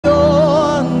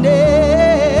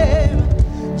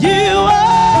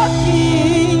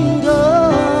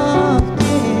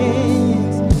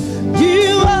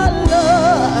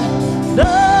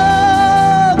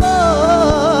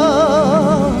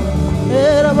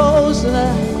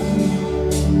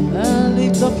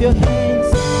your hands.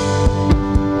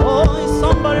 Oh, is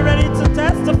somebody ready to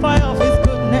testify of his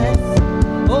goodness?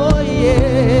 Oh,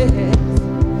 yes.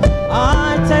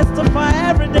 I testify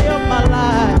every day of my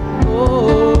life.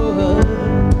 Oh,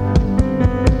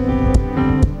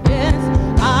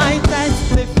 yes. I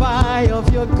testify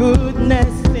of your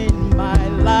goodness in my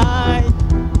life.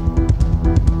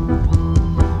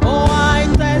 Oh,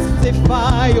 I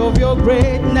testify of your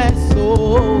greatness,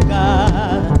 oh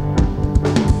God.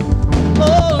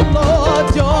 Oh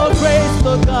Lord, your grace,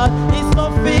 oh God, is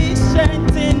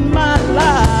sufficient in my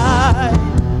life.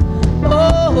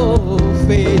 Oh,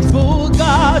 faithful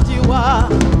God, you are,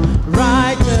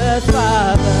 righteous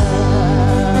Father.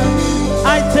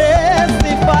 I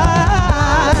testify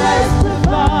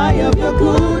of your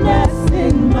goodness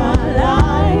in my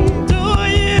life. Do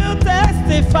you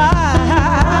testify?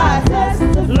 I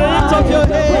testify. Lift up your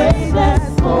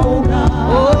hands, oh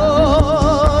God.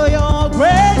 Oh, your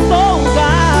grace, oh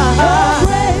God. Your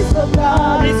grace, oh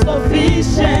God, is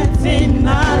sufficient in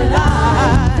my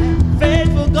life.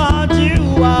 Faithful God,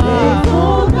 you are.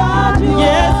 Faithful God, you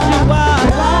yes, are. You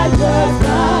are. Righteous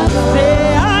God.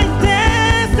 Say, I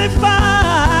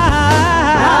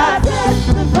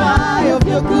testify of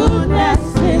your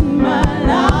goodness in my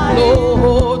life.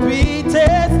 Lord, we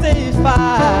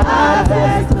testify. I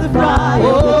testify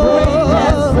of your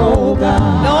greatness, oh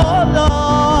God.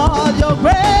 Lord, your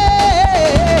grace,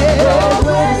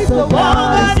 oh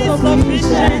God, is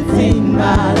sufficient in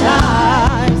my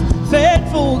life.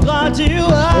 Faithful God, you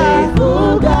are.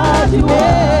 Faithful God, you are.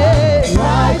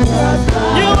 Righteous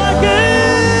God. You are good.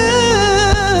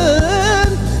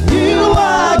 You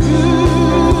are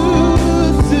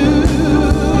good to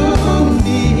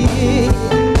me.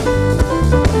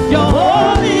 Your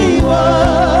holy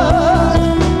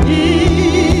word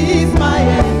is my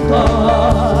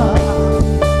anchor.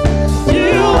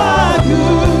 You are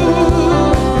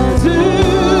good to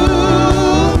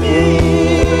me.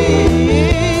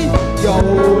 Your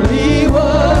holy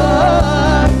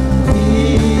word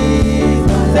is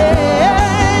my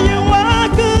say, you are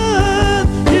good,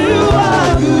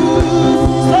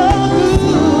 so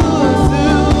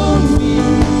good to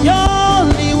me. Your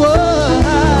holy word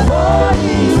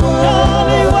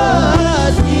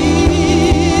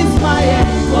is my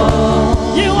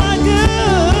anchor. You are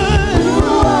good,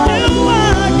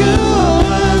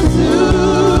 to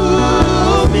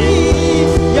me.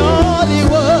 Your holy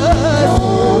word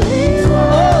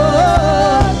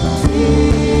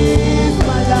is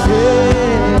my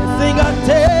life. Sing and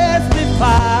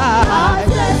testify. I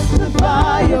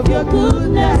testify of your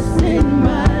goodness in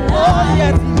my life. Oh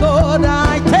yes, Lord,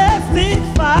 I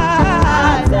testify.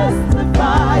 I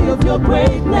testify of your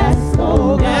greatness,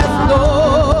 oh God. Yes,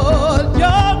 Lord,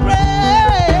 your grace,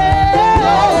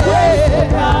 oh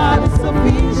God, is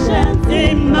sufficient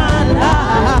in my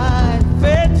life.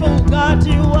 Faithful God,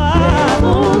 you are.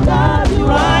 Faithful God, you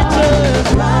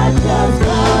righteous, are. Righteous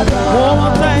God. One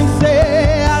more time,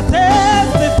 say, I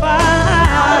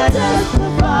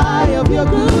testify of your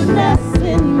goodness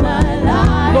in my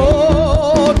life.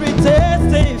 Lord, we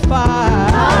testify.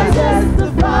 I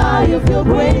testify of your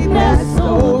greatness,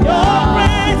 oh God. Your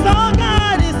grace, oh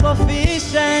God, is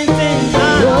sufficient in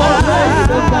my life. Your grace,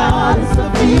 oh God, is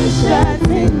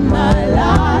sufficient in my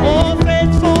life. Oh,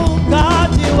 faithful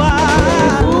God, you are.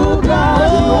 Faithful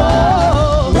God, you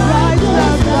are.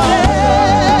 Righteous God.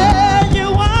 Yeah, you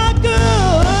are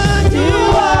good.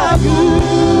 You are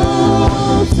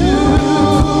good to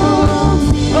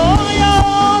me. Oh, your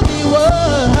holy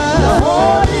word. Your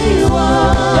holy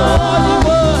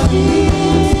word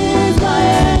is my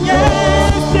anchor.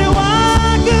 Yes, you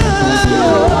are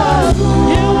good.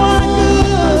 You are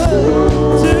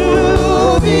good to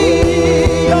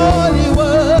me. Your holy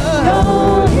word. Your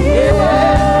holy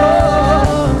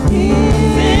word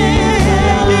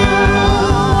is you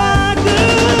are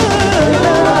good.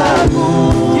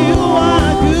 You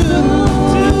are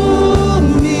good to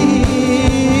me.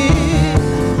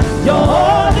 Your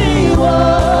holy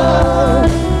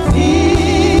word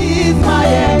is my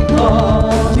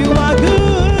anchor. You are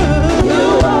good.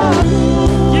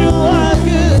 You are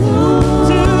good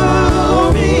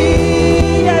to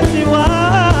me. Yes, you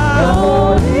are. Your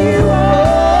holy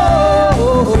word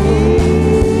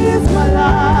is my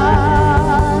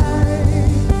life.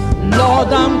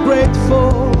 Lord, I'm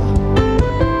grateful.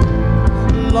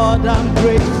 Lord, I'm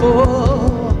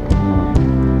grateful.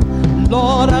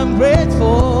 Lord, I'm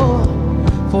grateful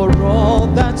for all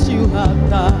that you have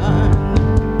done.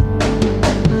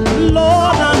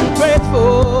 Lord, I'm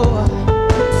grateful.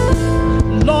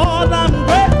 Lord, I'm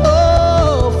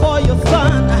grateful for your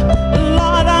son.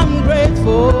 Lord, I'm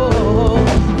grateful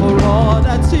for all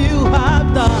that you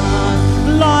have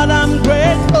done. Lord,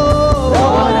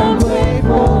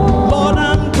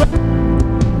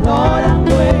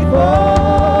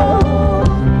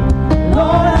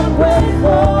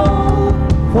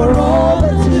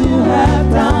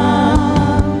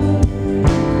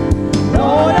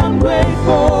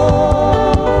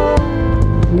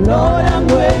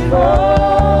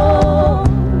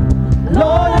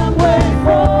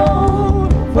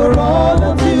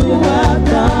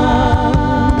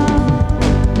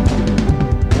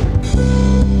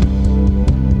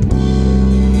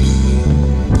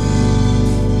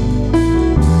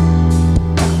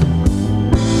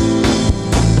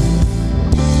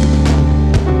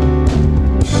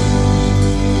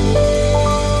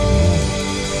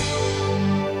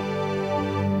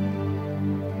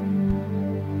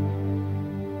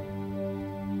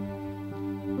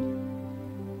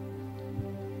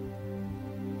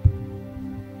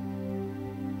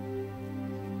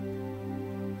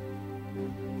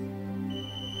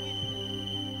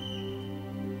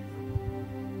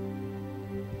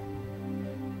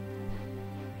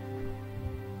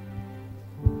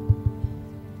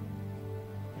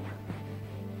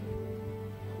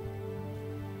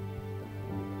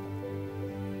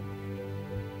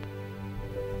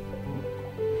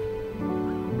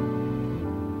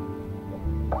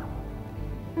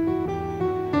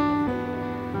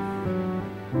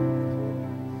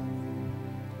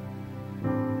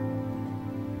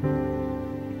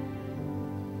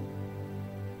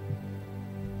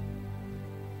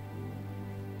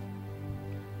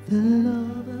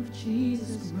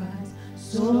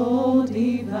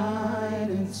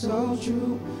 so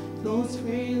true, flows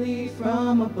freely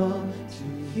from above to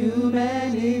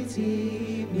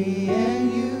humanity, me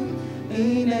and you.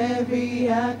 In every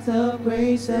act of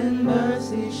grace and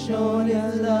mercy shown,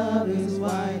 His love is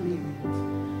widely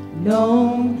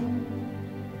known.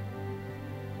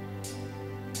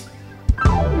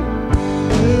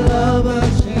 The love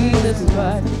of Jesus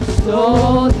Christ,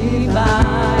 so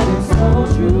divine and so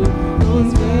true,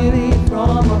 flows freely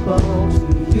from above to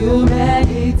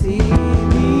humanity,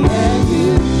 me and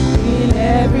you. In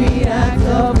every act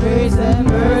of grace and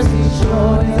mercy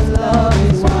shown, His love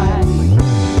is widely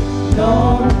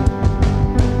known.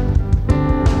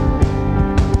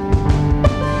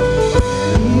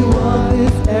 He walked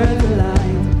this earth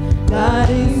alive,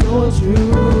 guiding so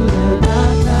true the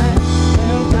dark night,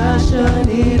 and passion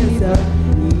in His earth.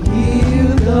 He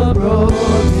healed the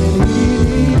broken, He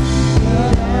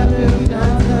healed every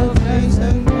kind of grace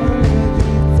and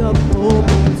mercy, of hope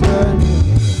eternal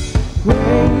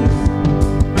grace.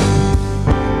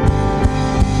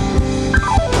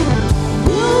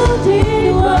 You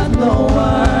did what no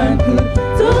one could,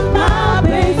 took my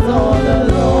place all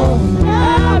alone,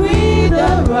 carried the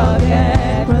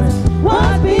rugged cross,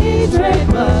 was betrayed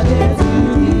but yet you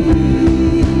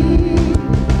did,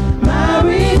 my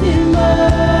Redeemer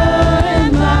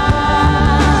and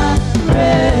my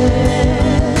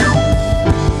friend.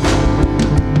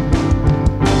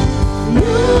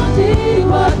 You did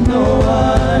what no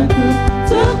one could,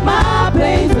 took my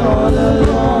place all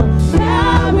alone,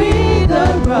 carried the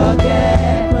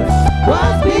rugged cross,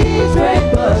 was betrayed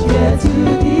but yet you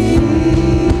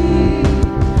did,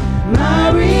 my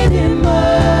Redeemer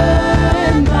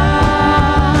and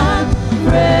my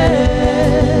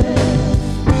friend.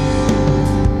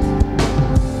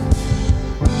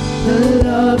 The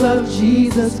love of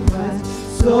Jesus Christ,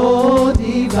 so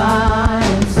divine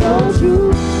and so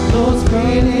true, flows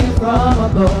freely from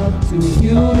above to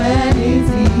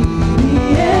humanity, me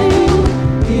and you.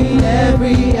 In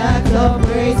every act of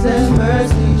grace and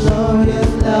mercy shown, His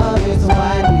love is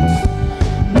widely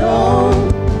known.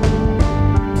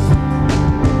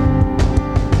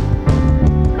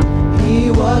 He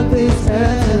walked this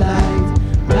earth alive,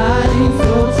 guiding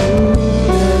so true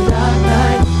the dark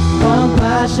night,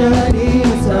 compassion in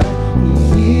His heart.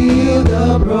 He healed the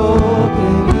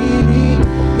broken, He did.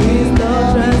 His love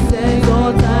transcends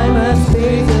all time and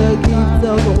space, the gift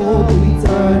of hope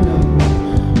eternal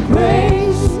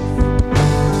grace.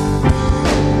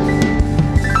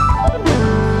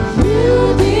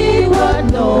 You did what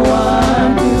no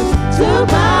one could, took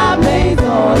my place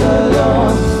all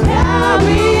alone,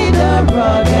 carried the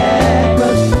rugged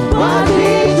cross, was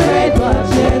betrayed but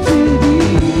yet you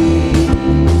did,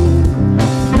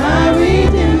 my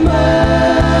Redeemer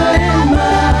and my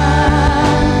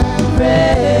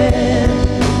friend.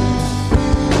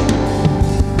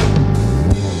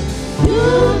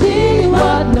 You did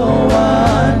what no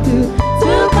one could,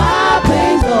 took my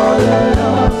place all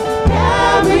alone,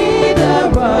 carried the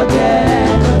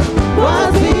rugged cross,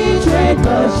 was betrayed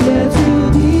but yet you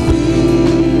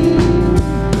did,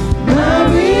 my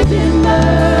Redeemer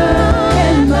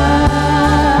and my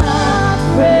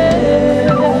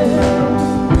friend.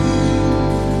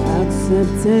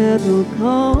 Accepted the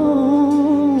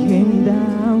call, came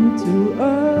down to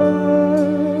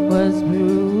earth, was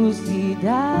bruised, He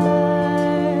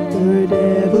died, the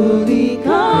devil He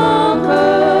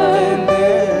conquered, and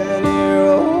then He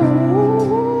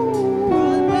rose,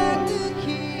 brought back the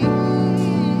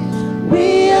King.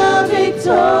 We are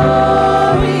victorious.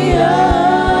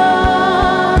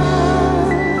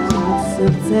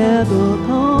 Accepted the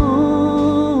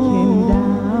call, came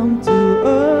down to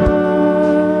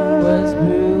earth, was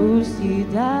bruised, He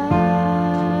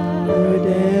died, the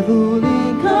devil He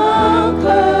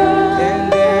conquered,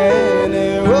 and then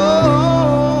He rose.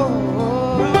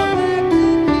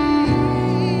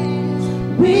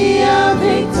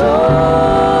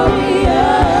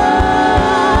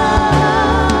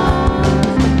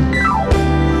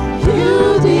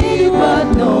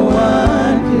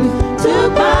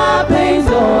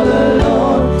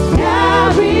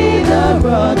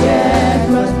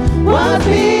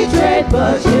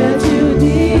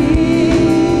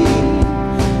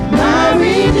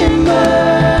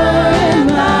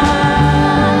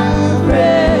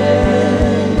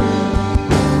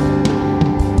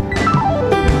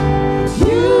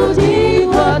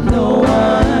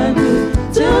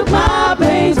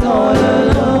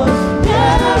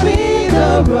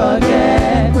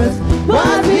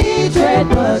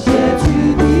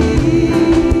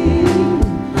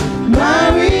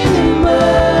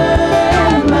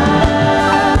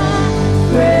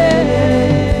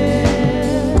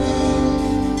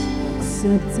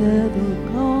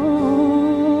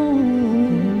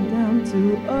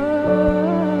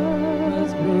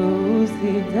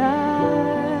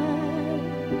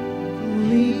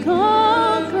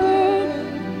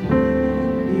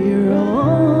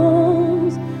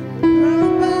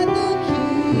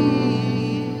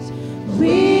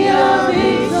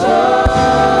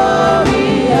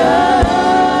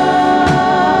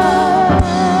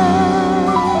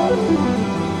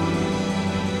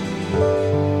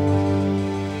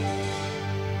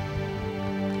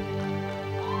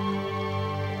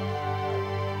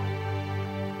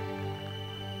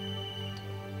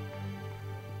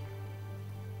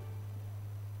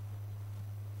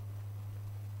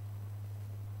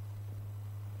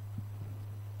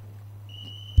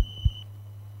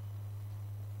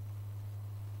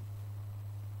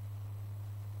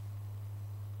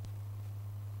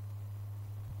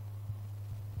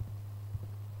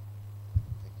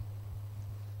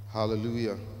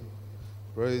 Hallelujah.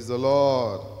 Praise the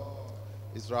Lord.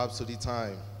 It's Rhapsody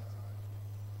time.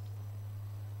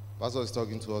 Pastor is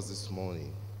talking to us this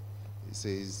morning. He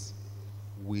says,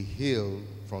 we hail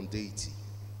from deity.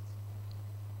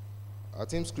 Our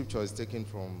theme scripture is taken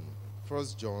from 1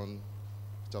 John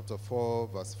chapter 4,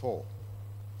 verse 4.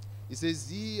 It says,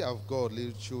 ye have God,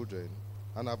 little children,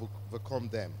 and have overcome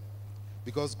them,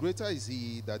 because greater is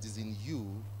he that is in you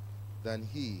than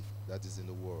he that is in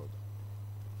the world.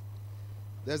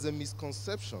 There's a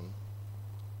misconception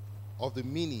of the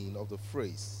meaning of the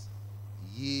phrase,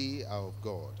 ye are of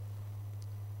God.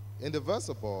 In the verse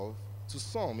above, to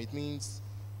some it means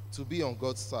to be on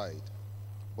God's side,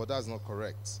 but that's not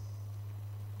correct.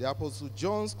 The Apostle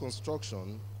John's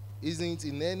construction isn't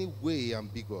in any way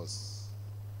ambiguous.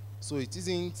 So it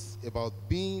isn't about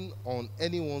being on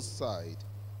anyone's side.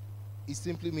 It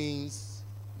simply means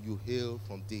you hail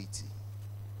from deity.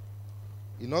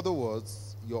 In other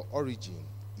words, your origin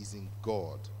is in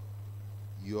God.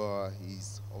 You are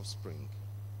his offspring.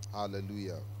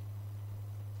 Hallelujah.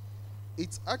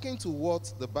 It's akin to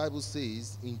what the Bible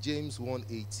says in James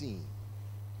 1:18.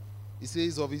 It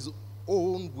says, of his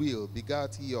own will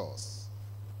begat he us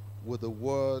with the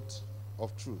word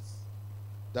of truth,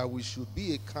 that we should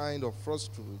be a kind of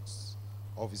first fruits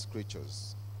of his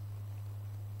creatures.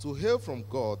 To hail from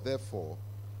God, therefore,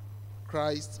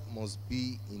 Christ must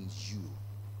be in you.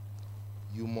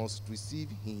 You must receive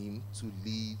him to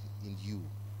live in you.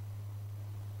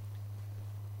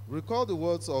 Recall the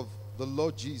words of the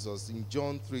Lord Jesus in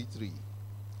John 3:3.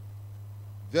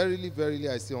 Verily, verily,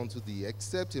 I say unto thee,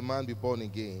 except a man be born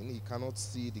again, he cannot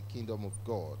see the kingdom of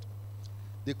God.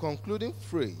 The concluding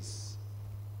phrase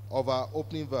of our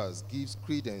opening verse gives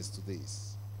credence to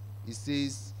this. It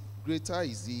says, greater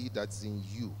is he that is in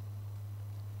you.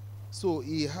 So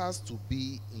he has to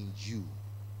be in you.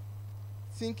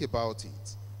 Think about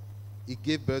it. He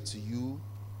gave birth to you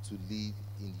to live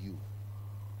in you.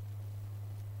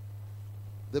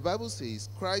 The Bible says,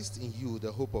 Christ in you,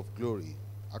 the hope of glory,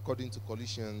 according to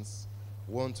Colossians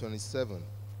 1:27.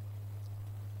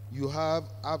 You have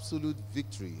absolute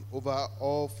victory over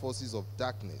all forces of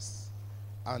darkness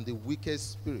and the wicked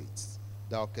spirits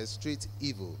that orchestrate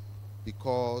evil,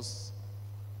 because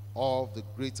of the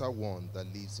greater one that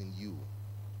lives in you.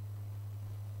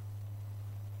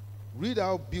 Read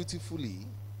how beautifully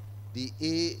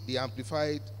the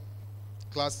Amplified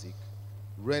Classic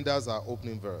renders our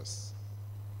opening verse.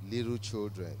 Little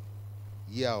children,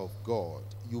 ye are of God,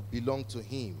 you belong to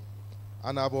him,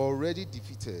 and have already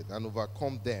defeated and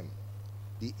overcome them,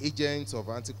 the agents of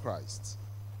Antichrist,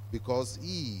 because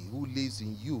he who lives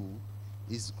in you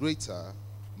is greater,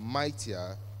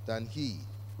 mightier than he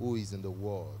who is in the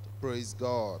world. Praise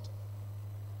God.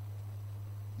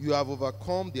 You have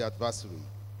overcome the adversary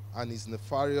and his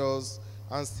nefarious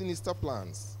and sinister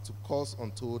plans to cause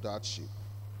untold hardship,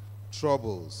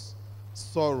 troubles,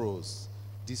 sorrows,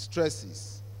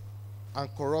 distresses,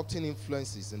 and corrupting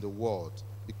influences in the world,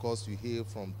 because you hail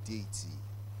from deity.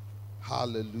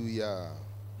 Hallelujah.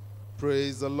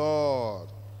 Praise the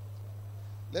Lord.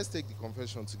 Let's take the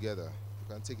confession together. You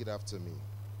can take it after me.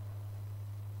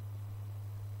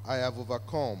 I have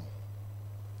overcome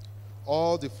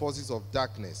all the forces of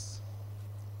darkness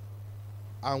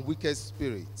and wicked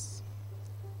spirits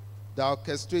that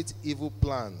orchestrate evil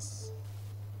plans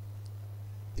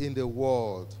in the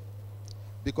world,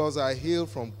 because I hail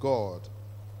from God,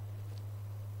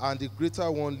 and the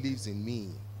greater one lives in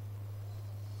me.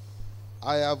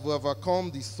 I have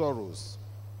overcome the sorrows,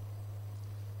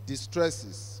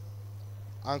 distresses,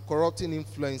 and corrupting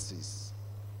influences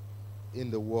in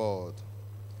the world.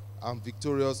 I'm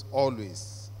victorious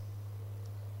always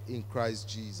in Christ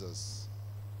Jesus.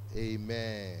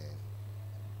 Amen.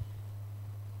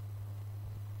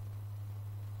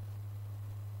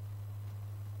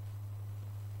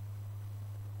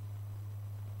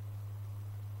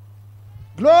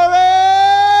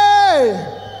 Glory!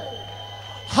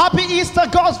 Happy Easter,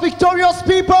 God's victorious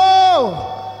people!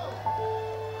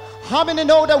 How many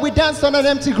know that we danced on an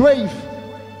empty grave?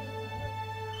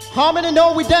 How many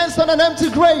know we danced on an empty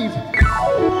grave?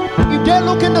 If they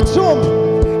look in the tomb,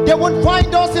 they won't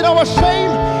find us in our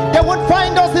shame, they won't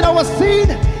find us in our sin,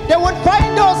 they won't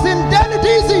find us in deadly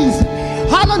disease.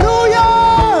 Hallelujah!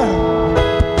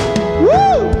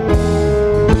 Woo!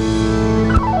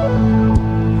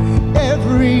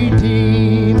 Every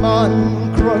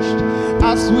demon crushed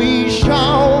as we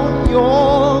shout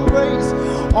your grace,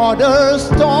 all the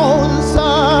stones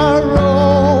are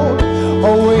rolled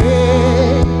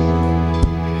away,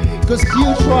 'cause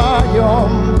you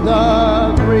triumphed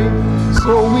the grave,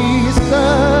 so we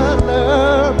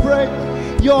celebrate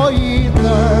your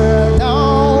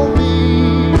eternal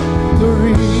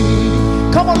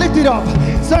Someone lift it up.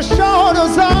 So shout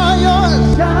of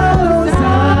Zion,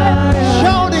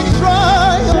 shouting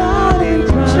triumph.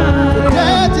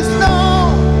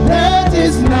 That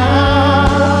is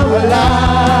now alive.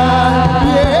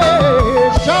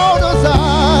 Yeah, shout of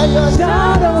Zion,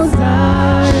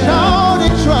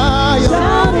 shouting triumph.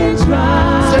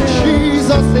 Say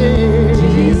Jesus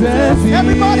is.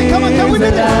 Everybody, come on, can we do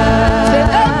this? Say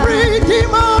every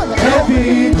demon,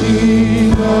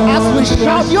 as we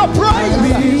shout your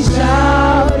praise,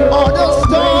 all the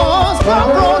stars are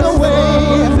rolled away.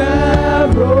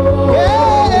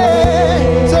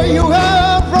 Yeah, so you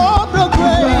have brought the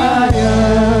grave,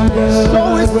 so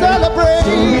we celebrate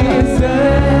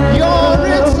your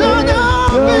eternal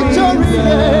victory.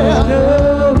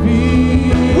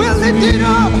 We'll lift it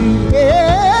up.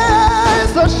 Yeah,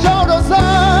 so shout of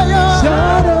Zion,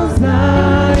 shout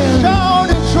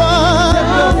and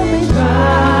triumph.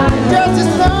 That is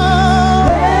now.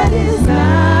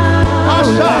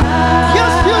 Asha,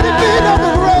 yes, you're the beat of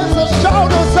the grace. So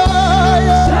shout of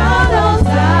Zion,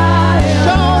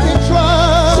 shout and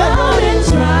triumph.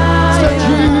 Say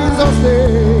Jesus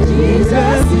is.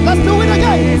 Let's do it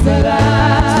again.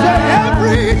 Say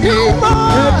every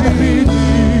demon,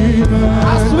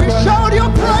 as we shout your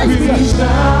praise,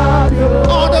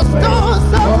 all the stones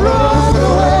have rolled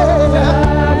away.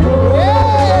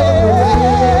 Yeah,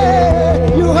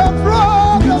 you have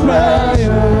brought the rain,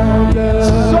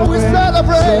 so we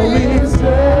celebrate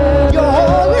your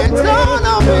whole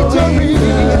eternal victory.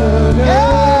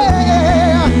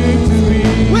 Yeah,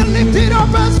 we lift it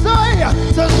up and say,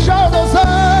 so shout of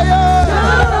Zion,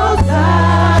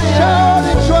 shout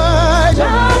and triumph,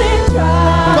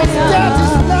 'cause that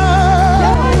is now.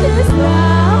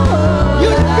 You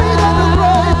defeated the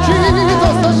great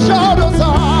Jesus, the shout of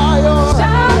Zion.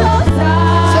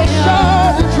 Say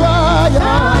shout and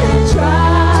triumph.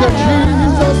 Say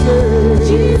Jesus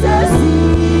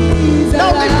is. Now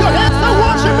lift your hands and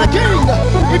worship the King.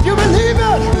 If you believe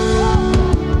it,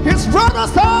 He's brought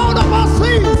us out of our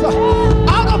sins,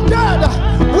 out of death.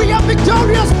 We are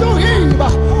victorious through Him.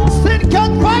 Sin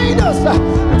can't find us,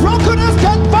 brokenness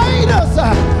can't find us,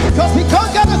 because He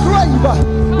conquered the grave.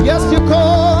 Yes, you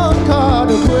conquered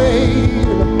the grave.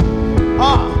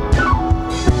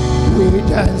 We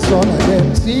dance on an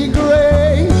empty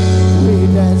grave. We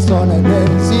dance on an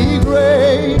empty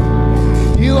grave.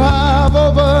 You have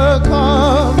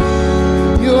overcome.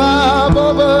 You have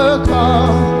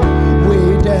overcome. We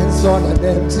dance on an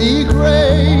empty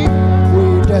grave.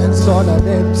 We dance on an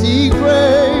empty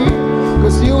grave.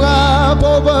 'Cause you have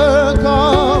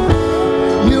overcome.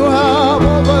 You have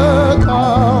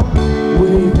overcome.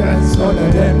 We dance on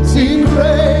an empty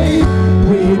grave.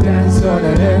 We dance on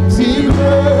an empty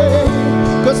grave.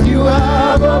 'Cause you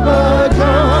have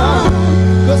overcome.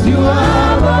 'Cause you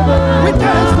have overcome. We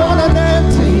dance on an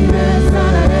empty.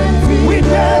 We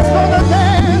dance on an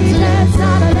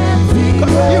empty.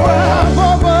 'Cause you have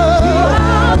overcome.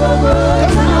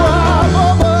 'Cause you have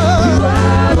overcome.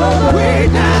 We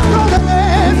dance on an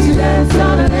empty.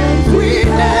 We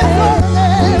dance on an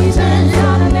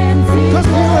empty. 'Cause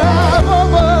you have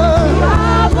overcome.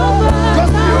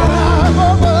 'Cause you have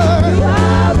overcome.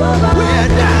 We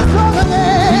dance on an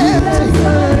empty.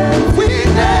 We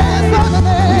dance on an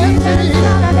empty.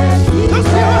 'Cause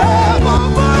you have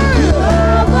overcome.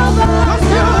 'Cause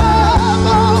you have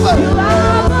overcome.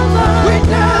 We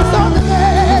dance on an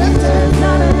empty.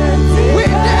 We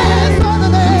dance on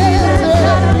an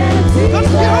empty.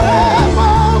 'Cause you have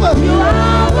overcome.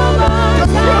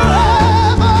 'Cause you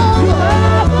have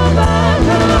overcome.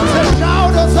 Say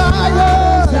shout of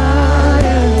Zion.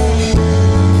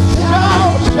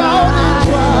 Shout, shout and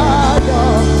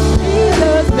triumph.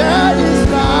 That is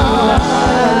now.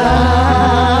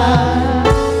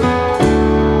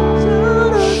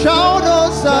 Shout of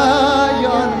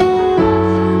Zion.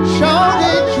 Shout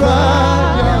and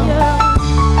triumph.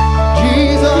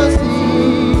 Jesus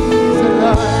is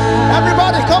alive.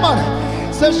 Everybody, come on.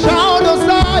 Say shout of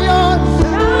Zion.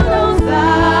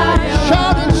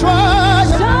 Shout and triumph.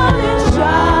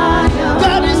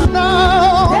 That is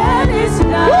now.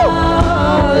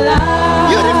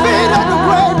 You defeated the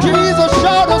great Jesus.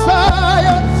 Shout of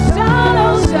Zion.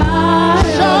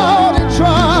 Shout and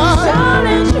triumph.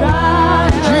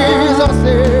 Jesus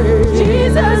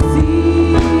is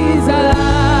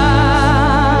alive.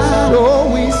 So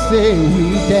we say we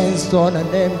danced on an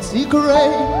empty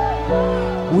grave.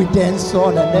 We dance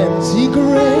on an empty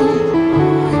grave.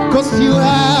 'Cause you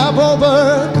have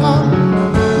overcome.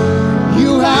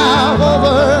 You have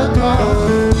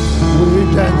overcome. We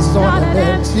dance on an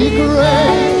empty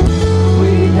grave.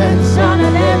 We dance on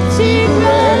an empty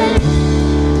grave.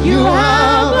 You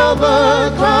have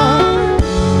overcome.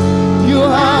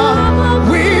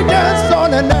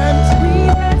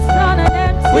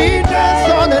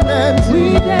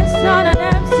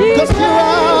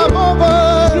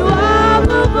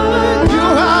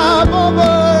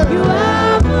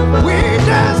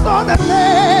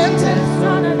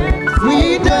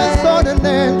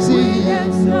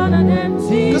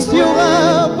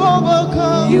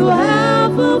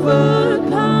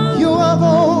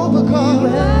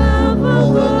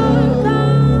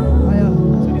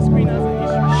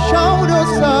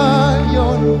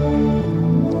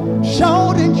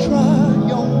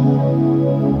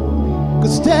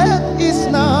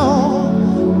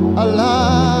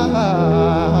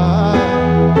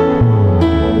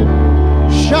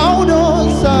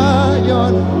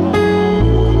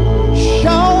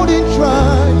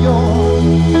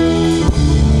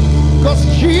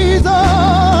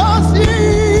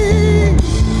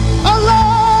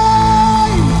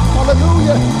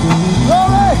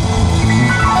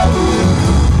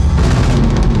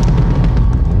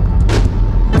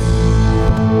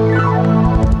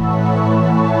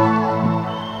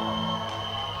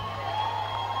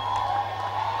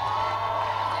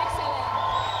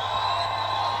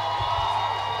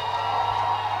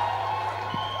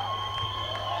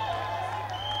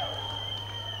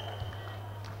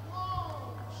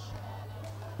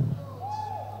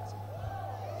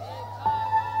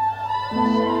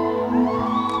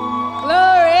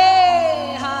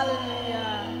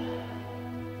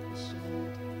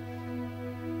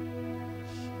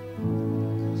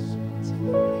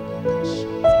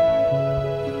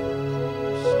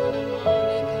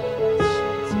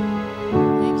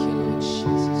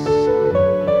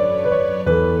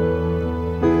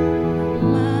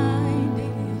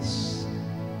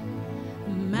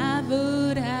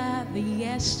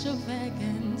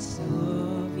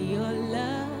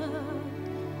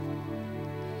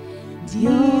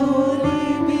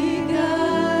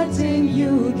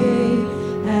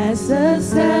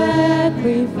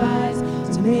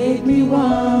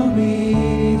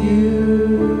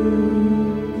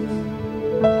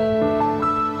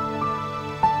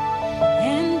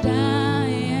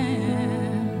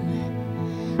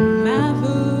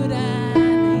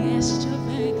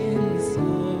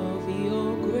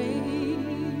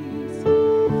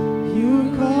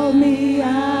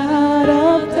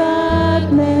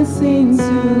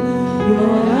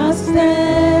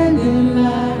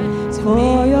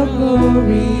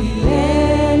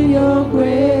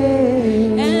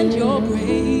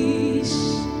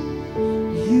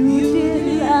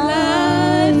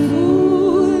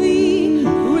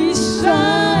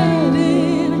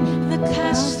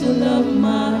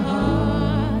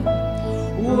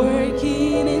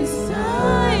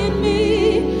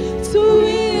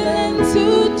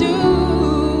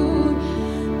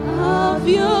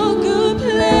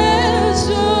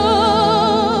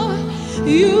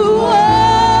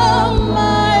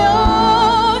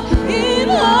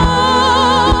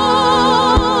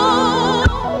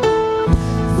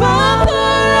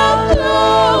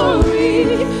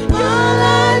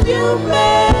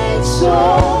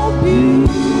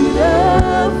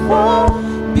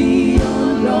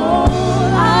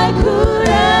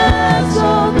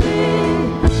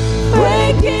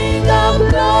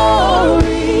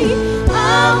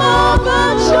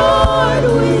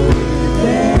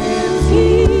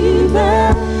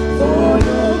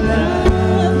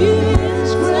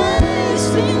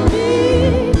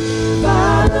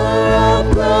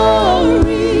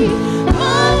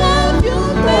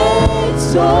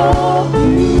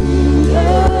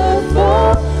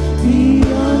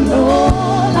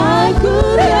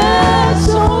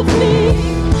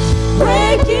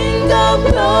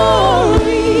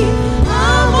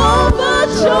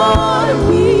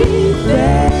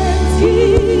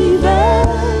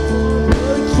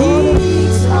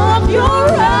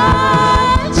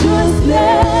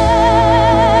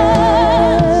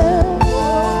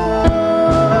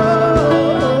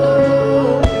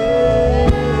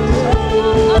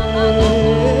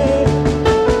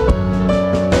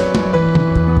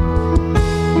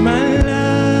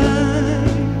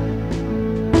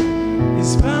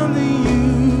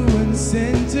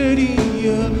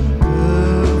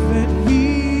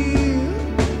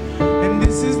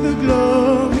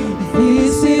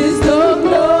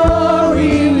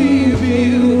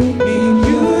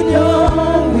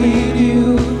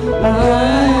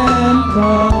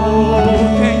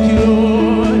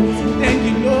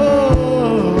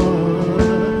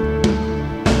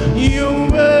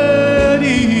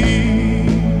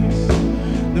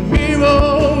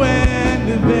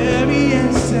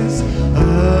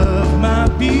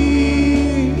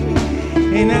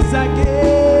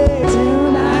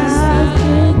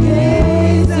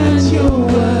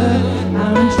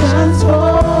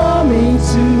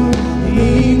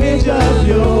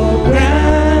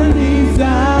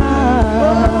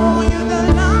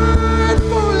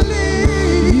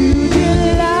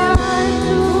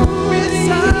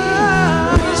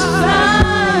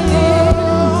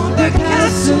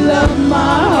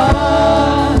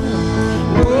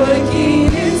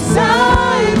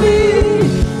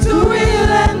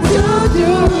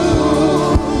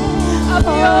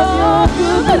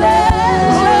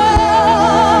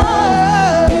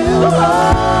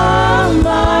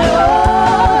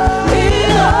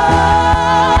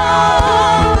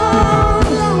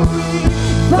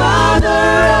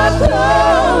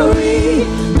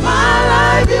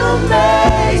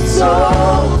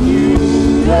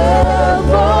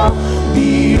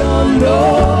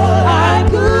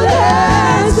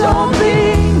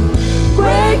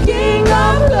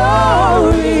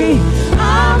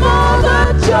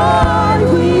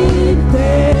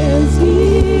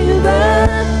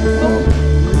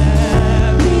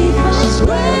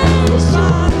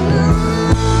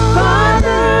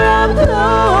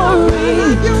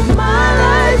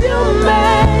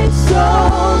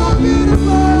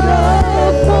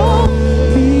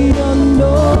 Beyond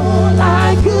all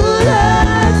I could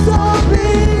ask or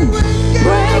be.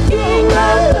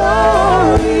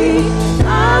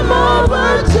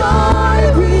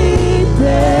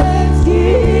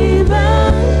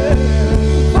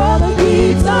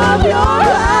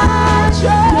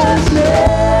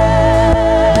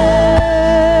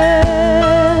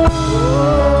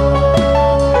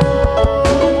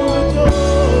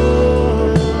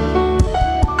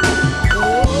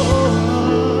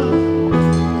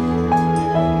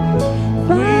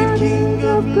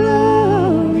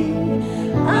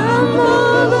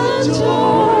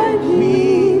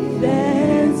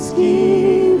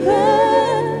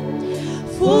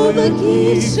 the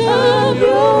gifts of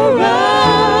your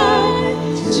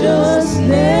righteousness.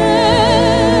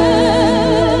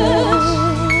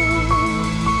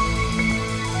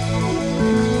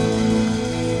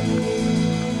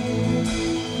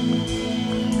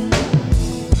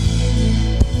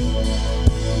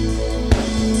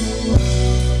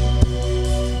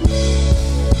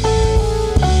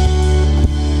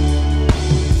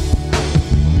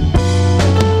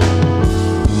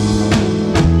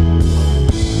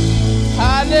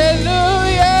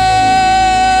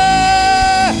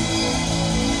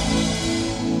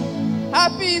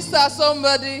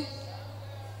 Somebody,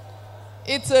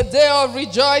 it's a day of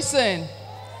rejoicing.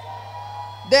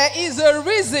 There is a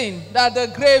reason that the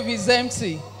grave is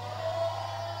empty.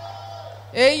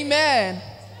 Amen.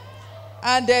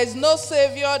 And there's no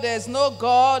Savior, there's no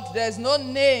God, there's no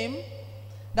name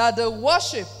that they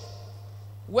worship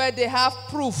where they have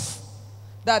proof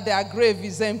that their grave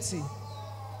is empty.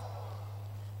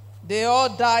 They all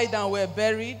died and were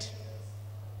buried,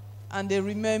 and they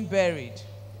remain buried.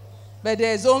 But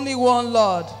there's only one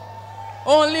Lord,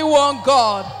 only one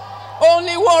God,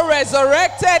 only one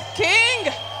resurrected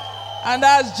King, and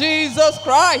that's Jesus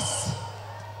Christ.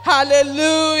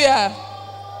 Hallelujah.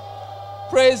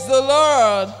 Praise the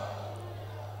Lord.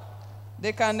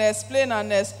 They can explain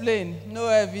and explain, no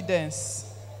evidence.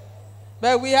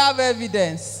 But we have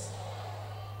evidence.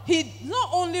 He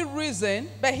not only risen,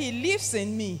 but he lives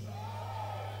in me.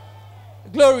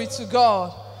 Glory to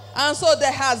God. And so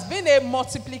there has been a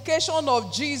multiplication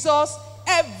of Jesus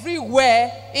everywhere,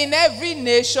 in every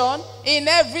nation, in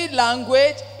every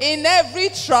language, in every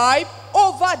tribe,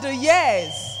 over the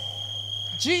years.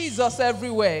 Jesus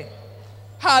everywhere.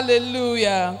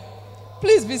 Hallelujah.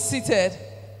 Please be seated.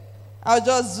 I'll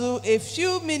just do a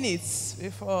few minutes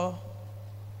before.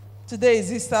 Today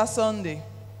is Easter Sunday.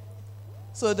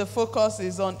 So the focus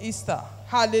is on Easter.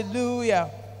 Hallelujah.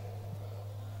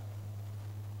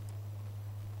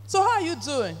 So how are you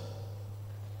doing?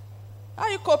 How are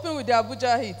you coping with the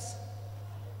Abuja heat?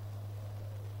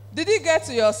 Did he get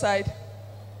to your side?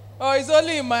 Or is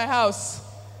only in my house?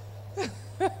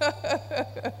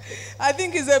 I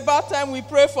think it's about time we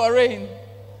pray for rain.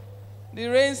 The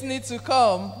rains need to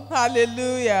come.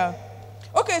 Hallelujah.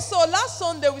 Okay, so last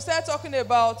Sunday we started talking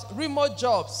about remote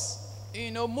jobs.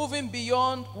 You know, moving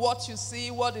beyond what you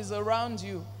see, what is around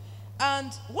you. And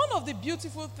one of the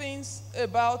beautiful things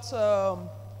about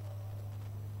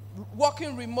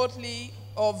working remotely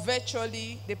or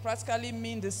virtually, they practically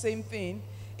mean the same thing,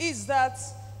 is that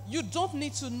you don't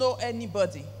need to know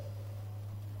anybody.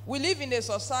 We live in a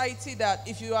society that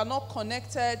if you are not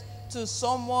connected to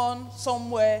someone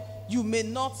somewhere, you may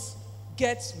not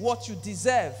get what you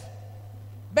deserve.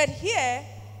 But here,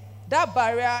 that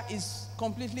barrier is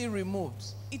completely removed.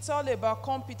 It's all about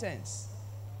competence.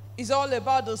 It's all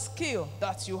about the skill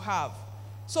that you have.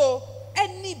 So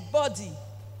anybody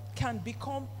can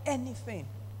become anything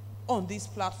on these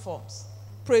platforms.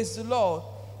 Praise the Lord.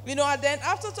 You know, and then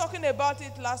after talking about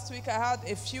it last week, I had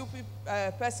a few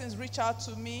persons reach out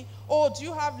to me. Oh, do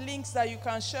you have links that you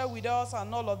can share with us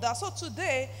and all of that? So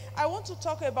today, I want to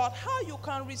talk about how you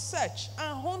can research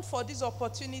and hunt for these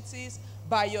opportunities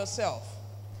by yourself.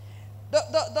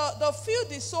 The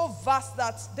field is so vast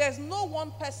that there's no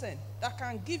one person that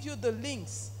can give you the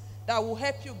links that will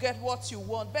help you get what you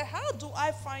want. But how do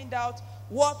I find out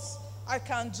what I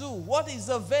can do, what is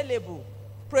available?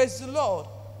 Praise the Lord.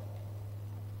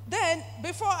 Then,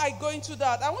 before I go into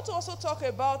that, I want to also talk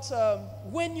about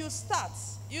when you start.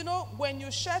 You know, when you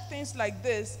share things like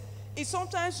this, it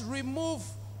sometimes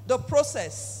removes the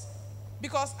process.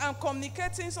 Because I'm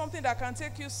communicating something that can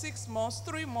take you 6 months,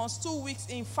 3 months, 2 weeks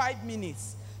in 5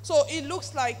 minutes. So it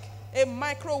looks like a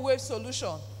microwave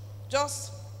solution.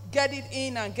 Just get it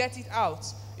in and get it out.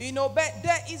 You know, but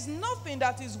there is nothing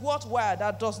that is worthwhile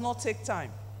that does not take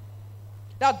time.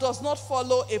 That does not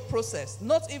follow a process.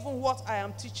 Not even what I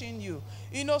am teaching you.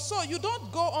 You know, so you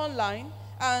don't go online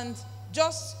and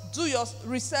just do your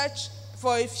research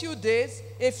for a few days,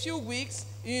 a few weeks,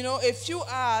 you know, a few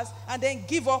hours, and then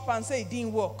give up and say it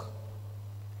didn't work.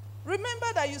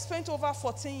 Remember that you spent over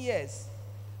 14 years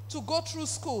to go through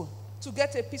school to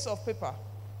get a piece of paper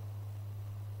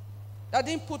that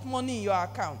didn't put money in your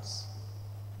accounts.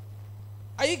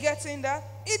 Are you getting that?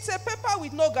 It's a paper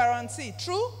with no guarantee.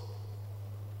 True?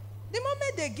 The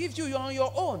moment they give you, you're on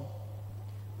your own.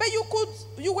 But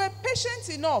you were patient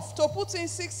enough to put in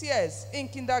 6 years in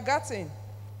kindergarten.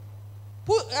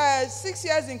 Put 6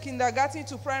 years in kindergarten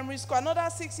to primary school, another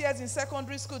 6 years in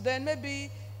secondary school, then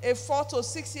maybe a 4 to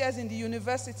 6 years in the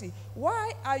university.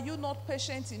 Why are you not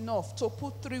patient enough to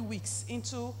put 3 weeks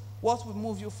into what will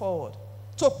move you forward?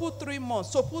 to put 3 months,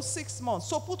 to put 6 months,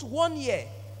 to put 1 year.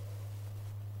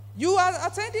 You are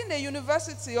attending a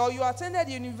university, or you attended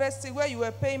a university where you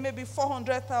were paying maybe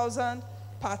 400,000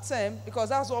 per term, because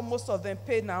that's what most of them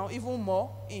pay now, even more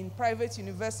in private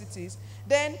universities.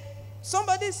 Then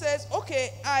somebody says,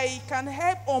 okay, I can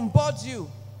help onboard you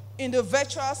in the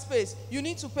virtual space. You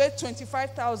need to pay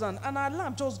 25,000, and an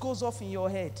alarm just goes off in your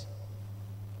head.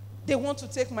 They want to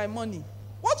take my money.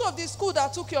 What of the school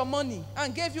that took your money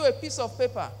and gave you a piece of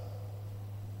paper?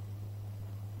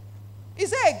 Is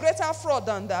there a greater fraud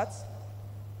than that?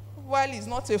 Well, it's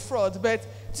not a fraud, but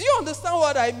do you understand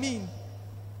what I mean?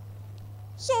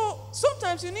 So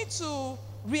sometimes you need to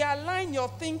realign your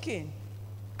thinking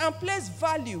and place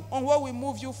value on what will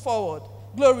move you forward.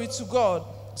 Glory to God.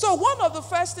 So one of the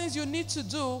first things you need to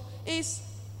do is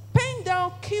pen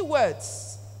down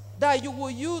keywords that you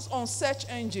will use on search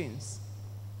engines.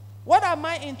 What am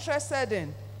I interested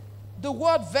in? The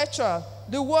word virtual,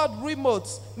 the word remote,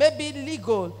 maybe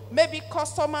legal, maybe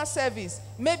customer service,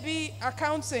 maybe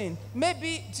accounting,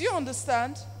 maybe, do you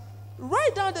understand?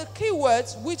 Write down the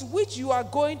keywords with which you are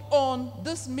going on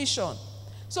this mission.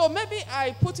 So maybe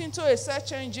I put into a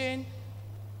search engine,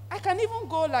 I can even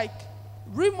go like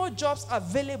remote jobs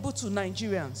available to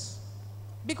Nigerians.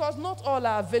 Because not all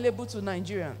are available to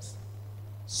Nigerians.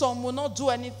 Some will not do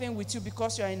anything with you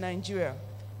because you are in Nigeria.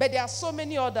 But there are so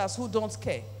many others who don't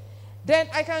care. Then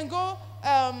I can go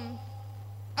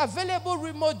available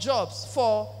remote jobs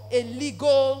for a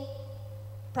legal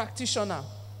practitioner.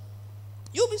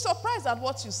 You'll be surprised at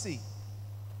what you see.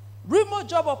 Remote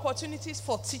job opportunities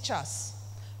for teachers.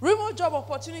 Remote job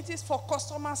opportunities for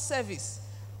customer service.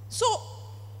 So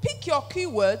pick your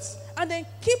keywords and then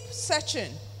keep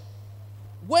searching.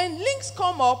 When links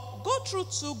come up, go through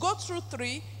 2, go through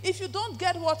 3. If you don't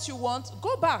get what you want,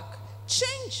 go back.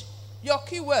 Change your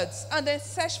keywords and then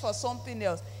search for something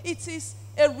else. It is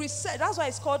a research. That's why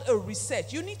it's called a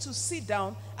research. You need to sit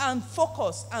down and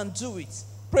focus and do it.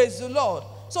 Praise the Lord.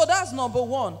 So that's number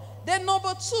 1. Then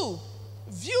number 2,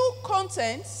 view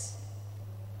contents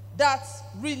that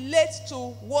relate to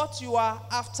what you are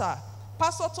after.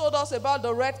 Pastor told us about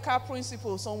the red car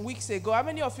principle some weeks ago. How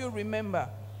many of you remember?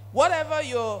 Whatever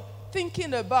you're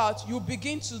thinking about, you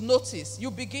begin to notice,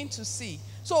 you begin to see.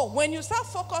 So when you start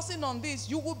focusing on this,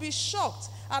 you will be shocked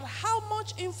at how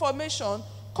much information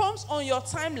comes on your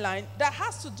timeline that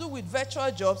has to do with virtual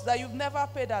jobs that you've never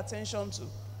paid attention to.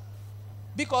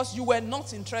 Because you were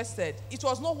not interested. It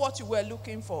was not what you were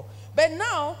looking for. But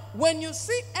now, when you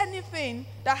see anything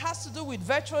that has to do with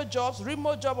virtual jobs,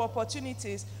 remote job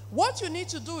opportunities, what you need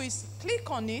to do is click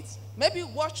on it, maybe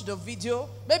watch the video,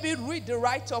 maybe read the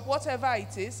write-up, whatever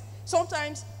it is.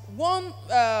 Sometimes one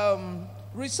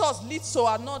resource leads to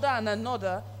another and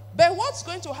another. But what's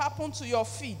going to happen to your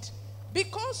feed?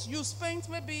 Because you spent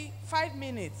maybe 5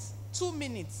 minutes, 2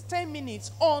 minutes, 10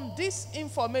 minutes on this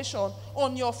information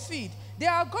on your feed, the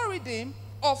algorithm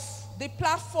of the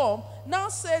platform now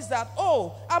says that,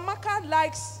 oh, Amaka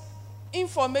likes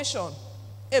information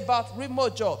about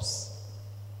remote jobs.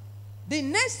 The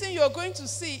next thing you're going to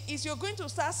see is you're going to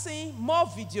start seeing more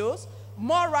videos,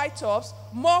 more write-ups,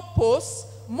 more posts,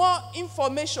 more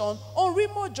information on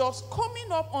remote jobs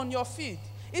coming up on your feed.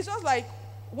 It's just like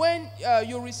when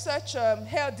you research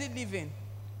healthy living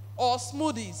or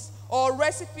smoothies or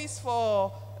recipes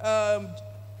for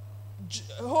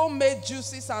homemade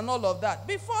juices and all of that.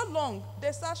 Before long,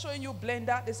 they start showing you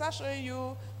blender, they start showing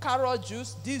you carrot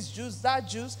juice, this juice, that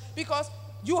juice, because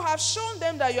you have shown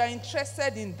them that you are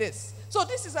interested in this. So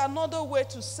this is another way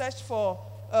to search for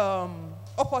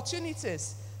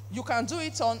opportunities. You can do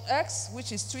it on X,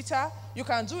 which is Twitter. You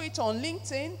can do it on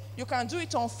LinkedIn. You can do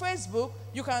it on Facebook.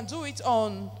 You can do it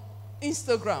on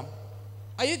Instagram.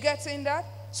 Are you getting that?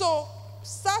 So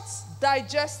start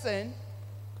digesting,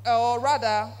 or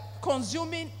rather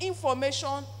consuming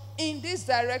information in this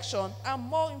direction, and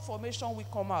more information will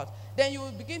come out. Then you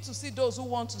will begin to see those who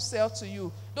want to sell to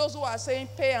you, those who are saying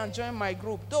pay and join my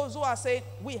group, those who are saying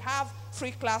we have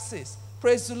free classes.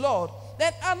 Praise the Lord.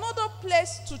 Then another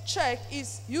place to check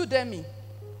is Udemy.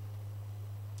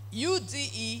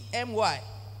 Udemy.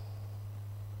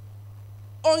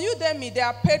 On Udemy, there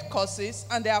are paid courses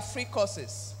and there are free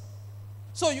courses.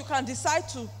 So you can decide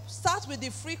to start with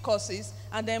the free courses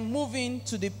and then move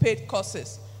into the paid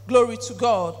courses. Glory to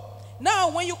God.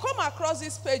 Now, when you come across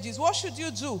these pages, what should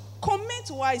you do?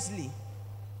 Comment wisely.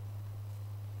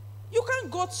 You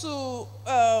can't go to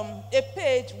a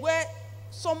page where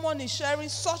someone is sharing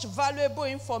such valuable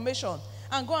information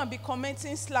and go and be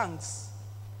commenting slangs.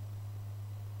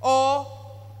 Or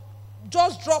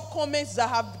just drop comments that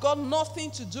have got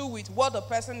nothing to do with what the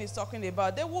person is talking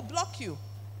about. They will block you.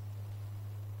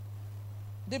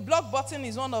 The block button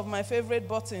is one of my favorite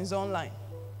buttons online.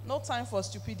 No time for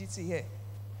stupidity here.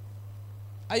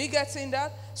 Are you getting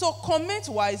that? So comment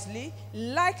wisely,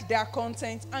 like their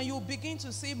content, and you'll begin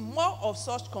to see more of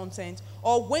such content,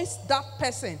 or when that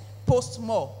person posts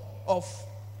more of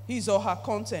his or her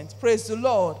content. Praise the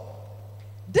Lord.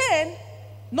 Then,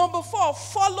 number 4,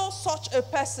 follow such a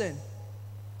person.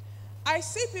 I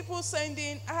see people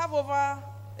sending, I have over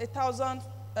 1,000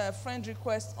 friend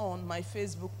requests on my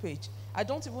Facebook page. I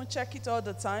don't even check it all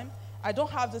the time. I don't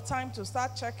have the time to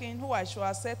start checking who I should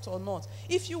accept or not.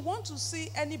 If you want to see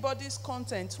anybody's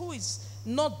content who is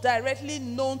not directly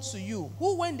known to you,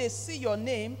 who when they see your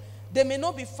name, they may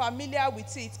not be familiar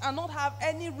with it and not have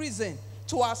any reason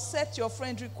to accept your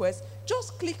friend request,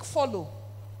 just click follow.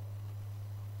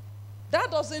 That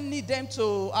doesn't need them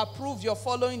to approve you're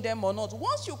following them or not.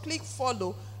 Once you click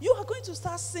follow, you are going to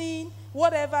start seeing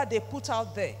whatever they put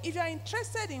out there. If you're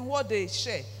interested in what they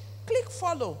share, click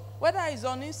follow. Whether it's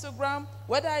on Instagram,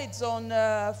 whether it's on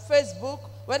Facebook,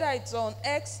 whether it's on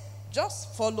X,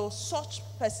 just follow such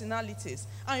personalities.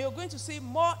 And you're going to see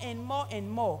more and more and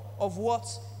more of what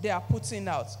they are putting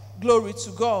out. Glory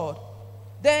to God.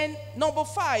 Then, number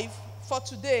 5 for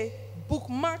today,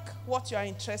 bookmark what you are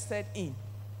interested in.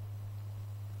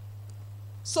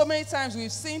 So many times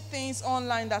we've seen things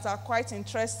online that are quite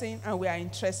interesting and we are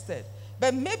interested.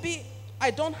 But maybe I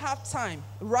don't have time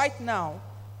right now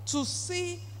to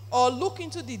see or look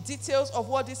into the details of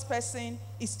what this person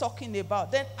is talking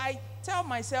about. Then I tell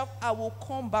myself I will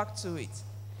come back to it.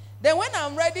 Then when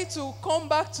I'm ready to come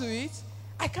back to it,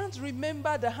 I can't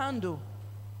remember the handle.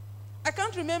 I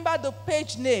can't remember the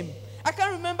page name. I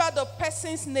can't remember the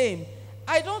person's name.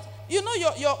 I don't, you know,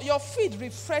 your feed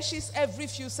refreshes every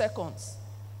few seconds.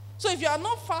 So if you are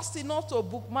not fast enough to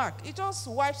bookmark, it just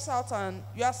wipes out and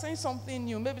you are saying something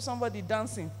new, maybe somebody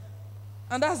dancing.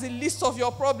 And that's the list of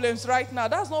your problems right now.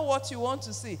 That's not what you want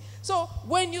to see. So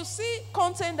when you see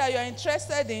content that you're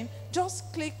interested in,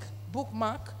 just click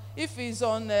bookmark. If it's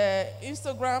on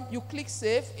Instagram, you click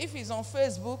save. If it's on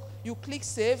Facebook, you click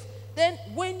save. Then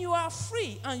when you are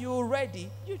free and you're ready,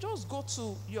 you just go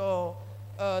to your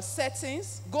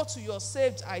settings, go to your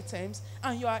saved items,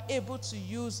 and you are able to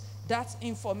use that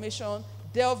information,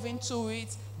 delve into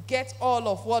it, get all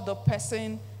of what the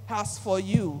person has for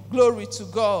you. Glory to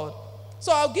God.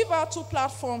 So I'll give out 2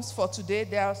 platforms for today.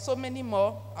 There are so many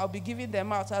more. I'll be giving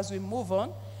them out as we move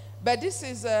on. But this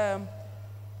is,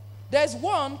 there's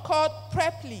one called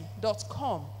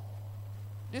preply.com.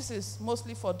 This is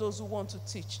mostly for those who want to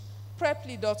teach.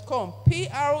 Preply.com,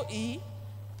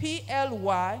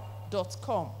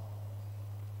 preply.com.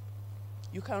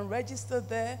 You can register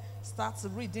there, start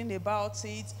reading about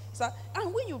it.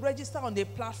 And when you register on a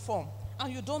platform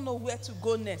and you don't know where to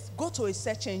go next, go to a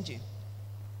search engine.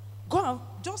 Go and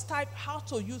just type how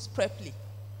to use Preply,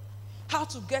 how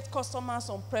to get customers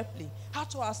on Preply, how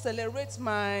to accelerate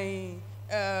my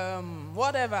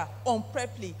whatever on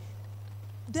Preply.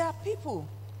 There are people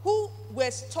who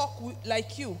were stuck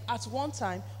like you at one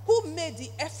time who made the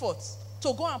effort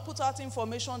to go and put out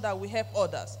information that will help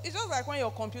others. It's just like when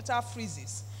your computer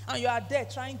freezes and you are there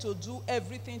trying to do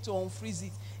everything to unfreeze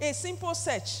it. A simple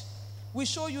search will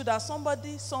show you that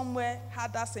somebody somewhere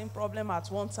had that same problem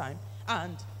at one time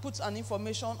and put an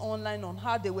information online on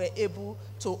how they were able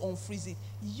to unfreeze it.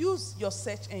 Use your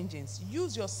search engines.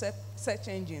 Use your search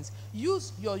engines.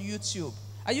 Use your YouTube.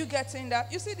 Are you getting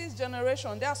that? You see this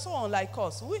generation, they are so unlike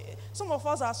us. Some of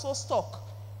us are so stuck.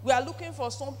 We are looking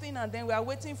for something and then we are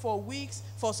waiting for weeks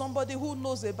for somebody who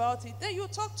knows about it. Then you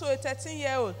talk to a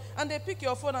 13-year-old and they pick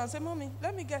your phone and say, "Mommy,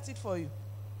 let me get it for you."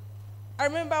 I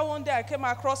remember one day I came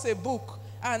across a book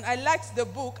and I liked the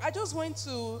book. I just went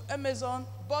to Amazon,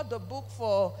 bought the book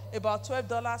for about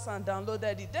 $12 and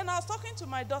downloaded it. Then I was talking to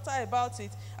my daughter about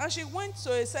it and she went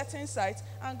to a certain site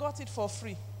and got it for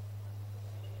free.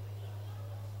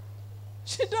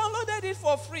 She downloaded it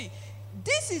for free.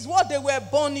 This is what they were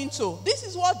born into. This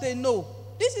is what they know.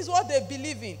 This is what they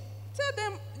believe in. Tell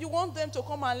them you want them to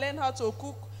come and learn how to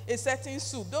cook a certain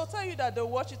soup. They'll tell you that they'll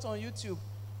watch it on YouTube.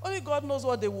 Only God knows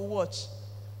what they will watch.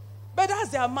 But that's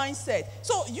their mindset.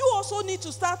 So you also need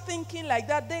to start thinking like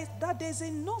that. That there's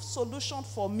enough solution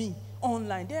for me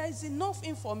online. There is enough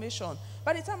information.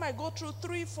 By the time I go through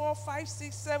 3, 4, 5,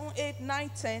 6, 7, 8, 9,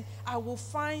 10, I will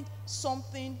find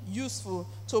something useful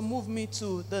to move me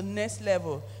to the next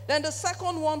level. Then the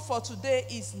second one for today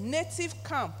is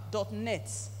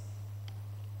nativecamp.net.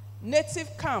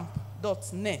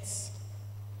 Nativecamp.net.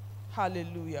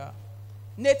 Hallelujah.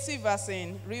 Native as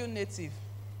in real native.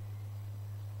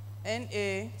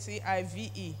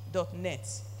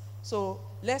 native.net. So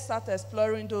let's start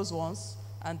exploring those ones,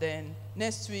 and then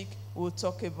next week we'll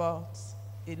talk about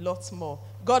a lot more.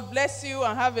 God bless you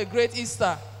and have a great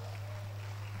Easter.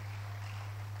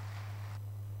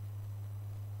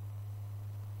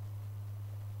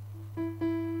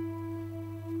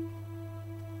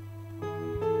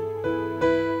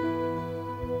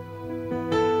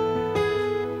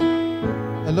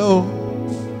 Hello,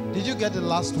 did you get the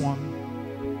last one?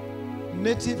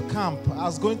 Native Camp. I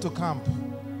was going to camp.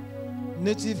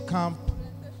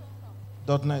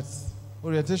 Nativecamp.net.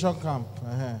 Orientation camp.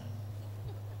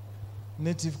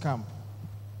 Native Camp.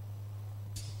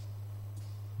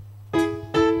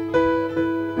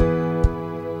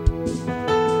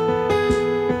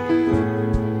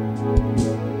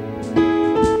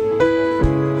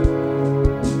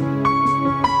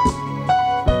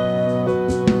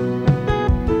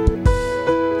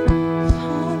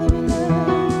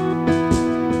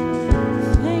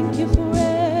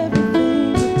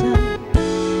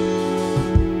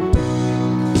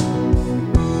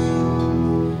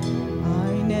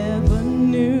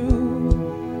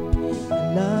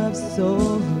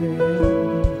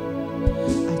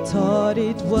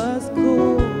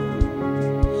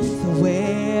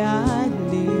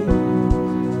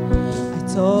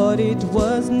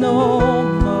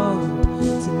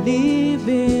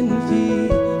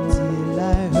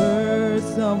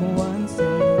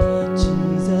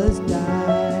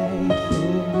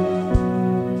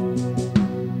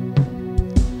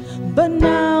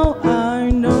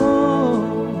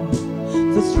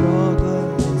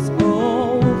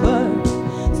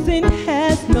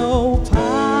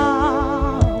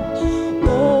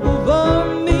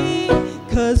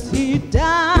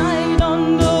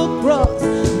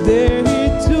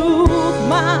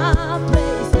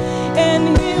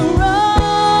 And he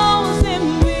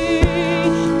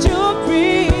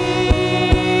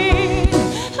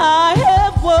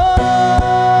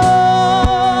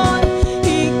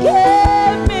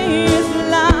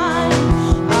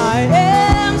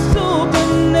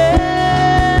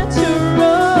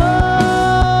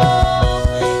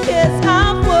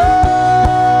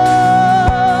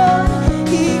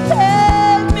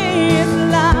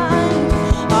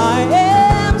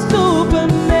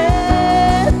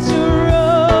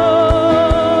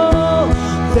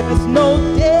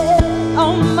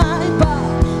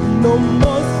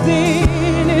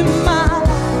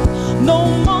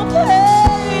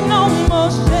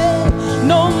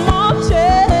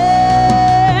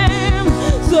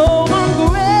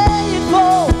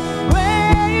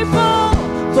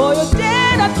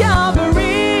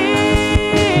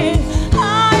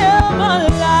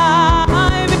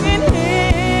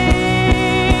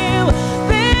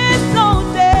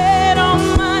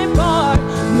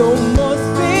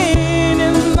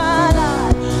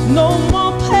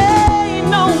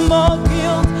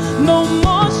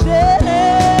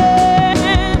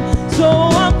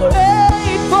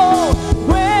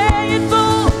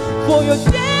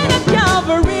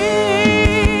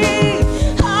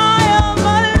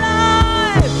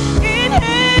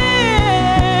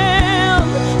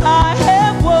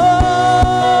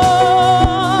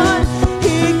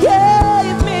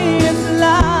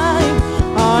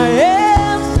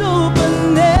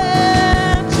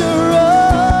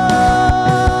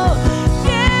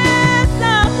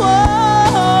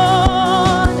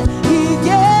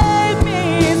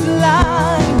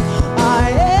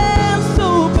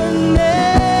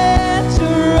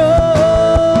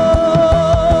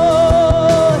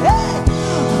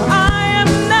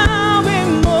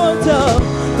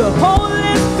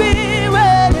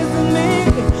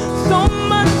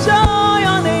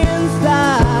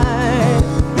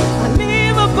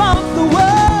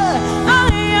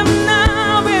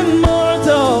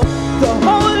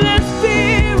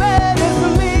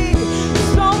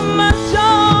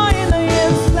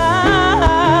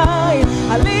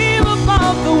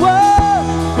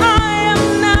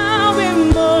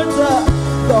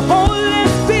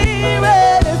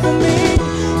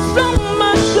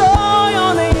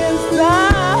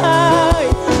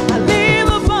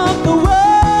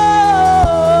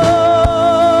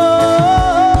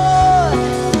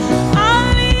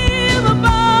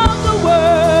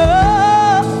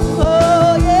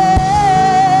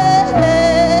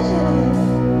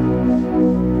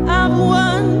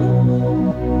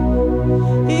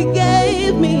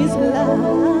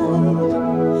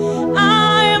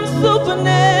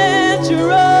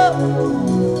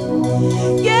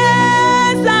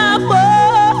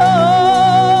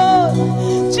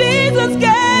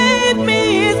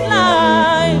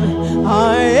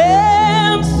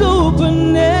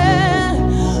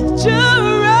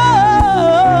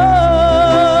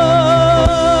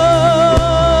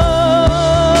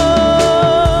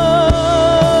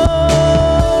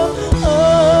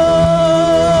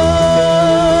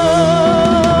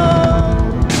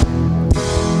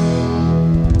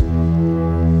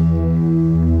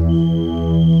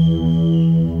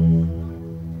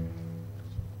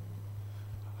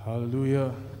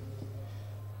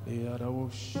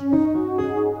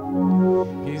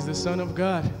He's the Son of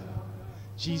God,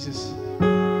 Jesus,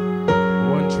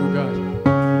 one true God.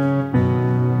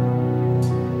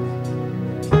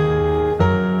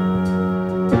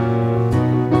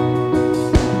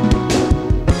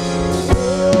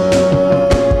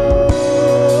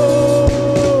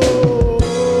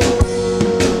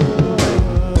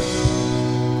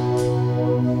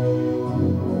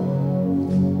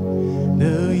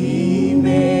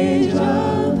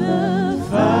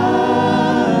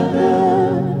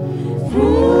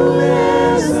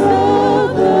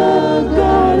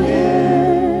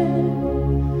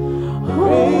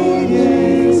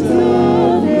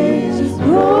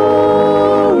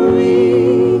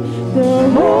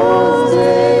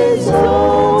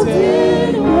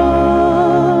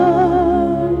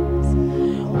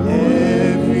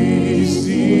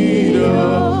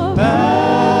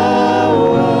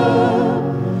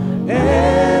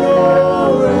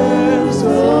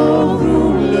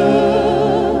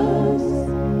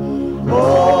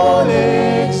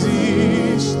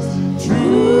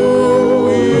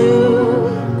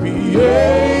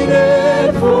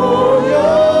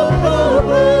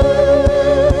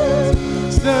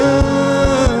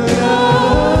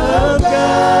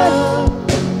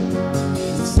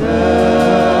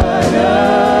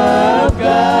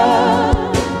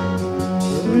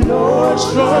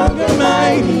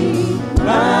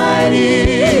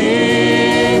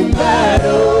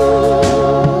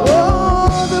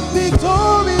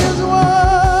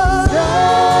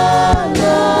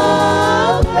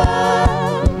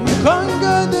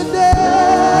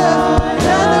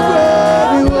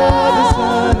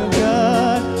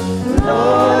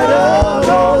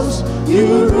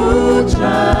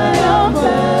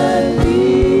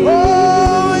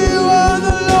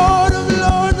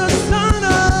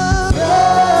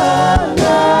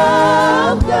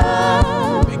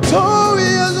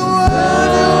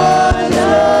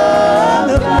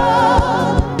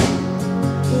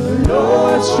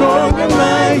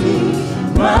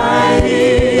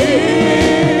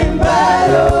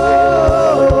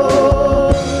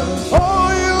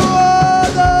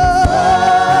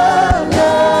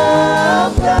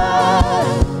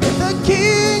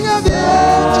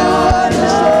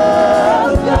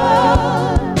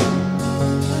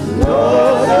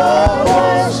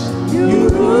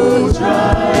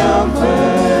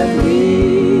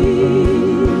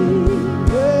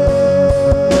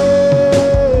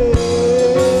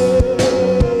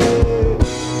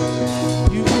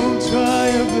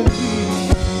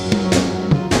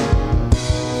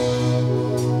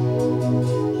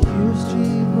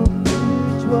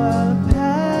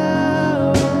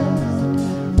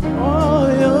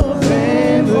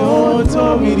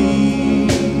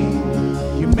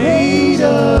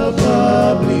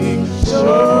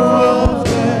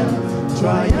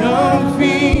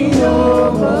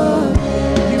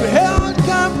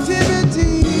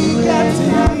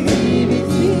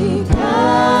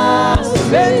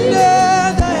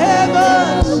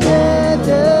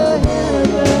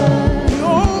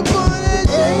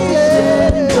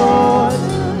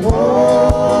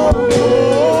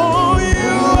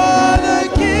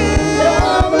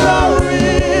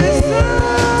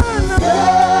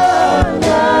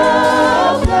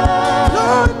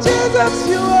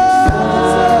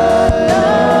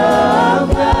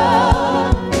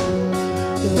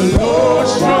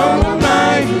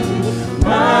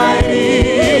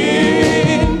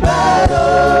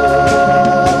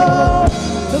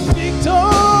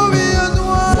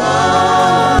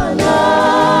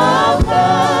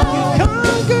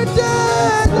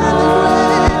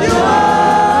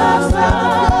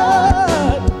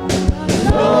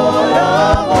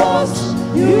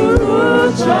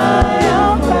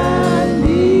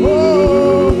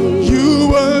 Triumphantly.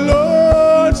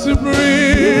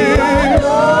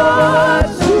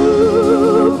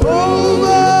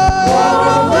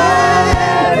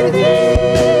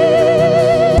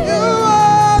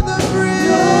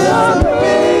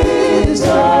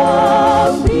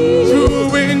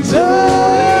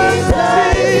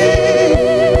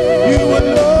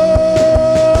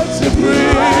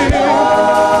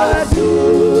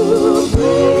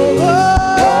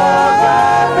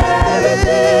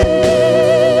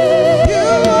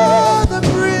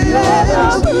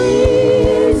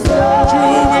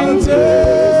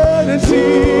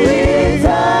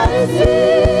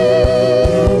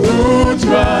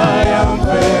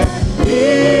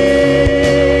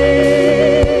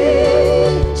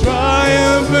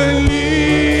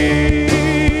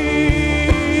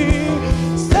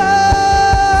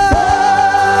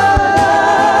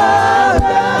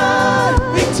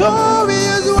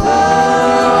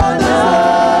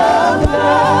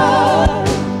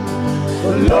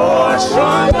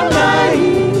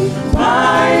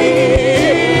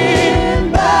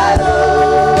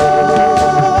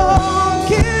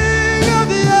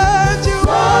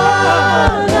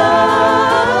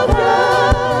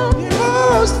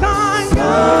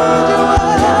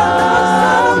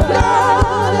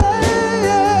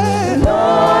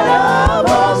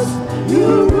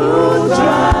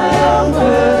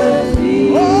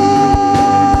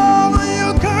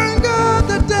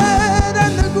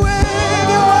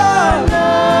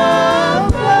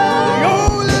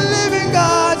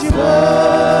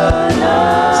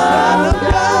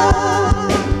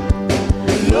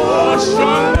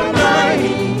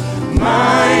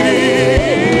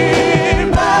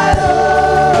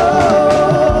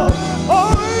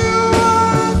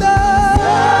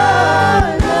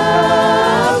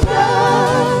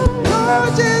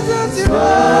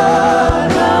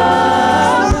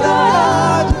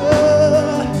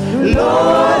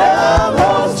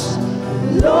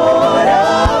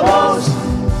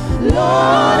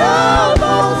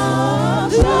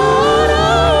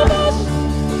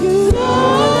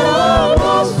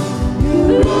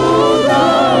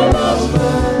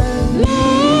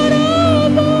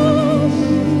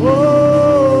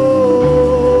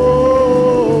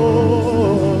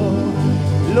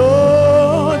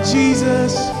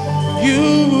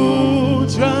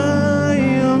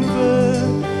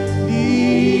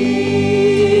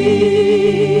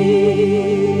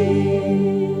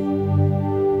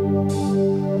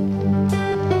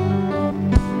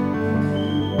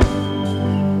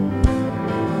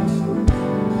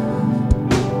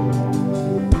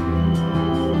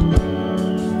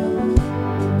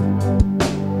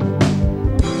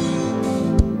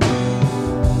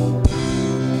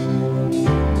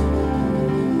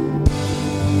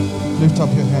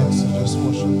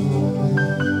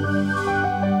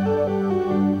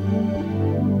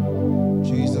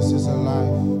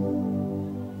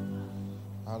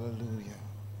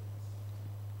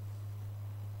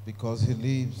 Because he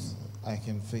lives, I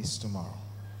can face tomorrow.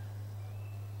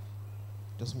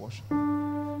 Just worship.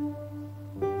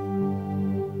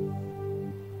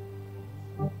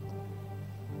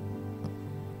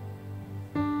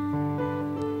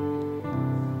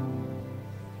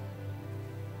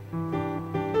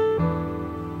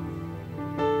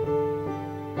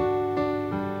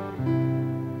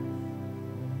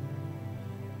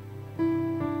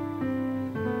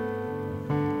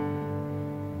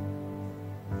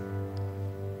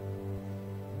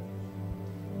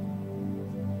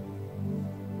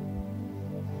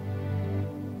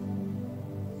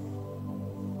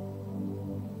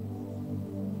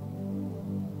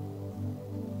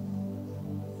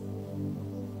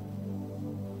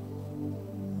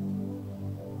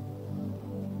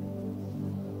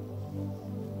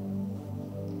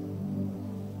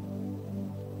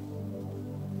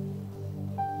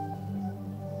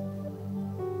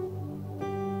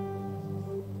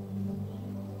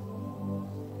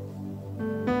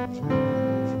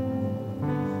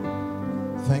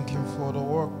 Thank him for the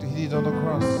work that he did on the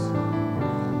cross.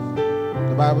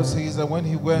 The Bible says that when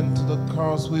he went to the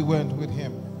cross, we went with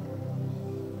him.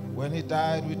 When he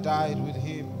died, we died with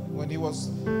him. When he was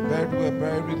buried, we were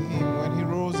buried with him. When he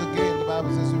rose again, the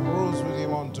Bible says we rose with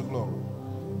him unto glory.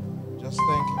 Just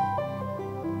thank him.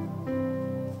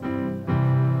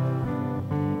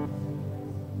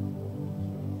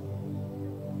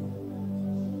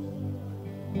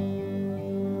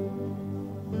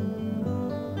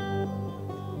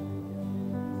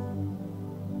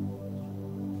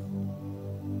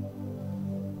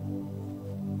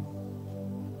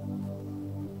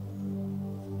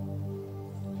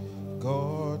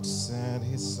 God sent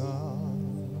his son.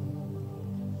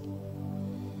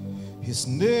 His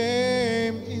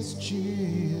name is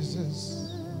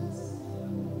Jesus.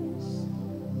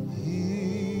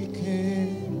 He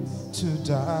came to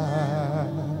die,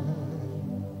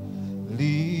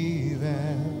 live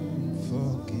and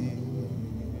forgive.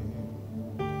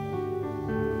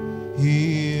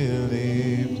 He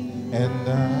lived and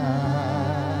died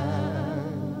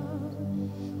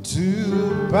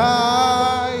to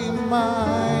buy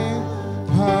my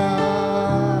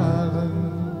pardon.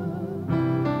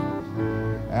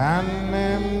 An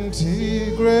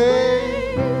empty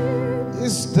grave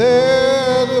is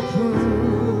there to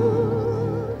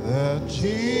prove that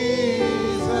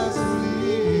Jesus lives.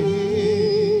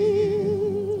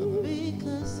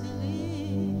 Because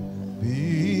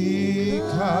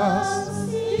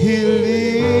he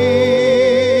lives,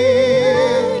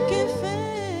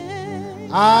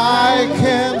 I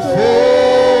can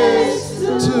face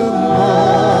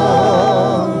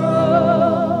tomorrow.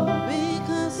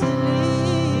 Because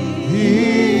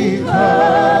he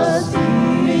lives,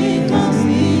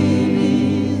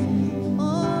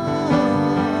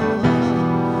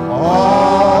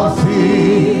 all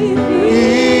fear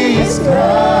is gone.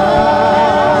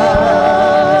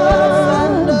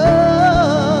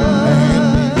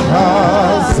 And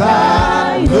because I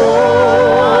know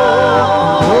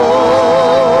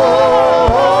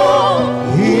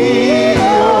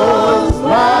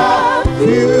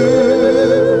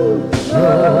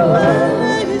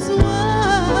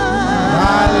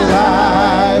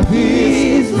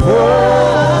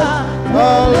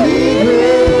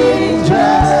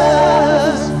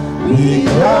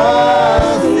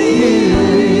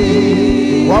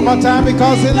one more time,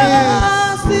 because he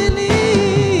lives. Because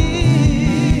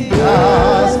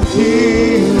he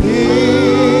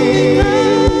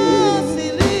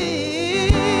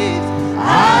lives,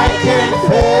 I can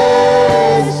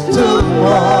face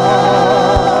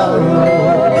tomorrow.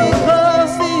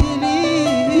 Because he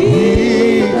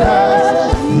lives,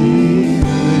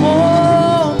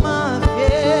 all my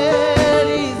fear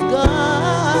is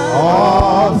gone.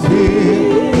 All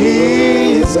fear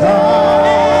is gone.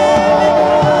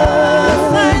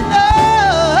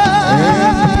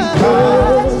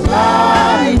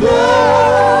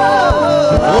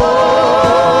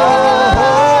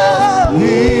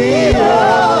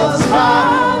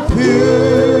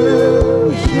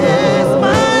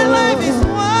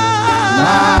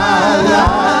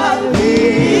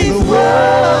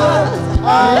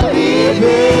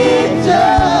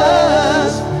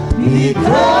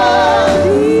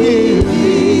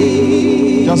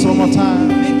 Just one more time.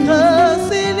 Because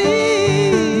he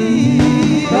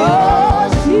lives.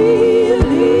 Because he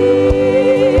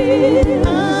lives.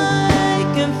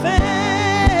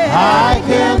 I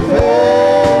can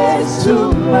face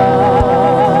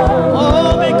tomorrow.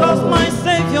 Oh, because my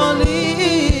Savior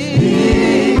lives.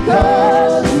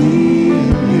 Because he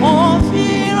lives. All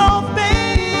fear of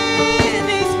pain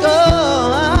is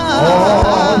gone.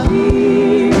 All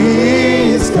fear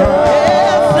is gone.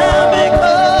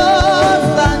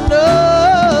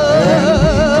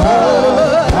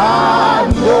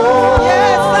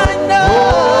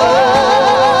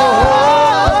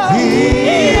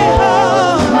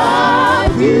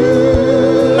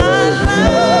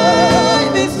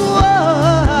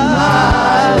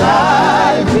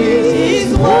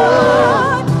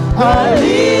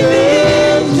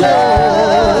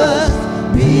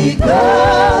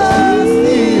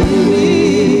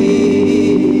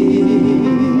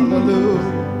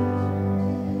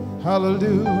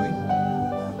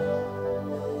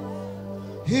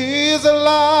 He's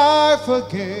alive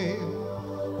again.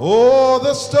 Oh,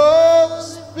 the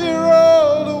storms be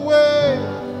rolled away.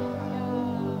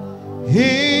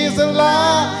 He's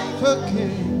alive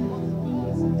again.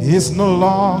 He's no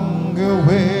longer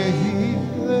where he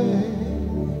lay.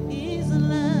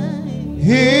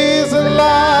 He's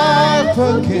alive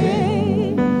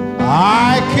again.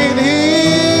 I can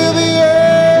hear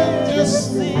the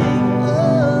angels sing.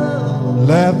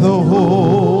 Let the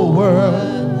whole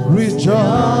world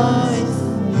rejoice.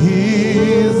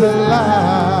 He's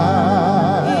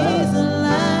alive. He's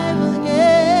alive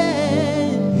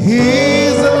again.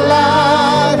 He's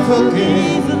alive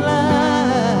again. He's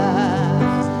alive.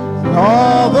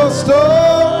 All the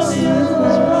storms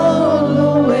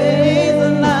roll away. He's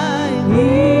alive.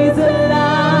 He's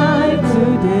alive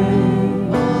today.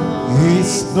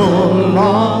 He's no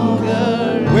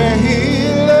longer where he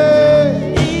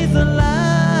lay. He's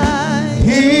alive.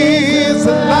 He's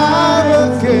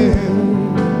alive again.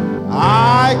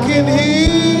 I can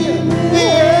hear the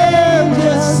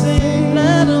angels sing.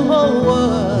 Let the whole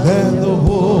world Let the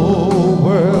whole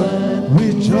world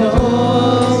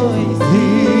rejoice.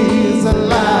 He's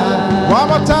alive. One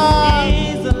more time.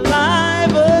 He's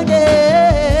alive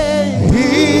again.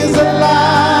 He's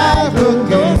alive Those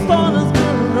again. storms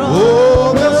will roll.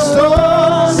 Oh, the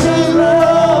storms will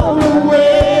roll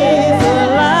away. He's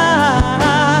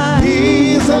alive.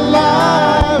 He's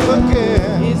alive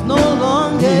again. He's no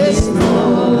longer. He's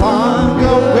no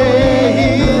longer where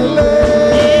he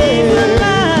lay.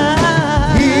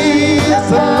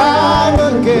 He's alive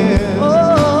again.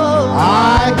 Oh,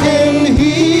 I can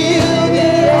hear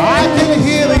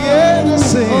the angels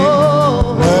sing.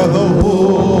 oh, Let the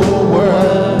whole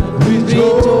world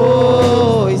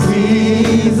rejoice.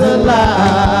 He's alive.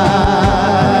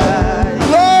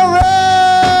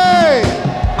 Glory!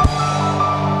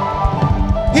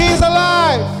 He's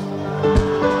alive.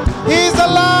 He's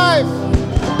alive.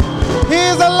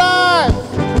 He's alive.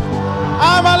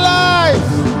 I'm alive.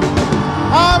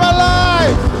 I'm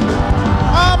alive.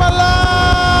 I'm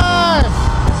alive.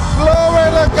 Glory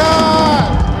to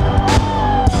God.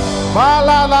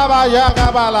 Bala lava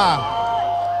yaga bala.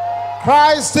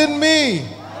 Christ in me.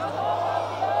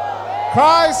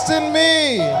 Christ in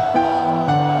me.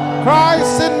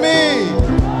 Christ in me.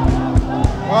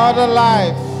 What a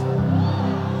life.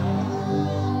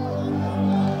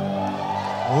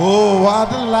 Oh,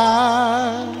 what a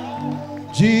life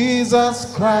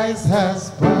Jesus Christ has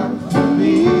brought for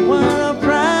me. what a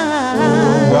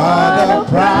prize. What a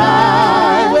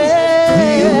price.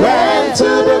 He went to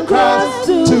the cross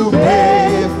to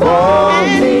pay for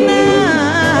me.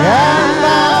 And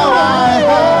now I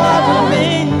have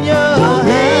dominion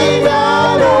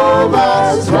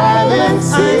over strife and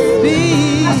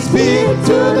sin. I speak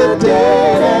to the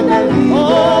dead and the living.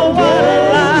 Oh, what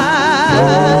a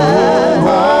life.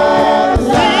 What a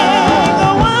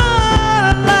life. What a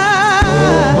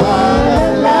life. What a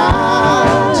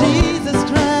life. Jesus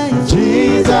Christ.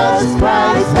 Jesus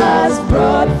Christ has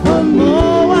brought for me.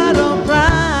 Oh, what a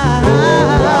prize.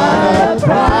 What a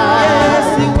price. Yes,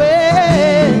 he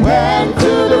went. Went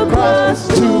to the cross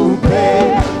to pay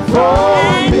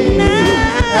for me.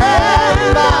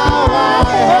 And now I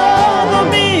have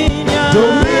dominion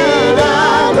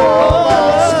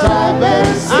over strife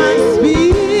and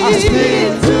sin. I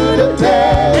speak to the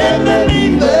dead and the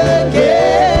living again.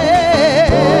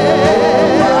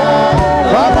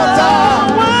 One more time.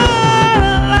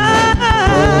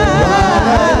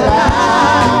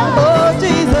 Oh,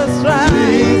 Jesus Christ.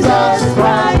 Jesus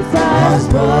Christ has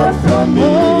brought for me.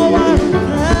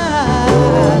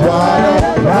 What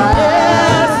a price.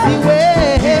 Yes, he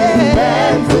went.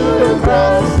 Went to the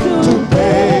cross to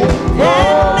pay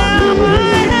for me.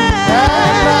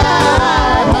 And I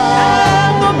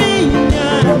have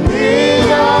dominion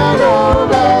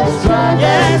over strife.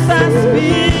 Yes, I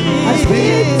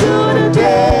speak to the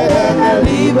dead and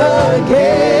the live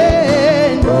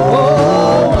again.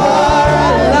 Oh, what a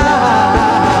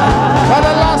life. For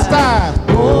the last time.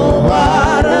 Oh,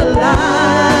 what a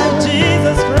life.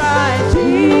 Jesus Christ.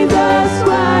 Jesus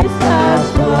Christ has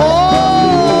come.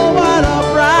 Oh, what a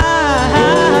prize.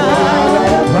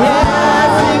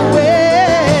 Yes, he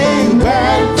went.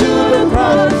 Went to the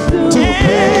cross to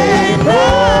pay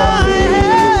for me.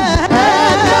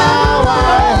 And now I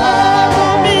have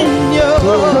dominion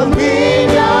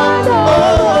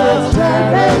over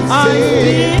strife and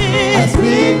sin. I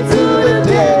speak to the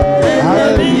dead and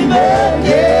the living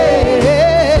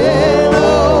again.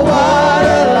 Oh, what a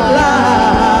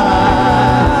life.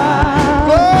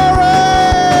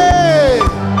 Glory!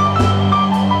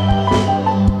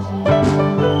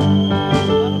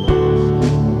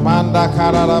 Manda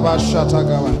kararaba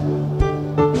shatagawa.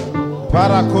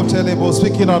 Parakotelebo,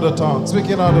 speaking on the tongue,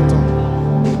 speaking on the tongue.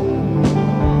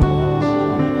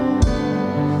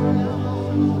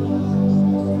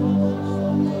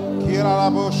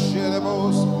 Kirarabo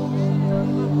shelebos,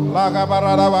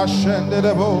 lagabaraba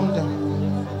shendelebo.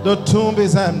 The tomb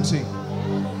is empty.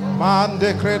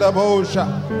 Mande credabosha.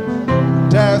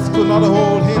 Death could not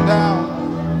hold him down.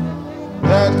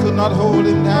 Death could not hold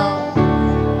him down.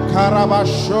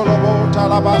 Karabasholobo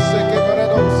talabaseke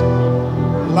peredos.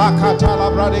 Lakatala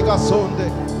bradiga sonde.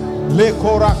 Le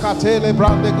korakatele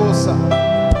brandegosa.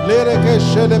 Lereke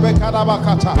shedebe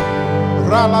kadabakata.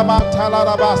 Ralamatala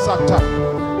rabasata.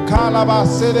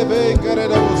 Kalabaselebe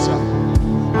geredosa.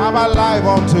 I'm alive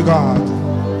unto God.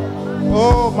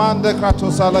 Oh, mande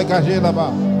kratosala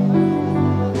gajelaba.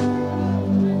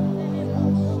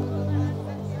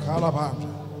 Kalabandra.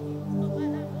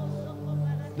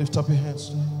 Lift up your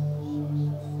hands.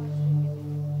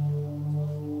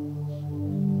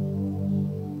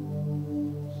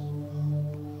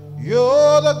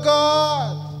 You're the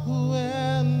God who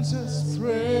answers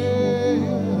prayer.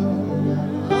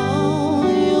 Oh,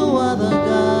 you are the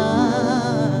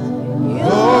God.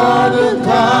 You're the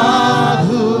God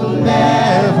who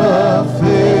never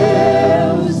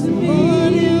fails me.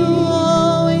 Lord, you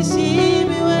always hear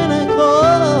me when I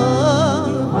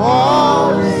call.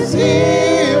 Always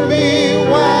hear me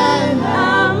when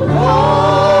I'm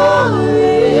calling.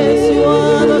 Yes, you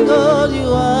are the God.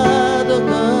 You are the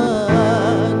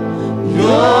God.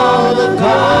 you're the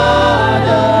God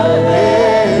of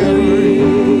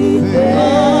everything.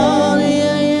 Oh,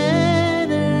 yeah, yeah,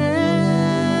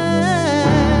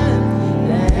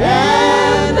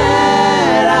 And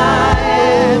that I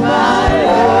am, I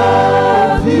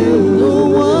love you. the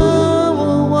one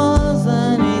who was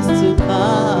and is to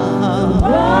come.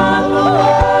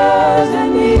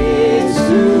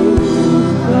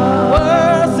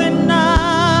 Words are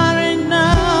not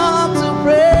enough to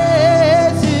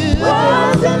praise you.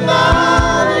 Words are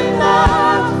not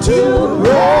enough to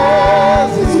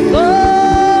praise you. Oh,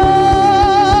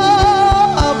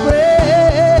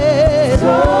 praise. I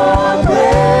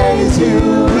praise you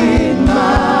in my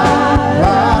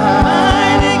life.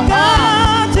 Mighty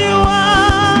God, you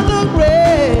are the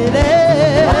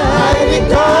greatest. Mighty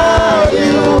God,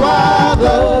 you are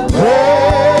the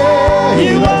great.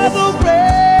 You are the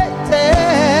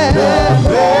greatest.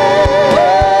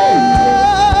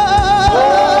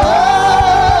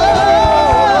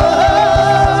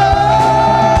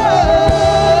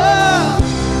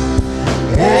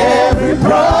 Every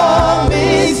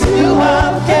promise you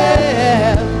have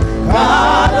kept,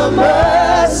 God of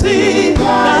mercy,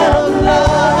 God of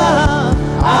love,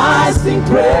 I sing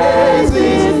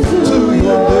praises to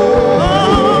your name.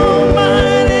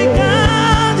 Almighty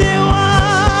God, you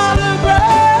are the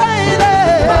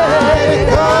greatest. Mighty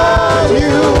God,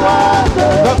 you are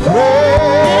the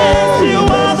great. You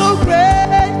are the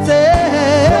greatest.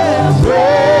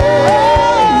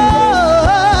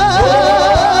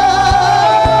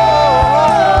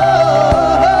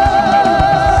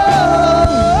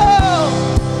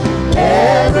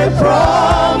 Every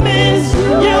promise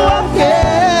you have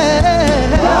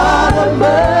kept,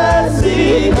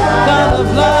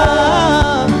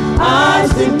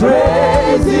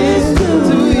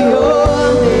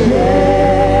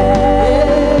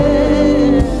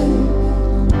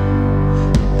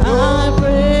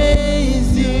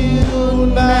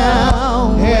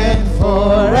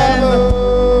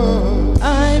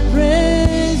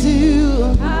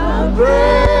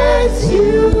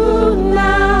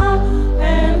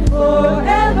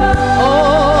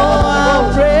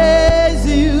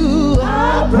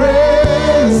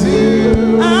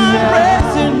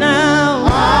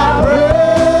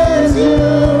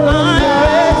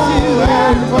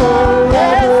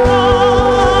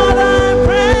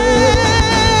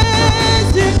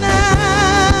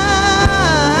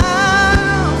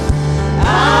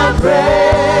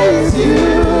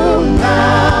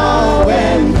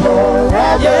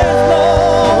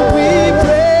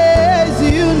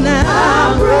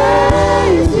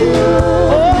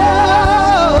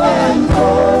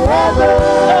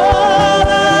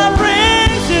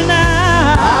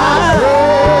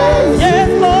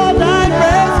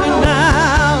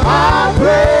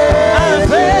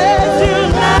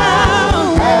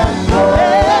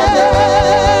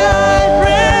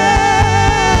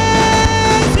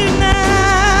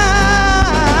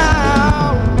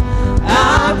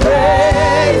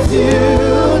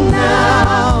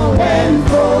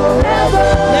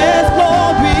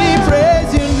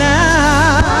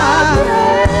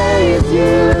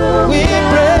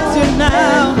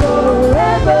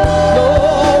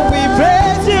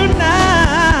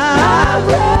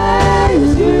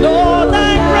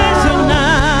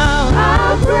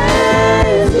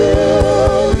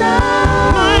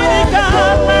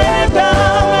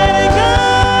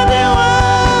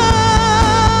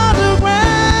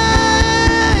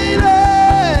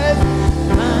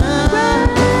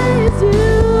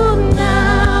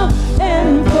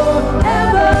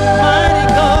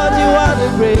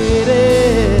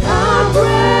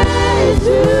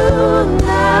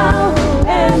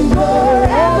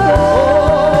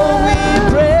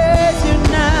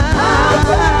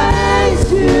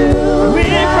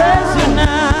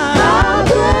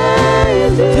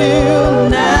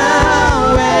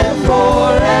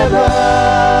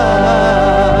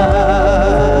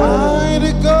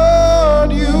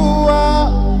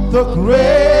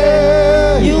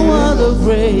 great. You are the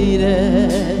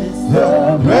greatest.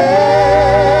 The greatest.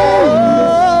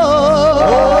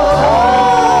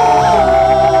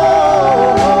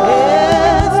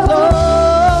 Yes,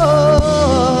 Lord.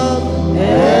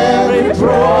 Every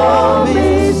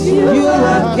promise you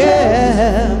have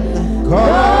kept.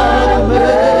 God of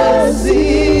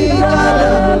mercy, God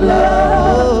of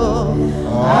love.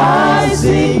 I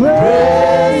sing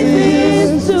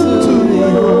praises to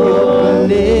your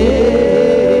name.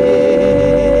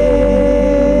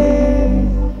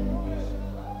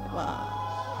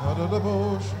 Out of the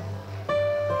bush.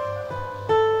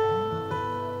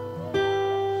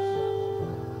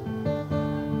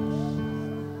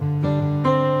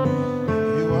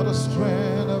 You are the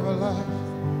strength of our life.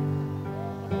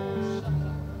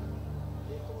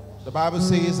 The Bible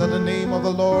says that the name of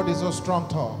the Lord is a strong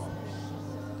tower.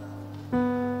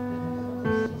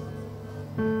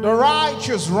 The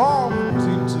righteous runs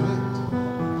into it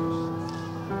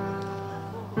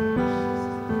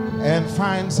and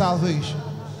find salvation.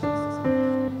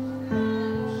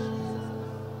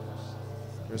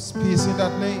 There's peace in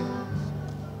that name.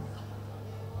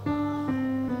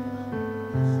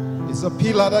 It's a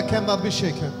pillar that cannot be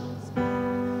shaken.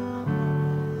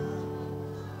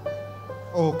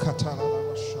 Oh, Katana.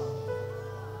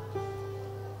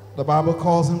 The Bible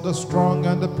calls him the strong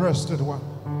and the breasted one.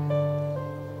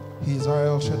 He's our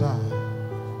El Shaddai.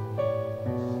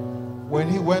 When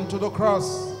he went to the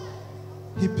cross,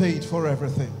 he paid for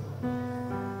everything.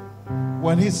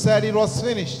 When he said it was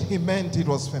finished, he meant it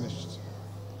was finished.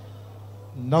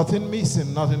 Nothing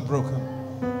missing, nothing broken.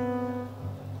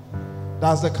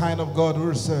 That's the kind of God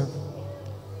we serve.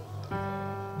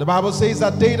 The Bible says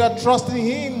that they that trust in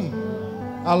him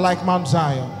are like Mount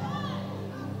Zion.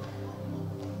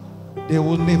 They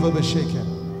will never be shaken.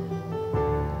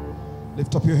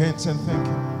 Lift up your hands and thank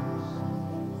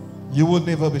him. You will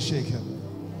never be shaken.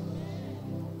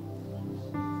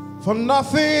 For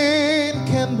nothing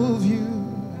can move you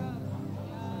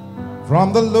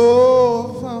from the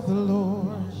love of the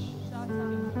Lord.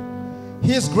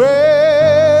 His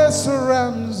grace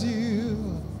surrounds you,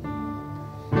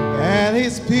 and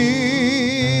his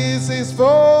peace is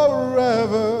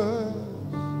forever.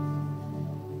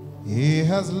 He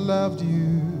has loved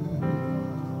you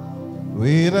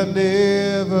with an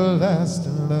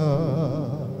everlasting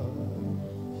love,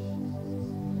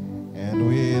 and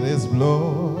with his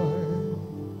blood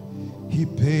he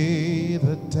paid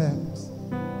the debt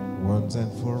once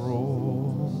and for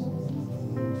all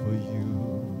for you.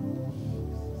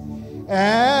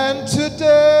 And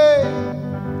today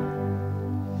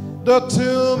the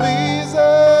tomb is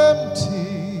empty.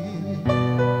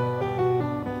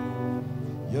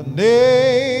 Your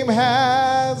name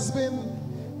has been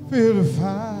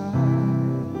purified,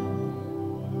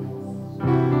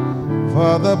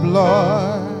 for the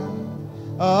blood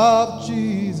of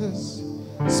Jesus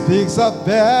speaks of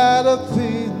better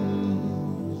things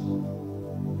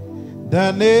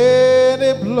than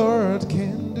any blood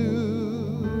can do.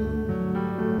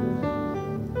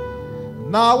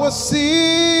 Now we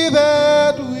see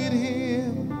that with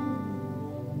him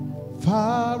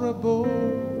far above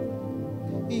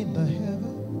in the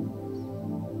heaven,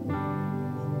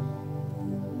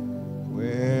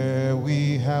 where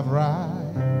we have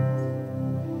right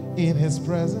in his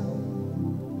presence,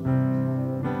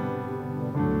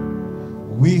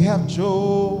 we have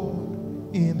joy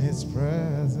in his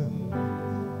presence.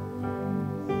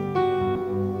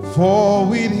 For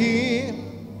with him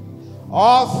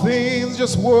all things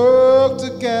just work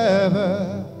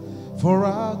together for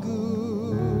our good.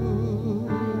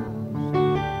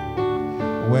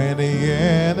 When the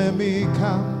enemy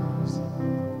comes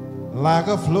like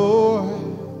a flood,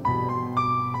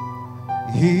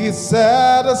 he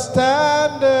set a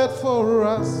standard for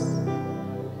us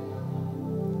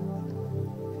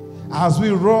as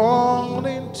we run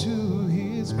into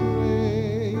his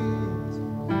grace.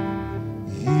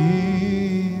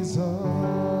 He's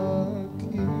our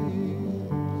King.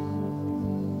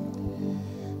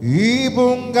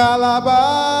 Ibungalaba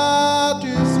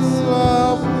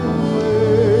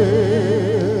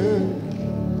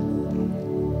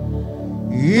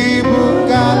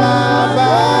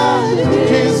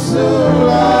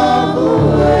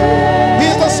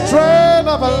he's the strength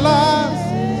of our lives.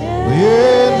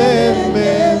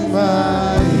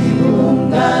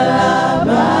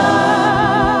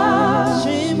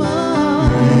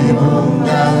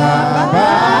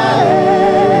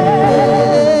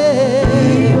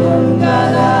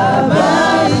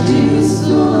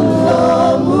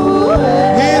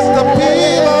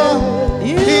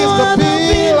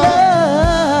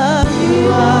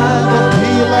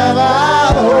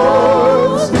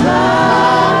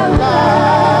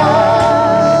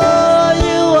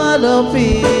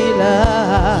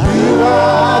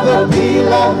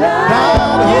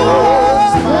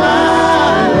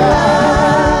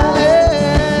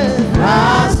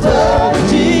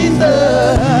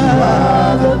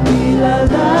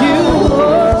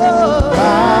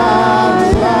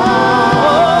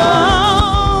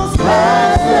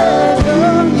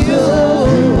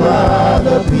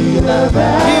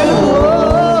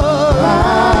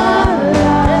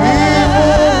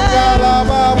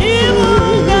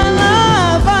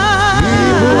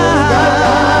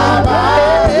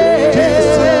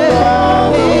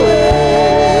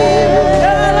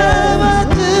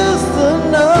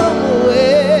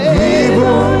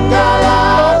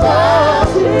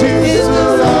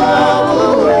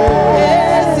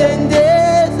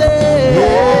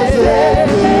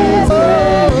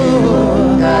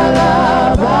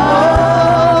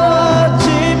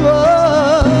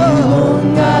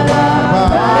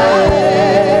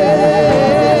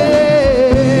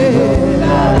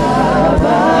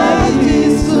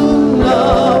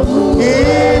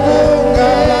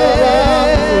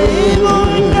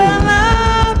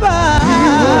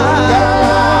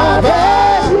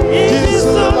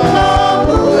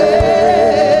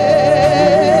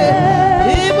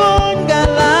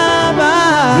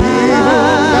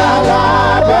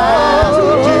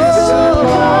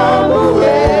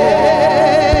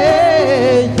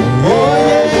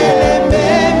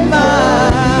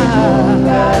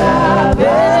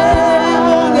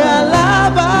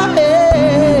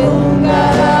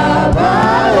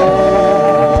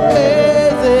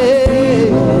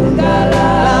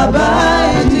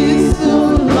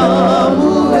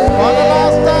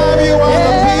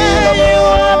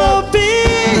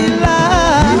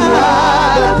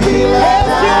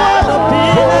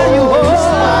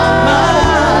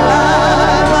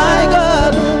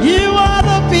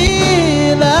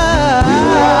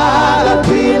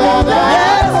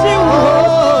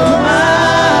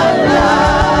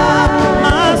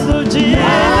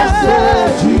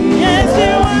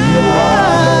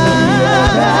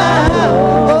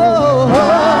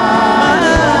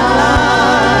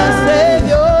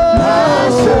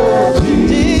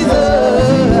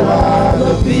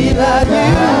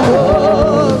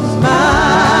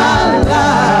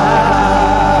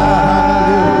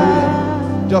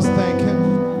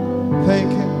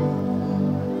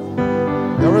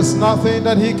 nothing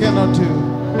that he cannot do.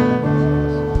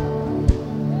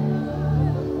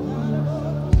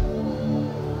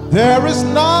 There is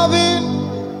nothing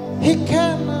he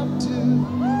cannot do.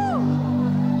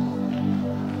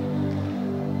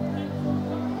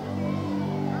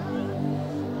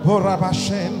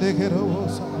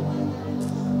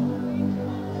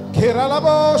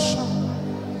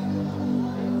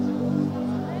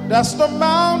 That's the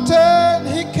mountain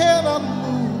he cannot move.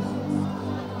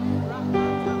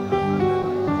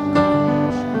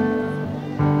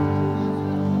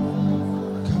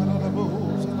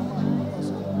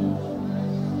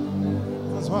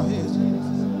 That's why he is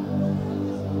Jesus.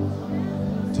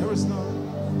 There is none.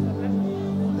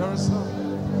 There is none.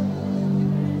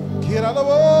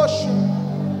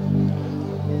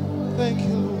 Thank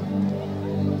you, Lord.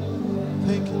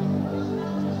 Thank you, Lord.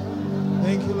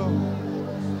 Thank you, Lord.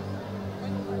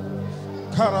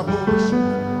 Karabush.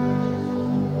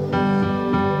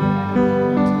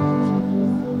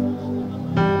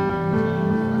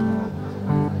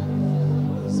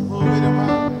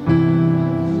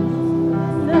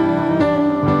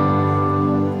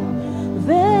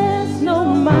 There's no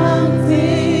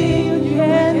mountain you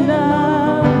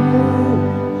cannot move.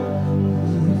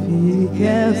 If he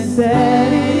can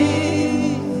set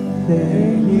it,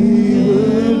 then he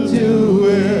will do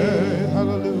it.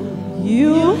 Hallelujah.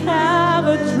 You have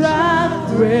a track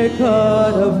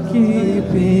record of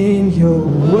keeping your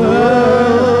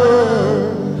word.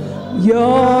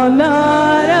 You're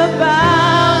not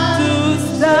about to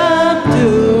stop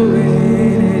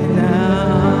doing it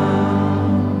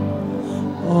now.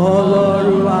 Oh Lord,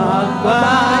 walk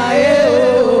by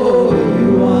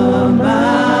you are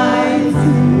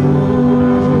mighty.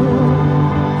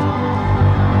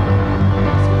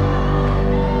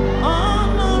 Oh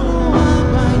Lord, walk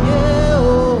by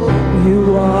you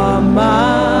are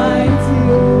mighty.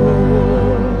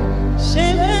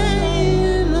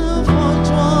 Shame for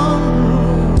John,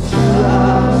 you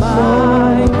are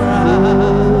mighty.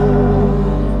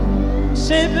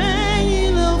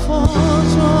 Shame for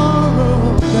John,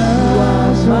 you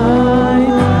are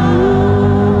mighty.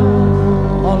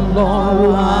 Oh Lord,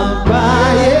 walk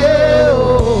by you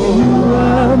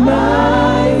are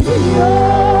mighty.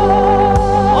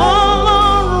 Oh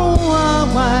Lord, walk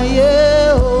by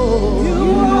you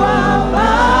are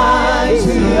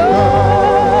mighty.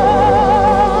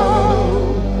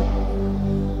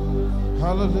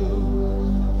 Hallelujah.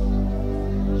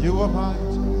 You are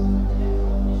mighty,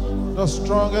 the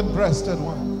strong and breasted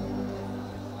one.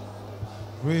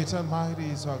 Great and mighty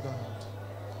is our God.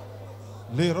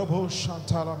 Lerobo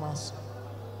Shantalamasa.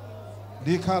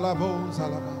 Dikalabo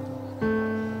Zalabata.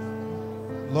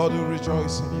 Lord, we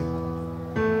rejoice in you.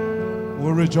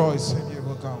 We rejoice in you,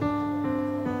 O God.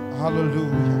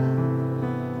 Hallelujah.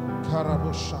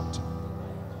 Karabo Shanta.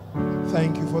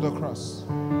 Thank you for the cross.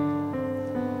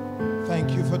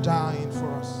 Thank you for dying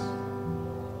for us.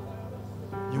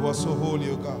 You are so holy,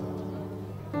 O God.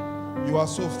 You are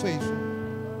so faithful.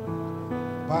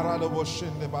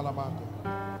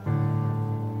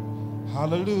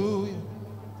 Hallelujah.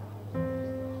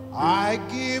 I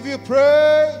give you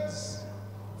praise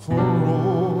for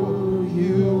all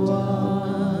you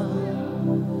done.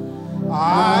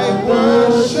 I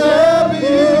worship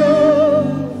you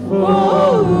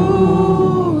for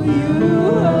who you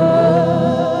are.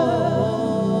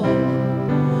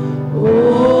 Oh,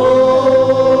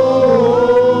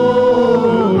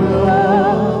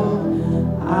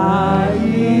 I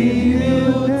give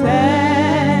you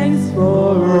thanks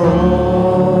for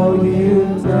all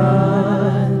you've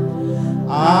done.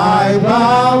 I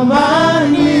bow my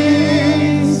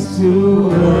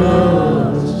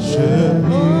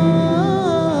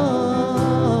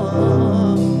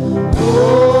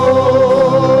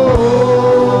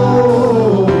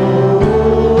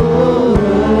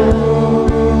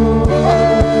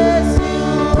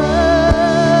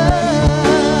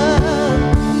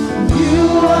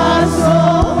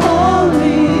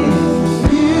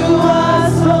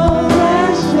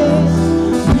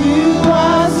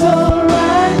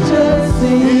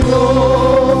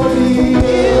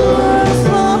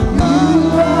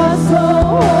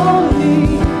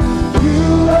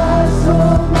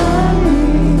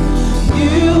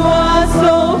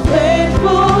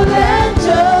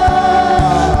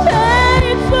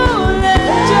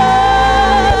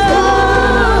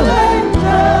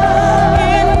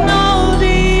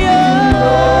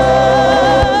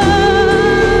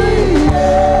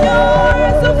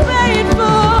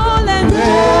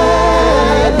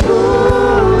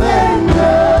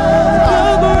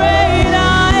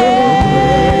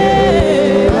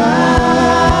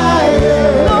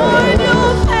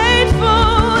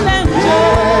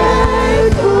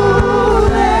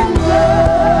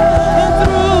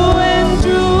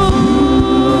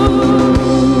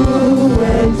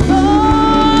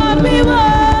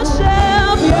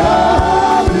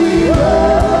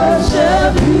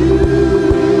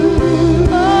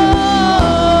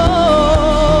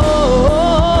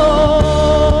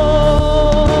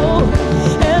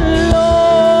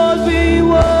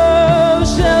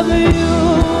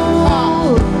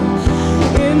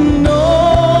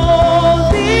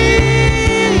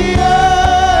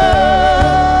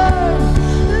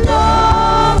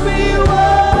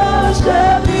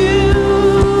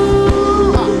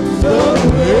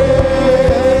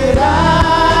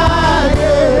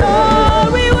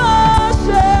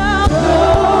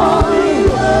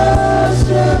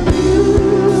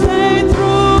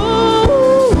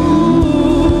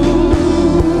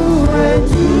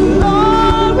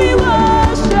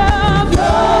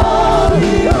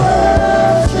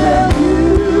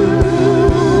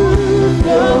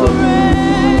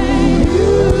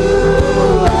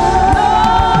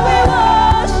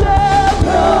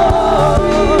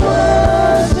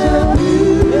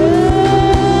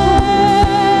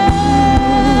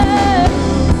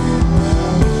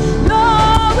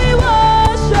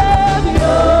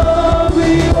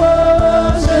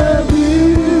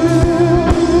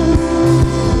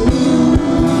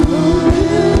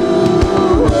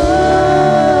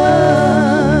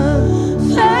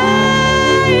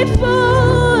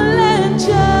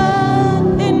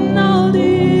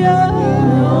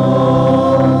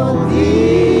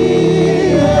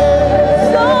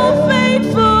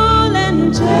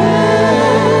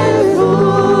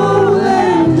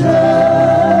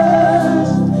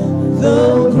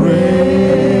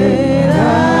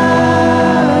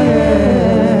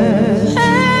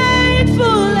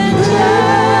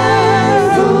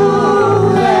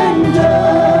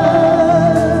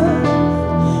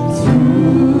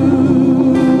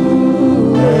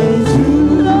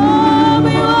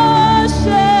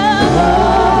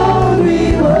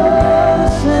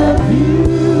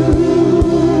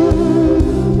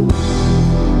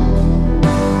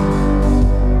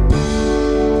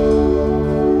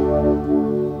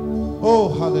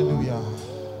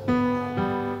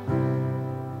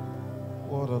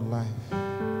Lord of life.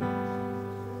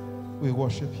 We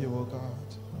worship you, O God.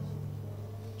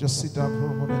 Just sit down for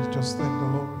a moment. Just thank the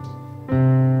Lord.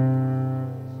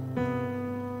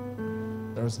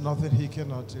 There is nothing he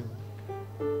cannot do.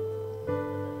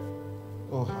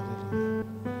 Oh, hallelujah.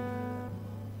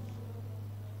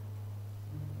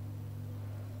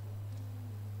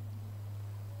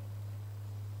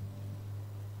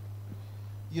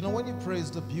 You know, when you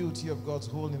praise the beauty of God's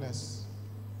holiness,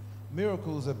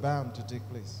 miracles are bound to take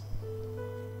place.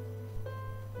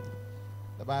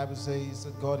 The Bible says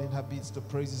that God inhabits the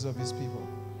praises of his people.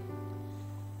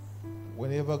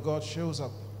 Whenever God shows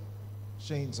up,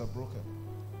 chains are broken.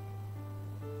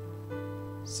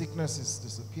 Sicknesses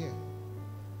disappear.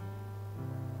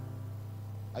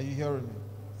 Are you hearing me?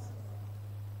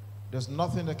 There's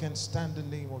nothing that can stand the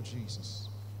name of Jesus.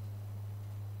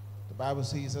 The Bible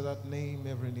says that that name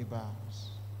every knee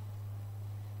bows.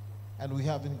 And we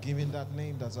have been given that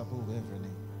name that's above every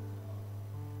name.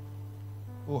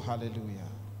 Oh, hallelujah.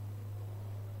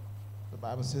 The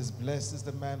Bible says, blessed is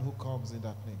the man who comes in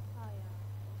that name. Oh,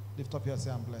 yeah. Lift up your hand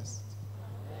and say, I'm blessed.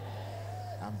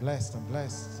 I'm blessed. I'm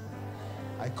blessed.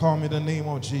 I come in the name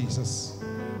of Jesus.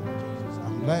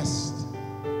 I'm blessed.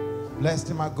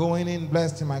 Blessed in my going in,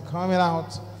 blessed in my coming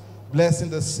out, blessed in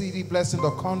the city, blessed in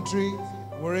the country.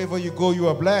 Wherever you go, you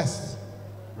are blessed.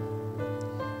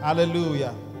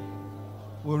 Hallelujah.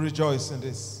 We'll rejoice in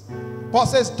this. Paul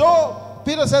says,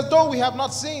 Peter says, though we have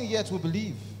not seen, yet we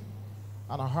believe.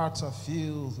 And our hearts are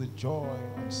filled with joy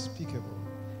unspeakable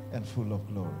and full of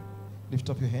glory. Lift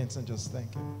up your hands and just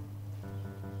thank him.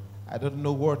 I don't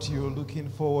know what you're looking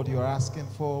for, what you're asking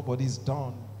for, but it's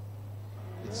done.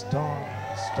 It's done.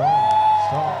 It's done.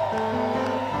 It's done.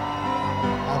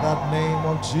 In that name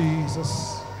of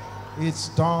Jesus, it's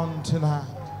done tonight.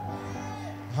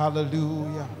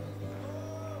 Hallelujah.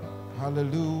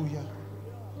 Hallelujah.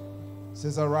 It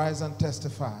says, arise and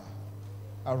testify.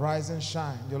 Arise and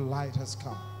shine. Your light has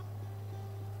come.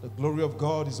 The glory of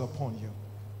God is upon you.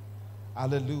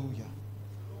 Hallelujah.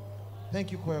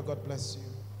 Thank you, choir. God bless you.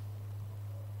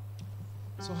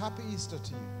 So happy Easter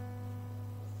to you.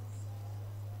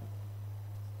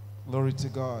 Glory to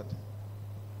God.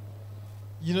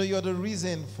 You know, you're the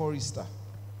reason for Easter.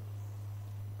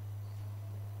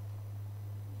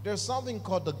 There's something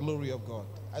called the glory of God.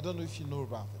 I don't know if you know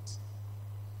about it.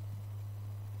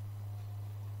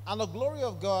 And the glory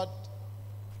of God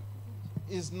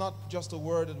is not just a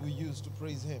word that we use to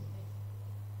praise him.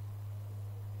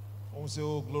 When we say,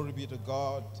 oh, glory be to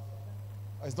God,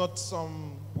 it's not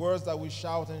some words that we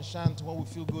shout and chant when we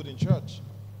feel good in church.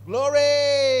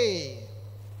 Glory!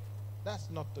 That's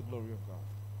not the glory of God.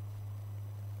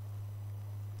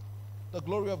 The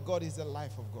glory of God is the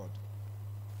life of God.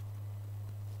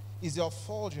 Is the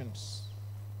effulgence,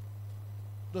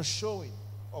 the showing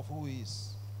of who he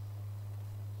is.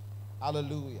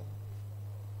 Hallelujah.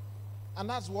 And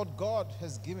that's what God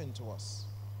has given to us.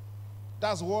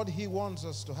 That's what he wants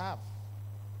us to have.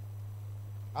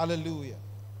 Hallelujah.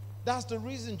 That's the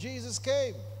reason Jesus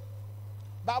came.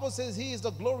 The Bible says he is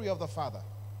the glory of the Father.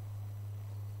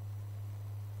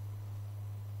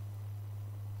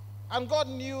 And God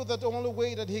knew that the only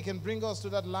way that he can bring us to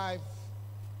that life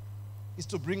is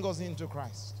to bring us into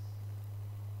Christ.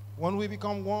 When we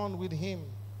become one with him,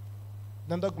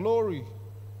 then the glory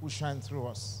will shine through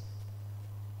us.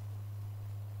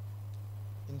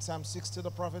 In Psalm 60,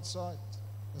 the prophet saw it.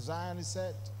 Zion is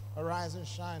said, arise and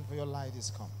shine, for your light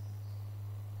is come.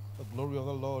 The glory of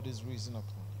the Lord is risen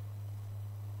upon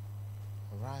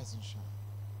you. Arise and shine.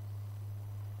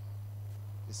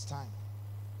 It's time.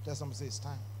 Tell someone, say it's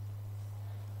time.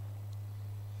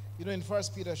 You know, in 1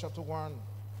 Peter chapter 1,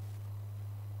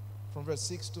 from verse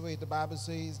 6 to 8, the Bible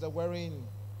says that wherein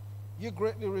you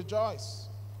greatly rejoice,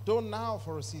 though now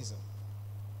for a season.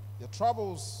 Your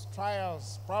troubles,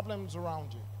 trials, problems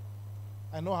around you.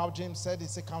 I know how James said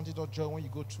it's a count it all joy when you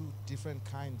go through different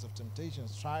kinds of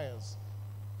temptations, trials.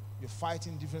 You're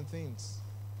fighting different things.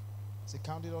 It's a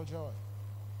count it all joy.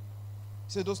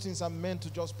 He said those things are meant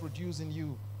to just produce in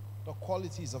you the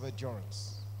qualities of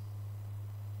endurance.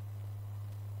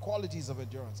 Qualities of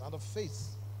endurance and the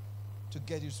faith to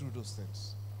get you through those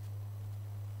things.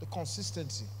 The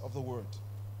consistency of the word.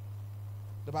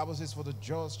 The Bible says, for the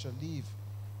just shall live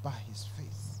by his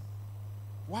faith.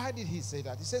 Why did he say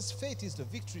that? He says faith is the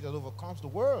victory that overcomes the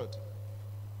world.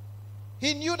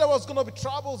 He knew there was going to be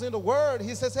troubles in the world.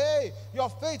 He says, hey, your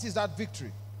faith is that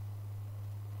victory.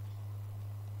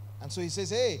 And so he says,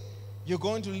 hey, you're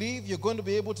going to live, you're going to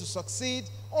be able to succeed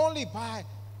only by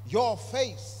your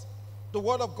faith. The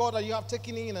word of God that you have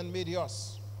taken in and made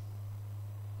yours.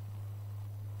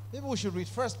 Maybe we should read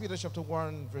 1 Peter chapter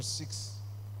 1, verse 6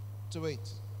 to 8.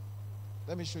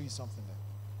 Let me show you something there.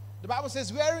 The Bible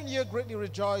says, wherein ye greatly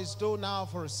rejoice, though now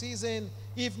for a season,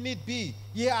 if need be,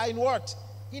 ye are in what?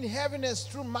 In heaviness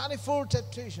through manifold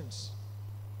temptations.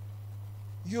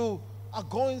 You are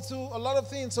going through a lot of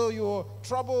things, so you're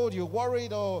troubled, you're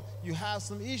worried, or you have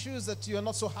some issues that you're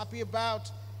not so happy about.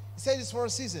 He says it's for a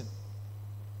season.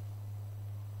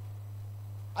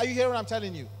 Are you hearing what I'm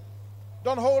telling you?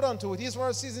 Don't hold on to it. It's for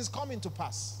a season. It's coming to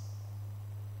pass.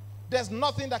 There's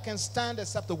nothing that can stand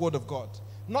except the word of God.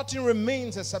 Nothing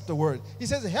remains except the word. He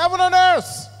says heaven and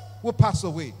earth will pass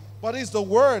away, but it's the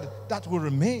word that will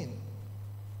remain.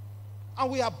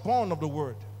 And we are born of the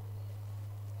word.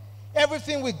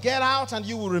 Everything will get out and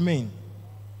you will remain.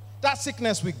 That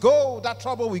sickness will go, that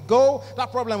trouble will go,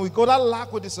 that problem will go, that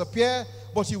lack will disappear,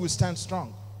 but you will stand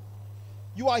strong.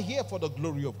 You are here for the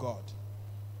glory of God.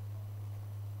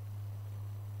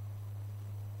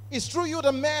 It's through you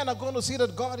the men are going to see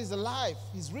that God is alive.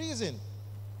 He's risen.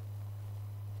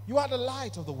 You are the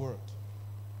light of the world.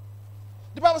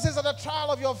 The Bible says that the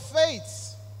trial of your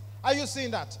faith, are you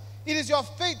seeing that? It is your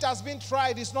faith that's been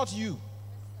tried, it's not you.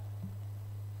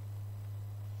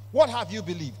 What have you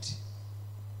believed?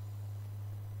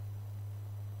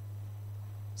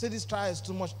 Say this trial is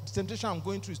too much. The temptation I'm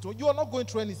going through is too much. You are not going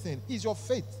through anything. It's your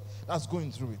faith that's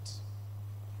going through it.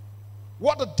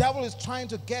 What the devil is trying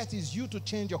to get is you to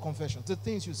change your confession. The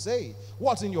things you say.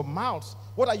 What's in your mouth?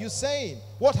 What are you saying?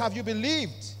 What have you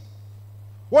believed?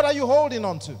 What are you holding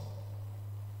on to?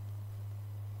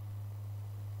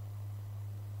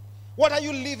 What are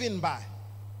you living by?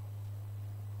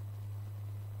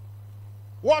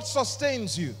 What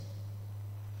sustains you?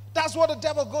 That's what the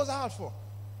devil goes out for.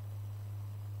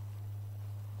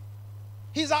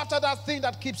 He's after that thing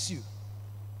that keeps you.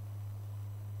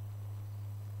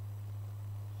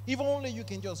 If only you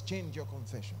can just change your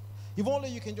confession. If only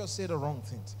you can just say the wrong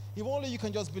things. If only you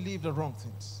can just believe the wrong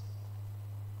things.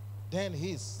 Then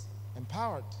he's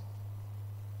empowered.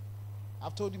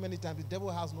 I've told you many times, the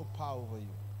devil has no power over you.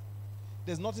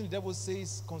 There's nothing the devil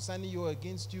says concerning you or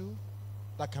against you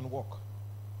that can work.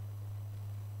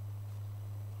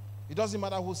 It doesn't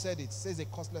matter who said it. It says a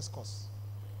costless curse.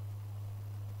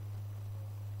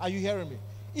 Are you hearing me?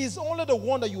 It's only the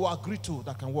one that you agree to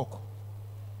that can work.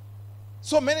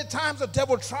 So many times the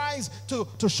devil tries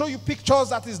to show you pictures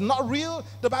that is not real.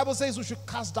 The Bible says we should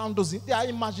cast down those. They are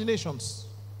imaginations.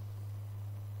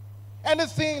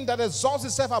 Anything that exalts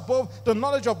itself above the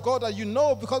knowledge of God that you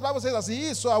know, because the Bible says as he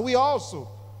is, so are we also.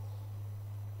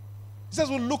 It says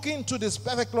we look into this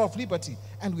perfect law of liberty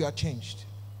and we are changed.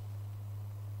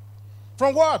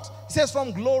 From what? It says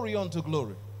from glory unto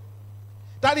glory.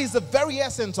 That is the very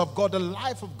essence of God, the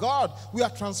life of God. We are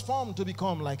transformed to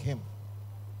become like him.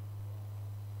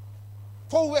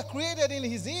 For we were created in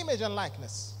his image and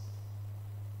likeness.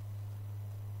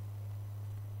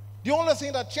 The only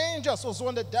thing that changed us was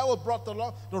when the devil brought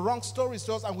the wrong stories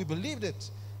to us and we believed it.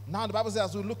 Now the Bible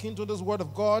says as we look into this word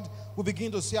of God, we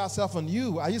begin to see ourselves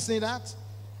anew. Are you seeing that?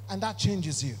 And that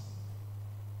changes you.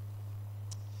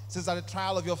 It says that the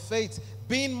trial of your faith,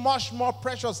 being much more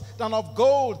precious than of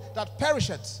gold that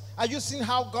perisheth. Are you seeing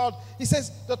how God, he says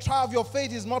the trial of your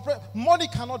faith is more precious. Money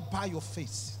cannot buy your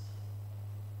faith.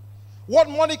 What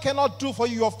money cannot do for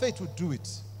you, your faith will do it.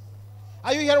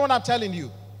 Are you hearing what I'm telling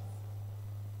you?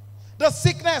 The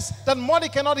sickness that money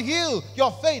cannot heal,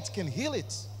 your faith can heal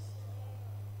it.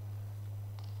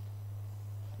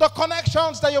 The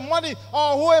connections that your money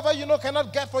or whoever you know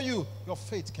cannot get for you, your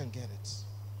faith can get it.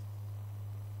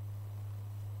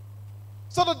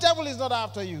 So the devil is not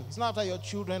after you. He's not after your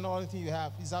children or anything you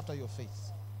have. He's after your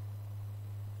faith.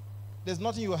 There's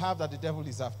nothing you have that the devil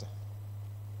is after.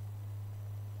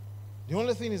 The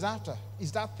only thing he's after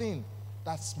is that thing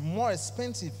that's more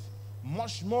expensive,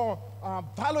 much more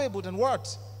valuable than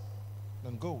what?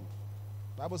 Than gold.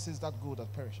 The Bible says that gold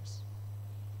that perishes.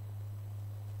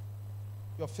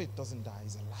 Your faith doesn't die,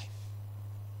 it's alive.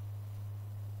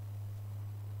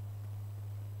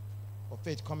 For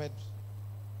faith cometh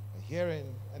hearing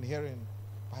and hearing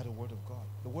by the word of God.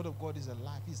 The word of God is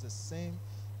alive. He's the same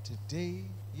today,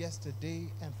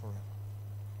 yesterday, and forever.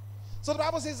 So the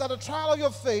Bible says that the trial of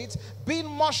your faith, being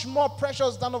much more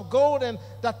precious than of gold and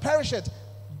that perisheth,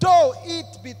 though it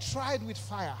be tried with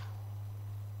fire.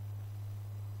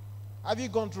 Have you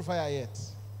gone through fire yet?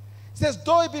 It says,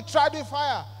 though it be tried with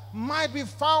fire, might be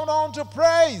found unto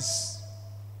praise.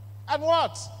 And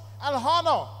what? And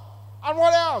honor. And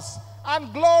what else?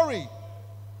 And glory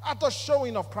at the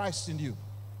showing of Christ in you.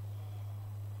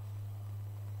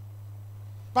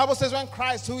 The Bible says when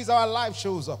Christ, who is our life,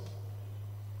 shows up.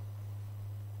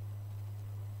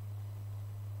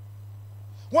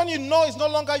 When you know it's no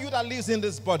longer you that lives in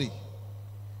this body.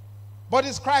 But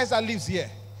it's Christ that lives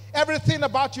here. Everything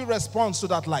about you responds to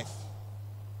that life.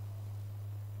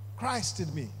 Christ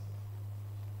in me.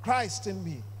 Christ in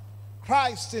me.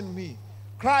 Christ in me.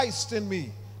 Christ in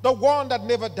me. The one that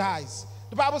never dies.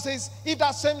 The Bible says, if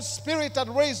that same spirit that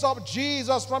raised up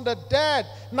Jesus from the dead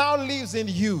now lives in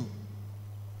you,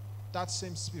 that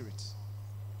same spirit.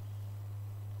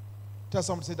 Tell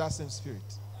someone to say that same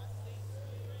spirit.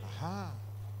 Aha.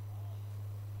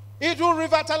 It will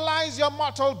revitalize your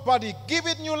mortal body. Give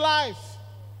it new life.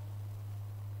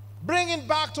 Bring it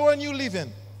back to a new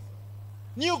living.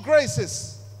 New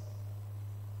graces.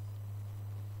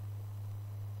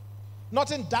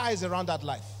 Nothing dies around that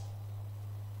life.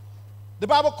 The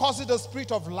Bible calls it the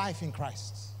spirit of life in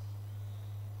Christ.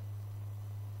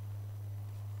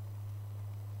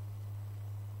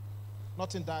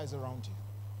 Nothing dies around you.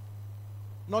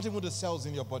 Not even the cells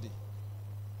in your body.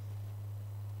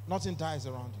 Nothing dies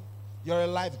around you. You're a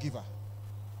life giver.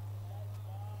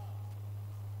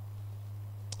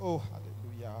 Oh,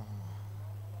 hallelujah.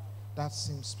 That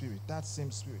same spirit. That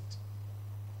same spirit.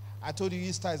 I told you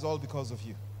Easter is all because of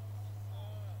you.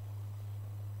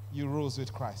 You rose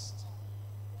with Christ.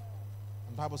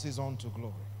 And the Bible says, on to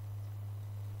glory.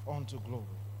 On to glory.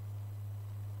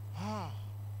 Ah.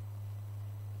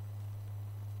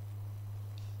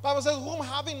 The Bible says, whom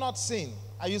having not seen.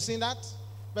 Are you seeing that?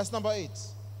 Verse number 8.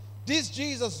 This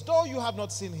Jesus, though you have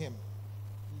not seen him,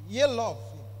 ye love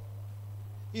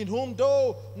him. In whom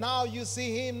though now you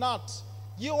see him not,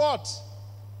 ye what?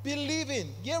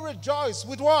 Believing. Ye rejoice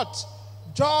with what?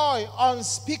 Joy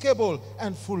unspeakable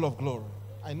and full of glory.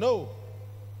 I know.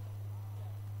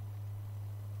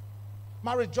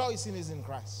 My rejoicing is in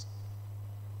Christ.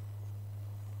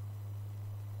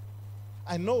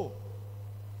 I know.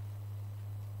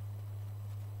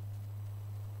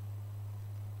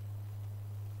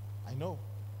 I know.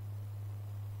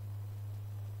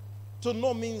 To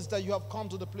know means that you have come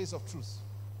to the place of truth.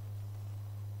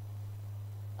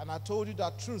 And I told you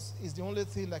that truth is the only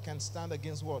thing that can stand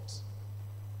against what?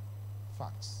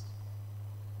 Facts.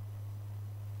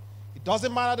 It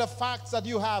doesn't matter the facts that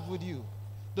you have with you.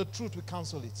 The truth will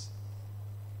cancel it.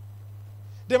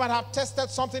 They might have tested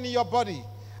something in your body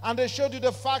and they showed you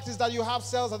the fact is that you have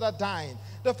cells that are dying.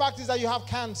 The fact is that you have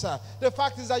cancer. The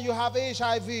fact is that you have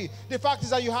HIV. The fact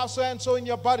is that you have so and so in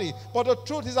your body. But the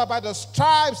truth is about the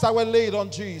stripes that were laid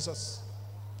on Jesus.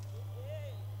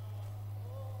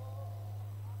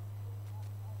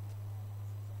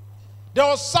 There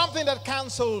was something that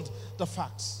canceled the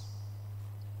facts.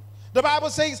 The Bible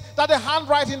says that the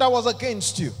handwriting that was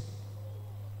against you,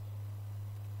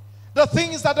 the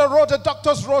things that they wrote, the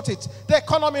doctors wrote it, the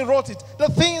economy wrote it, the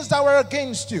things that were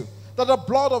against you, that the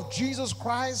blood of Jesus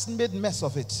Christ made mess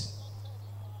of it.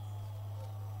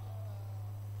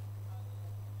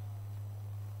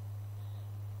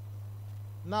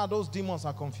 Now those demons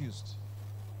are confused.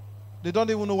 They don't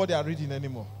even know what they are reading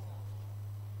anymore.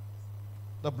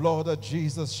 The blood that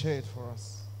Jesus shed for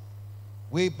us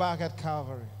way back at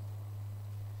Calvary.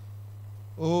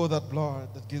 Oh, that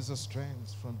blood that gives us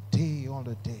strength from day on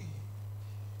to day.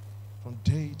 From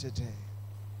day to day.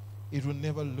 It will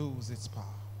never lose its power.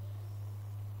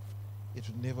 It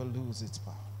will never lose its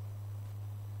power.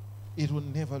 It will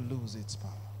never lose its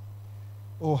power.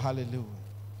 Oh, hallelujah.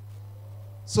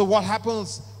 So what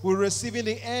happens? We're receiving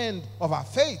the end of our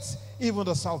faith, even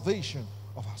the salvation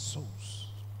of our souls.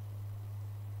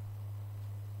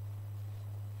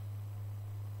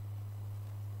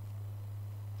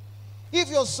 If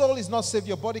your soul is not saved,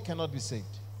 your body cannot be saved.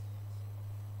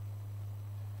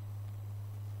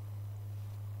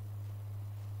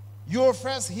 You're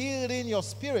first healed in your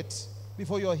spirit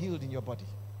before you're healed in your body.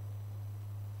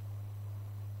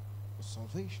 The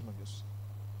salvation of your soul.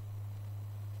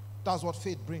 That's what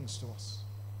faith brings to us.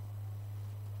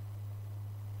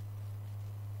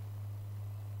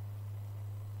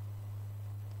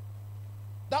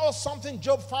 That was something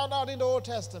Job found out in the Old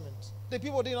Testament. The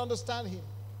people didn't understand him.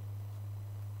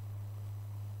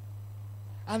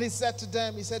 And he said to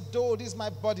them, he said, though this my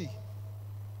body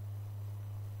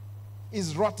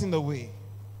is rotting away,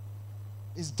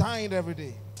 is dying every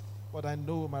day, but I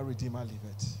know my Redeemer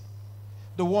liveth.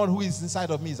 The one who is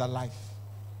inside of me is alive.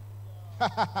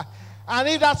 And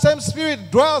if that same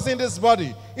spirit dwells in this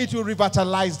body, it will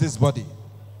revitalize this body.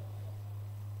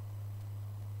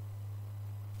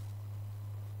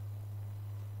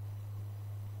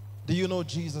 Do you know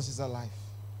Jesus is alive?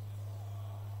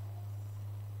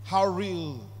 How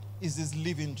real is this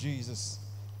living Jesus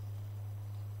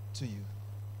to you?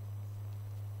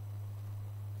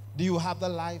 Do you have the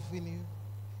life in you?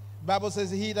 The Bible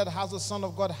says he that has the Son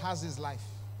of God has his life.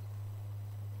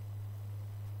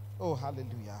 Oh,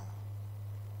 hallelujah.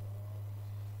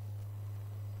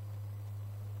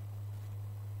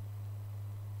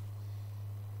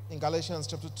 In Galatians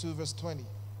chapter 2, verse 20,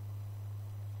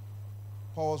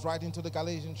 Paul was writing to the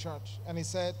Galatian church, and he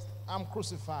said, I'm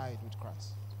crucified with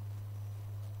Christ.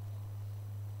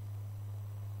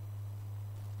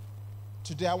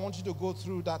 Today, I want you to go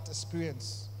through that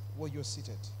experience where you're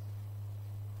seated.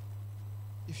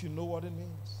 If you know what it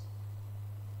means,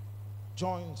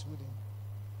 joined with him.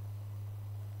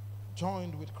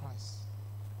 Joined with Christ.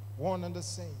 One and the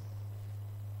same.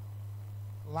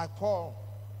 Like Paul,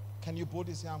 can you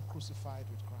boldly say, I'm crucified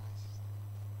with Christ?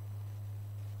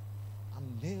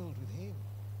 I'm nailed with him.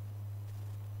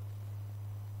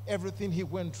 Everything he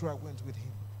went through, I went with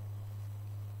him.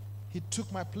 He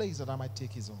took my place that I might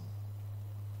take his own.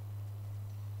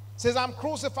 Says, I'm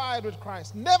crucified with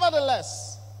Christ.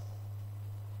 Nevertheless,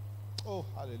 oh,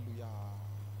 hallelujah.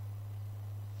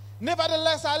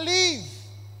 Nevertheless, I live.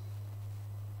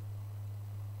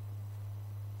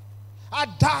 I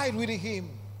died with him.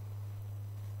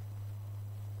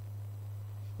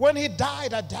 When he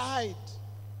died, I died.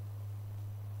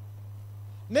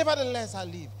 Nevertheless, I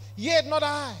live. Yet not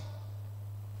I.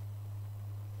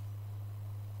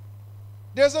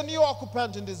 There's a new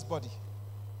occupant in this body.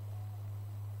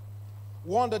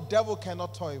 One the devil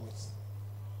cannot toy with.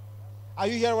 Are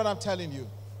you hearing what I'm telling you?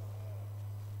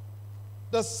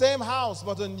 The same house,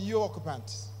 but a new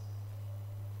occupant.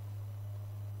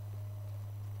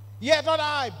 Yet not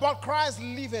I, but Christ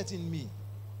liveth in me.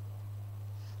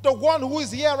 The one who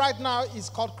is here right now is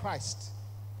called Christ.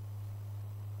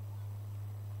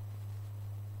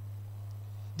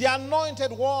 The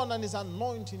anointed one, and his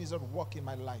anointing is at work in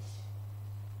my life.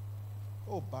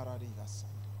 Oh, Baradiga Sunday.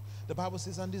 The Bible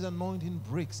says, and this anointing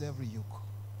breaks every yoke.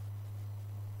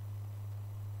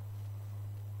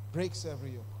 Breaks every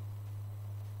yoke.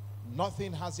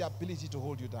 Nothing has the ability to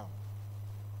hold you down.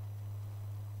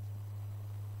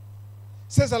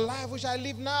 Says, the life which I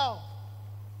live now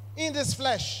in this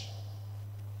flesh.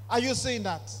 Are you seeing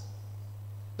that?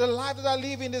 The life that I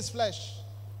live in this flesh.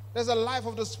 There's a life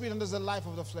of the spirit and there's a life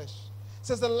of the flesh.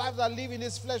 Says, the life that I live in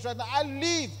this flesh right now, I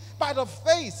live by the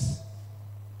faith.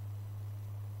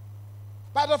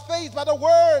 By the faith, by the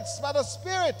words, by the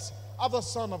spirit of the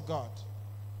Son of God,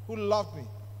 who loved me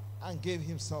and gave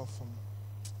himself for me.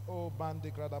 Oh,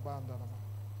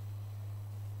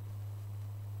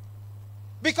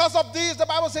 because of this, the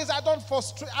Bible says,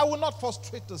 I will not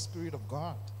frustrate the Spirit of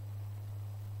God.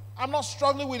 I'm not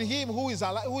struggling with him who is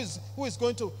alive, who is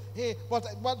going to, hey, but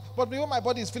when my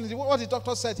body is finished, what the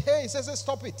doctor said, hey, he says,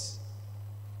 stop it.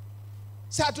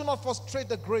 Say, I do not frustrate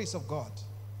the grace of God.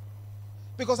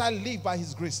 Because I live by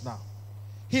his grace now.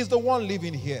 He's the one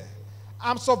living here.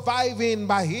 I'm surviving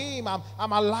by him.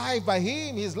 I'm alive by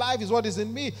him. His life is what is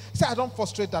in me. Say, I don't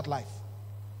frustrate that life.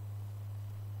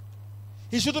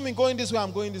 He shouldn't be going this way,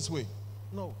 I'm going this way.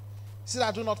 No. He said,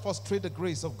 I do not frustrate the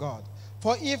grace of God.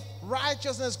 For if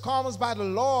righteousness comes by the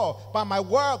law, by my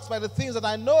works, by the things that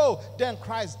I know, then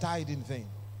Christ died in vain.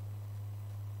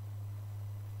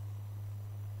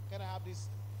 Can I have this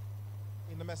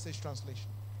in the Message translation?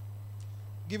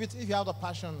 Give it, if you have the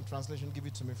Passion translation, give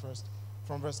it to me first,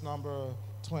 from verse number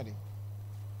 20.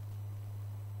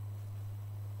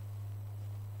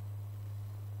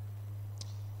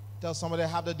 Tell somebody, I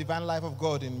have the divine life of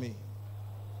God in me.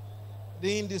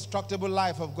 The indestructible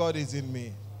life of God is in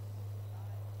me.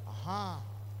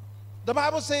 The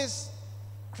Bible says,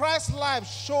 Christ's life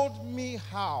showed me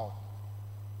how.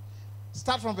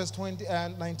 Start from verse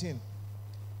 19,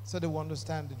 so they will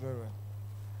understand it very well.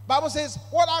 Bible says,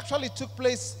 what actually took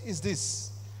place is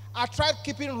this. I tried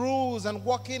keeping rules and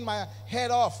working my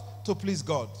head off to please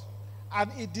God.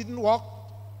 And it didn't work.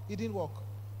 It didn't work.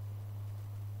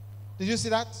 Did you see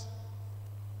that?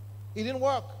 It didn't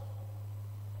work.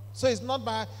 So it's not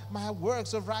by my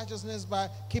works of righteousness, by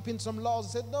keeping some laws.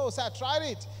 I said, no, so I tried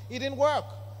it. It didn't work.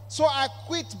 So I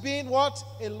quit being what?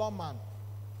 A lawman.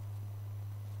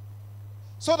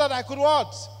 So that I could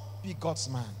what? Be God's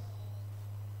man.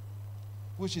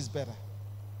 Which is better?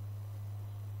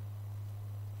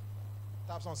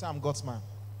 Tap someone, say, I'm God's man.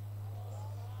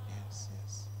 Yes,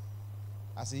 yes.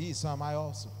 As he is, so am I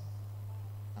also.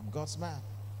 I'm God's man.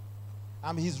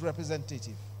 I'm his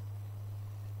representative.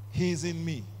 He is in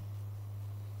me.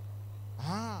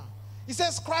 He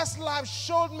says, Christ's life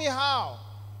showed me how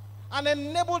and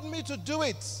enabled me to do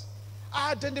it.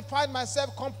 I identified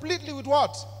myself completely with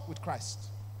what? With Christ.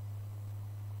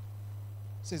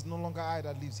 He says, no longer I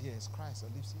that lives here, it's Christ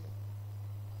that lives here.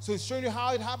 So he's showing you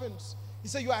how it happens. He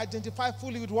said, you identify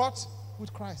fully with what?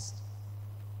 With Christ.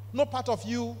 No part of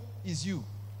you is you.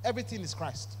 Everything is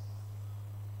Christ.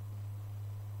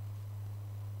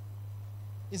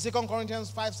 In 2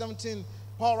 Corinthians 5:17,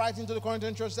 Paul writing to the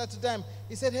Corinthian church said to them,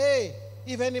 he said, hey,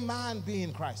 if any man be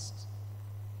in Christ,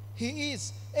 he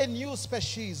is a new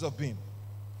species of being,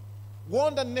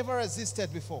 one that never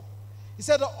existed before. He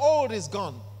said the old is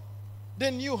gone,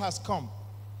 the new has come.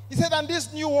 He said, and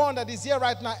this new one that is here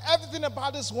right now, everything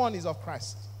about this one is of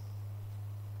Christ.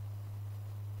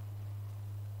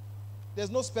 There's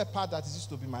no spare part that is used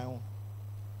to be my own.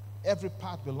 Every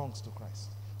part belongs to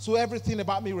Christ. So everything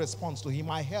about me responds to him.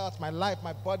 My health, my life,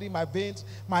 my body, my veins,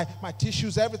 my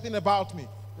tissues, everything about me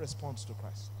responds to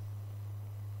Christ.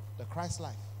 The Christ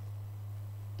life.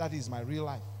 That is my real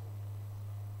life.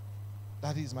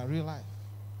 That is my real life.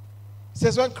 It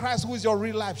says when Christ, who is your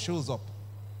real life, shows up,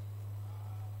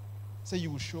 say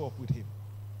you will show up with him.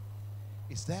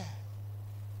 It's there.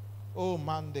 Oh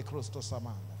man, de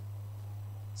Christosaman.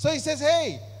 So he says,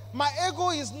 hey, my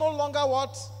ego is no longer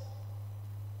what?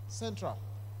 Central.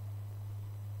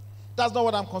 That's not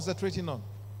what I'm concentrating on.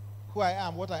 Who I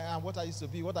am, what I used to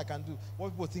be, what I can do, what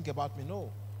people think about me.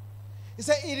 No. He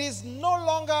said, it is no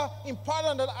longer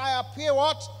important that I appear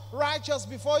what? Righteous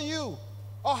before you,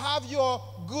 or have your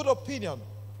good opinion.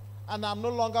 And I'm no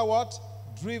longer what?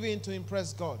 Driven to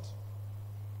impress God.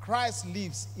 Christ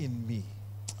lives in me.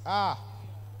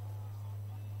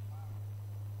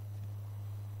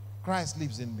 Christ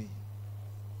lives in me.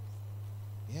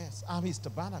 Yes, I'm his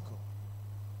tabernacle.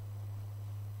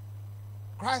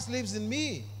 Christ lives in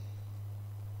me.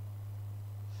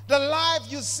 The life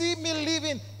you see me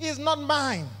living is not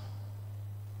mine.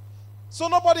 So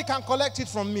nobody can collect it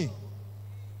from me.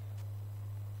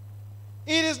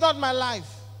 It is not my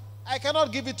life. I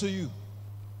cannot give it to you.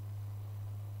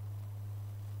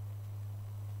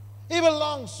 It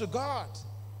belongs to God.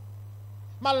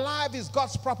 My life is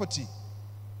God's property.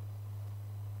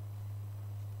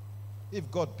 If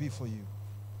God be for you,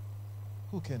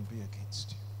 who can be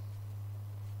against you?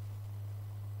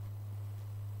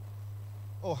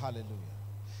 Oh, hallelujah.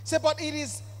 Say, but it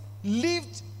is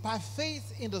lived by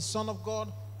faith in the Son of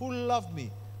God who loved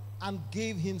me and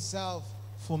gave himself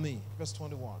for me. Verse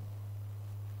 21.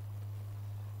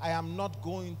 I am not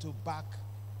going to back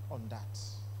on that.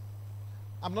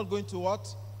 I'm not going to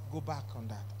what? Go back on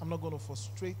that. I'm not going to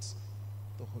frustrate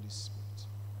the Holy Spirit.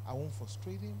 I won't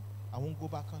frustrate him. I won't go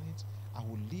back on it. I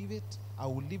will leave it. I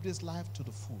will live this life to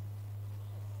the full.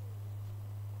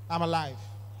 I'm alive.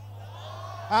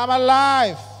 I'm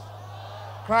alive.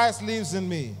 Christ lives in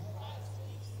me.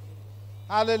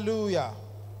 Hallelujah.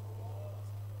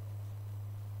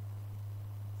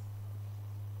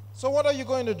 So what are you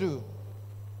going to do?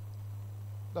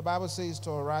 The Bible says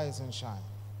to arise and shine.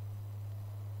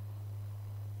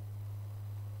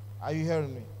 Are you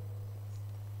hearing me?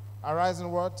 Arise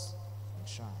and what? And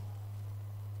shine.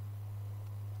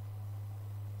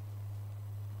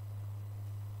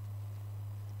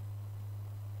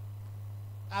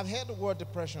 I've heard the word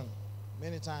depression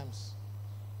many times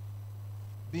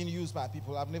being used by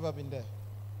people. I've never been there.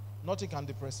 Nothing can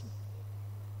depress me.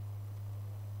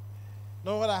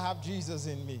 Know what? I have Jesus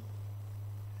in me.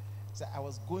 So I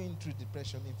was going through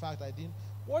depression. In fact, I didn't.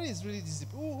 What is really this?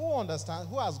 Who understands?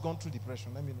 Who has gone through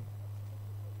depression? Let me know.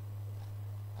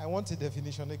 I want a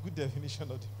definition, a good definition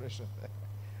of depression.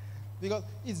 Because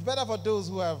it's better for those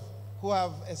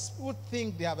who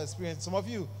think they have experienced. Some of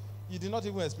you, you did not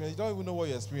even experience. You don't even know what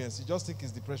you experienced. You just think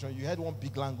it's depression. You had one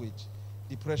big language,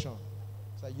 depression.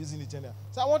 So I'm using it in there.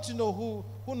 So I want to know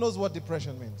who knows what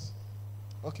depression means.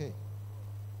 Okay.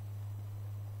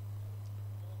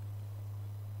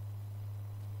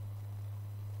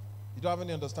 You don't have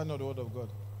any understanding of the word of God.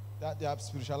 That they are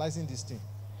spiritualizing this thing.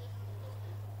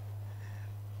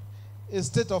 A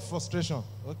state of frustration.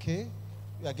 Okay.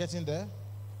 We are getting there.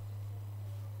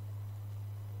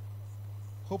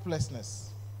 Hopelessness.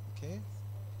 Okay.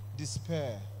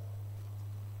 Despair.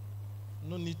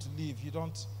 No need to live. You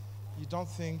don't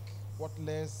think what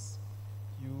less.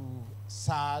 You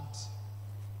sad.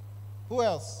 Who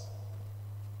else?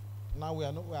 Now we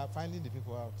are finding the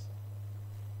people out.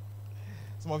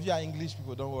 Some of you are English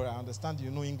people, don't worry. I understand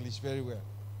you know English very well.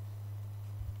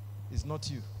 It's not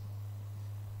you.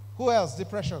 Who else?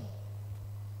 Depression.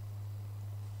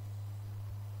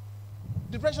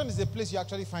 Depression is a place you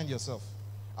actually find yourself.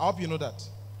 I hope you know that.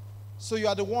 So you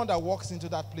are the one that walks into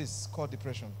that place called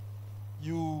depression.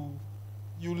 You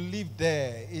live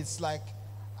there. It's like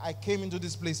I came into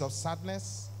this place of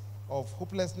sadness, of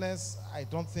hopelessness. I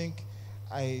don't think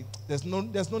there's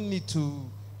no need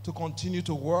to continue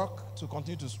to work, to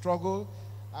continue to struggle.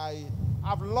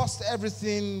 I've lost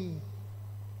everything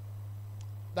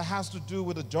that has to do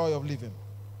with the joy of living.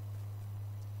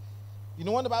 You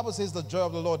know, when the Bible says the joy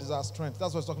of the Lord is our strength,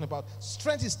 that's what it's talking about.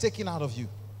 Strength is taken out of you.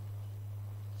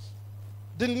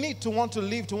 The need to want to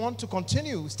live, to want to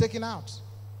continue is taken out.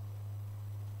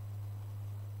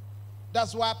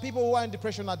 That's why people who are in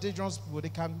depression are dangerous people.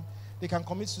 They can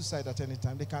commit suicide at any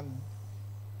time.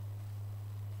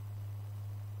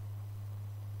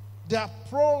 They are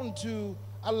prone to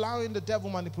allowing the devil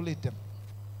manipulate them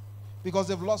because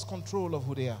they've lost control of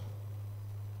who they are.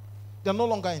 They're no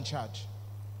longer in charge.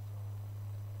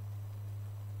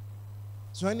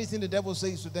 So anything the devil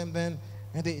says to them, then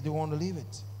they want to leave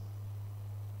it.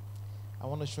 I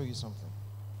want to show you something.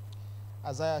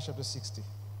 Isaiah chapter 60.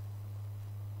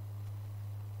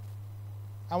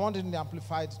 I want it in the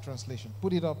Amplified translation.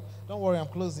 Put it up. Don't worry, I'm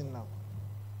closing now.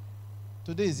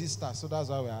 Today is Easter, so that's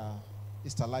why we are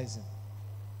Easterlizing.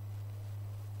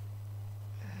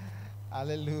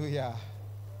 Hallelujah.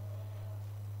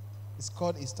 It's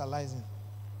called Easterlizing.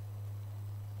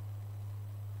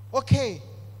 Okay.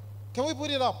 Can we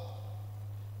put it up?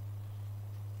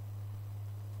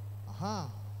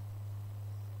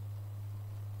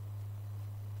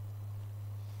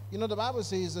 You know, the Bible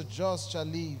says the just shall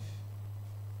live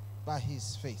by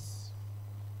his faith.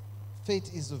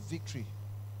 Faith is the victory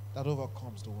that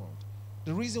overcomes the world.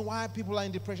 The reason why people are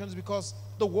in depression is because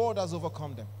the world has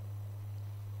overcome them.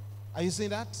 Are you seeing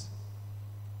that?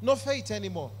 No faith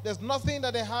anymore. There's nothing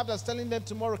that they have that's telling them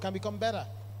tomorrow can become better.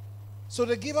 So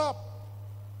they give up.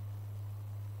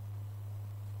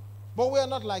 But we are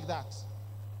not like that.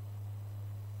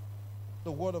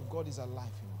 The word of God is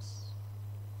alive in us.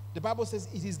 The Bible says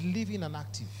it is living and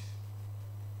active.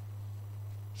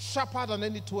 Sharper than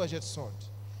any two-edged sword.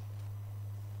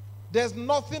 There's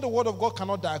nothing the word of God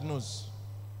cannot diagnose.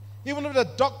 Even if the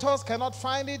doctors cannot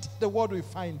find it, the word will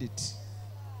find it.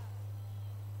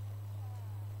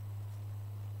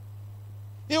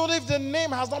 Even if the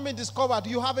name has not been discovered,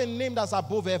 you have a name that's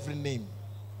above every name.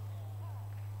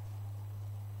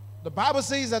 The Bible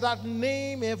says that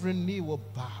name every knee will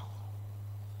bow.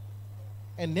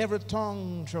 And every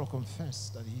tongue shall confess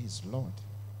that he is Lord.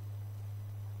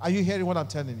 Are you hearing what I'm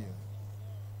telling you?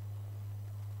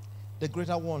 The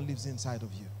greater one lives inside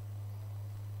of you.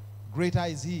 Greater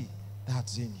is he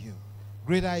that's in you.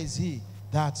 Greater is he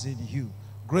that's in you.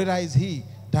 Greater is he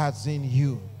that's in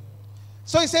you.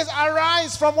 So he says,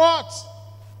 arise from what?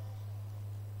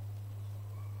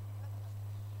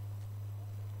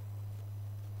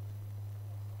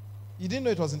 You didn't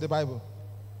know it was in the Bible.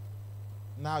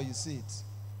 Now you see it.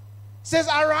 It says,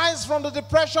 arise from the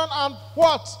depression and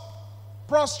what?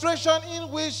 Prostration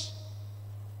in which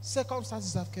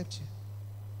circumstances have kept you.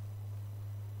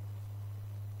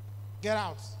 Get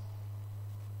out.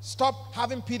 Stop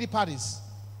having pity parties.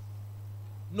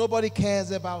 Nobody cares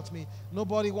about me.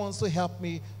 Nobody wants to help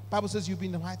me. The Bible says you've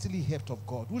been mightily helped of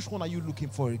God. Which one are you looking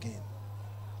for again?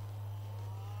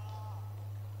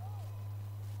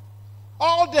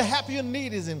 All the help you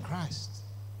need is in Christ.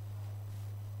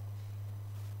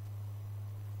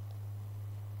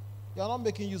 You are not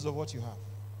making use of what you have.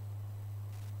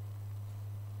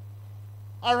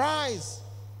 Arise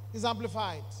is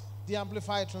amplified. The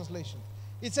Amplified translation.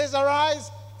 It says, arise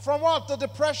from what? The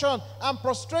depression and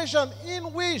prostration in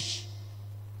which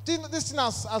this thing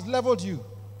has leveled you.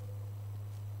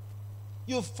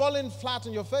 You've fallen flat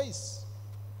on your face.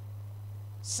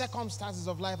 Circumstances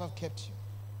of life have kept you.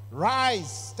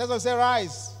 Rise. Tell us, say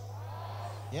rise.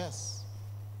 Yes.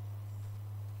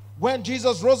 When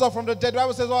Jesus rose up from the dead, the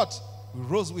Bible says what? We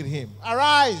rose with him.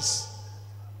 Arise.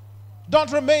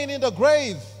 Don't remain in the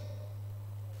grave.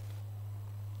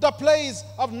 The place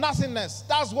of nothingness.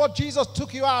 That's what Jesus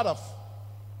took you out of.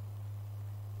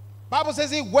 Bible says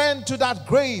he went to that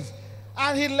grave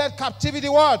and he led captivity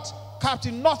what?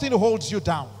 Captive. Nothing holds you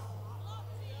down.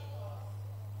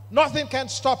 Nothing can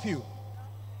stop you.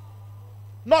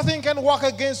 Nothing can work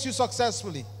against you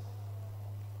successfully.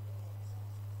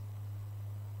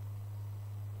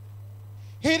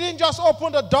 He didn't just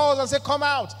open the doors and say, come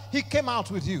out. He came out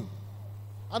with you.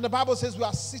 And the Bible says we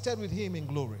are seated with him in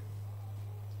glory.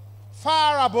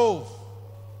 Far above.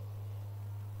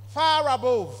 Far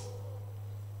above.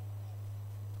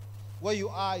 Where you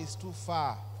are is too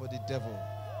far for the devil.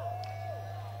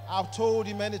 I've told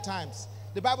you many times.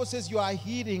 The Bible says you are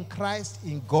hid in Christ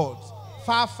in God.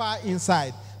 Far, far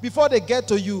inside. Before they get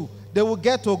to you, they will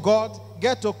get to God,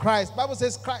 get to Christ. The Bible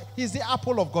says Christ, he's the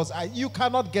apple of God's eye. You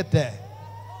cannot get there.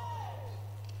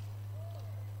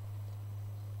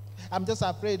 I'm just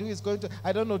afraid who is going to,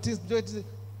 I don't know,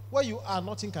 where you are,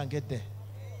 nothing can get there.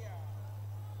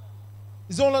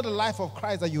 It's only the life of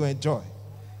Christ that you enjoy.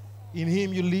 In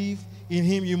him you live, in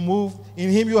him you move, in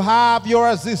him you have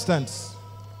your existence.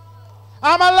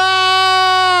 I'm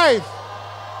alive!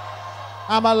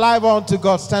 I'm alive unto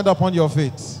God. Stand up on your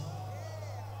feet.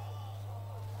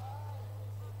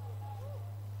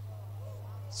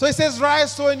 So it says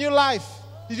rise to a new life.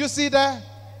 Did you see that?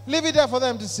 Leave it there for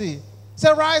them to see.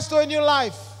 Say, rise to a new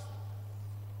life.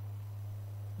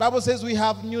 Bible says we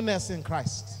have newness in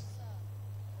Christ.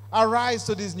 Arise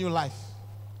to this new life.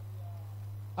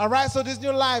 Arise to this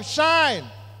new life. Shine.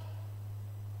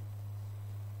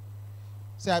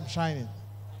 Say, I'm shining.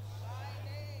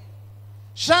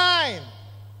 Shine.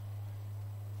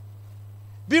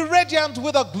 Be radiant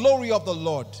with the glory of the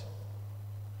Lord.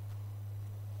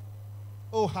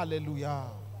 Oh, hallelujah.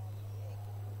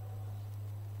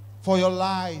 For your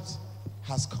light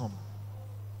has come,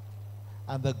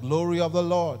 and the glory of the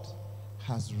Lord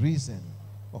has risen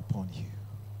upon you.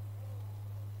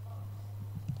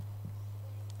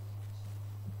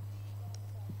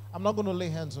 I'm not going to lay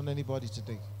hands on anybody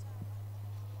today,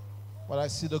 but I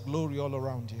see the glory all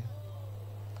around you.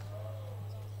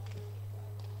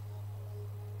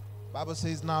 Bible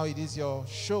says now it is your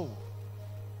show.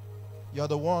 You're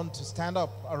the one to stand up,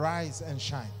 arise and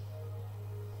shine.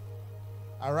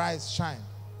 Arise, shine.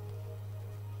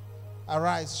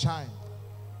 Arise, shine.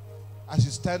 As you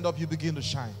stand up, you begin to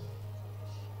shine.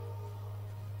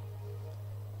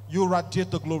 You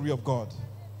radiate the glory of God.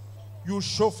 You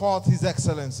show forth His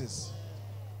excellencies.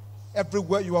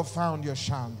 Everywhere you are found, you're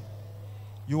shining.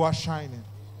 You are shining.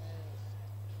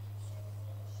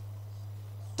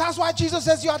 That's why Jesus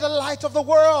says you are the light of the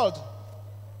world.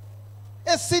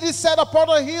 A city set upon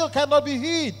a hill cannot be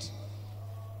hid.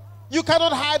 You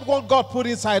cannot hide what God put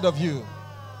inside of you.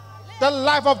 The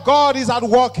life of God is at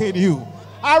work in you.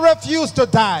 I refuse to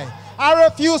die. I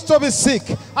refuse to be sick.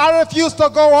 I refuse to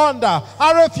go under.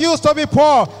 I refuse to be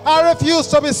poor. I refuse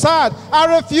to be sad.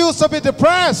 I refuse to be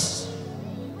depressed.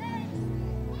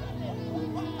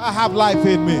 I have life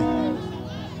in me.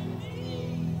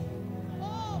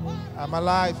 I'm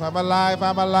alive. I'm alive.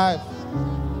 I'm alive.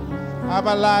 I'm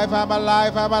alive. I'm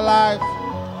alive. I'm alive.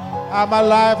 I'm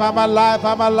alive. I'm alive.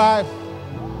 I'm alive.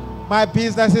 My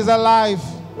business is alive.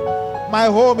 My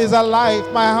home is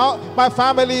alive. My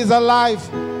family is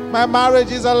alive. My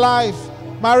marriage is alive.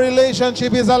 My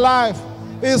relationship is alive.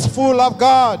 It's full of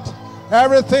God.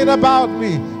 Everything about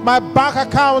me. My bank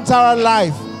accounts are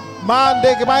alive. My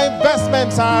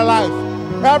investments are alive.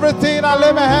 Everything I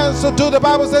lay my hands to do, the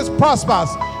Bible says prospers.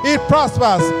 It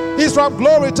prospers. It's from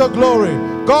glory to glory.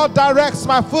 God directs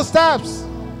my footsteps.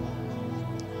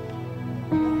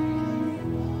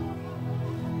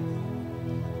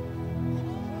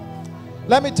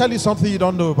 Let me tell you something you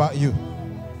don't know about you.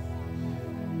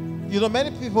 You know, many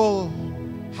people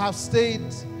have stayed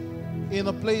in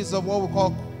a place of what we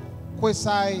call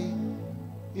quasi,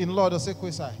 in law they say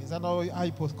quasi. Is that not how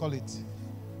you call it?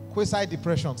 Quasi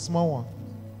depression, small one,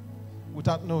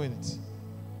 without knowing it.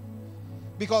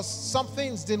 Because some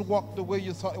things didn't work the way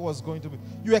you thought it was going to be.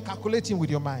 You were calculating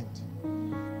with your mind.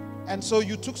 And so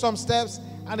you took some steps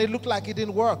and it looked like it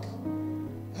didn't work.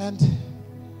 And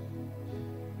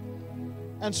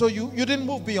so you didn't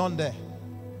move beyond there.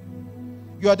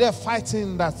 You are there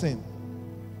fighting that thing.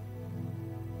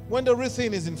 When the real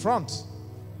thing is in front.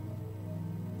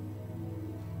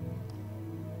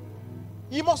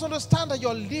 You must understand that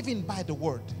you're living by the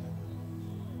word.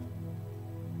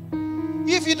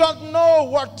 If you don't know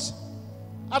what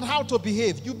and how to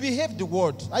behave, you behave the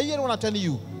word. Are you hearing what I'm telling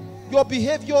you? Your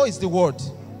behavior is the word.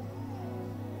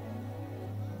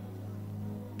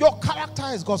 Your character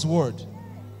is God's word.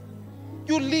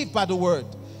 You live by the word.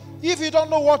 If you don't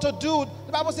know what to do,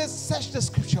 the Bible says, search the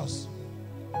scriptures.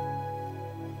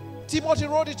 Timothy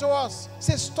wrote it to us. It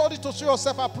says, study to show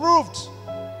yourself approved.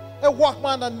 A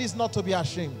workman that needs not to be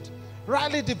ashamed.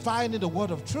 Rightly dividing the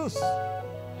word of truth.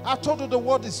 I told you the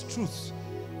word is truth.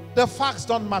 The facts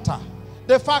don't matter.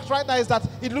 The fact right now is that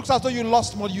it looks as though you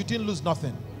lost more. You didn't lose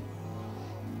nothing.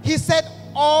 He said,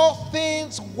 all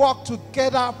things work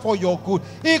together for your good,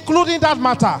 including that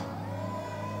matter.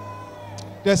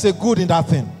 There's a good in that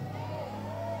thing.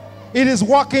 It is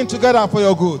working together for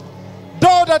your good.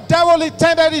 Though the devil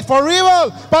intended it for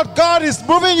evil, but God is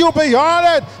moving you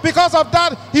beyond it. Because of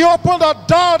that, He opened a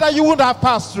door that you wouldn't have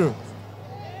passed through.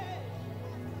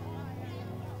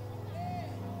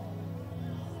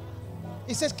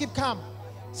 He says, keep calm.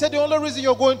 He said, the only reason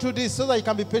you're going through this is so that you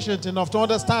can be patient enough to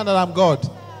understand that I'm God.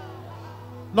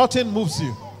 Nothing moves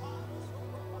you.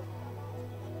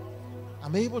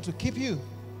 I'm able to keep you.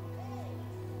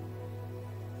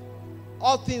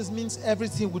 All things means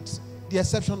everything with the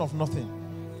exception of nothing.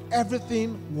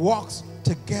 Everything works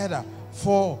together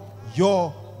for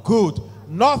your good.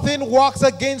 Nothing works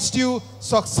against you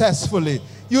successfully.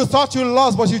 You thought you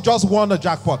lost, but you just won a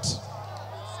jackpot.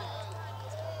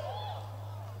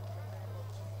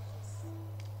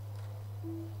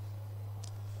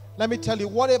 Let me tell you,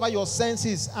 whatever your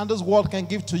senses and this world can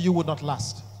give to you will not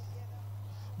last.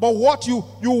 But what you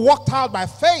walked out by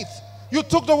faith. You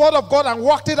took the word of God and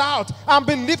walked it out and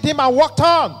believed him and walked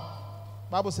on.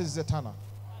 Bible says it's eternal.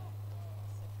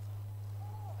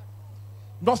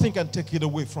 Nothing can take it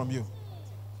away from you.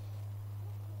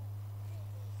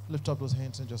 Lift up those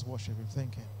hands and just worship him.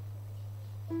 Thank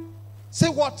him. Say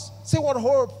what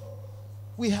hope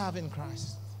we have in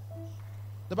Christ.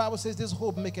 The Bible says this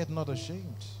hope maketh not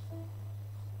ashamed.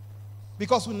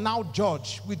 Because we now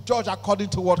judge. We judge according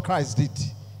to what Christ did.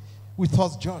 We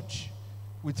thus judge.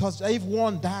 We thus, if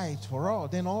one died for all,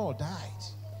 then all died.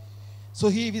 So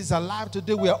if he's alive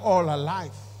today, we are all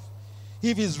alive.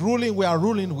 If he's ruling, we are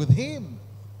ruling with him.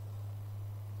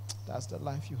 That's the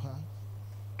life you have.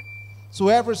 So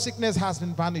every sickness has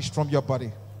been banished from your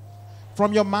body,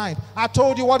 from your mind. I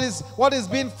told you what is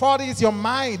being fought is your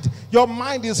mind. Your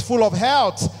mind is full of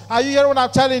health. Are you hearing what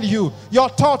I'm telling you? Your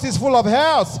thought is full of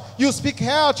health. You speak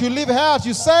health, you live health,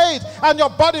 you say it, and your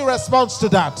body responds to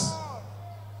that.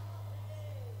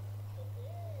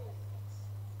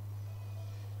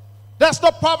 There's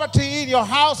no poverty in your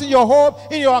house, in your home,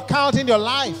 in your account, in your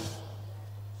life.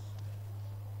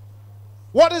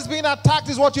 What is being attacked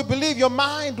is what you believe, your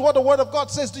mind, what the word of God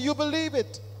says. Do you believe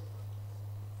it?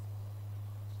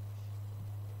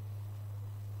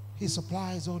 He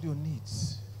supplies all your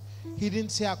needs. He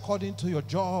didn't say according to your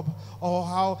job or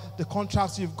how the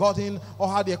contracts you've gotten or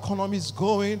how the economy is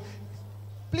going.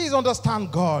 Please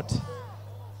understand God.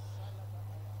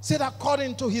 Said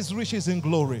according to his riches in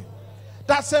glory.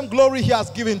 That same glory he has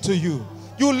given to you.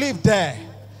 You live there.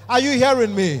 Are you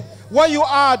hearing me? Where you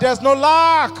are, there's no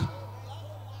lack.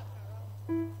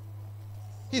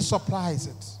 He supplies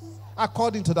it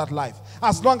according to that life.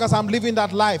 As long as I'm living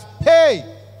that life, hey,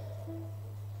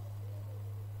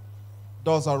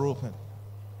 doors are open.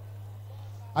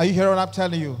 Are you hearing what I'm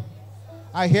telling you?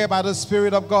 I hear by the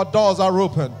Spirit of God, doors are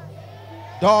open.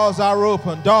 Doors are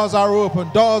open. Doors are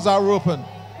open. Doors are open.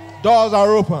 Doors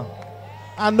are open.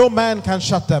 And no man can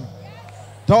shut them.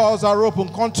 Doors are open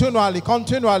continually,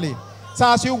 continually. So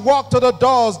as you walk to the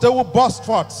doors, they will burst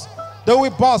forth. They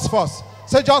will burst forth.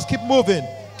 So just keep moving.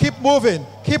 Keep moving.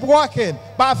 Keep walking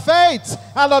by faith,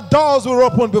 and the doors will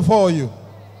open before you.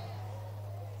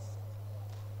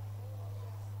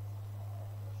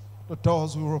 The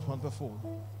doors will open before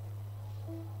you.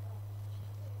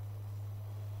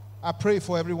 I pray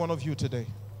for every one of you today.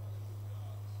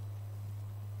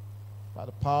 By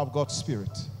the power of God's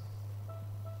Spirit.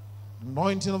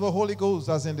 Anointing of the Holy Ghost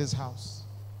that's in this house.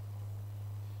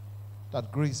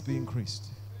 That grace be increased.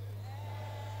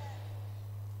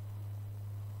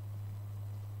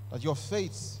 That your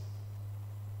faith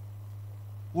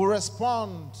will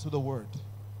respond to the word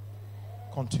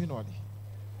continually.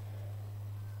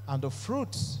 And the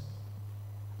fruits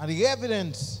and the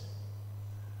evidence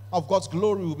of God's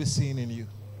glory will be seen in you.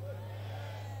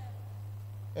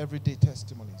 Everyday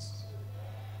testimonies.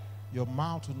 Your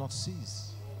mouth will not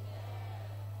cease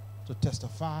to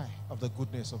testify of the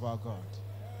goodness of our God.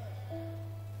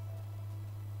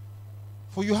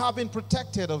 For you have been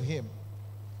protected of him.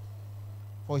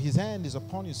 For his hand is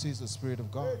upon you, says the Spirit of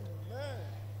God.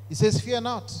 He says, fear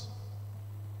not,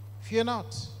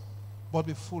 but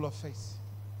be full of faith.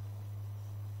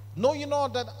 Know you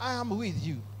not that I am with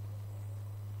you.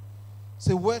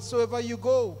 Say, wheresoever you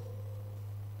go,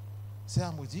 say,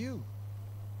 I'm with you.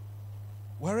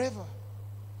 Wherever.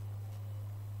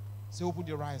 Say, open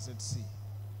your eyes and see.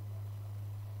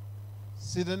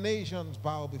 See the nations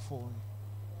bow before you.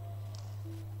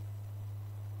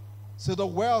 See the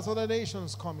wealth of the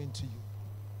nations come into you.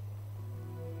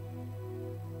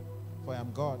 For I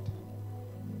am God,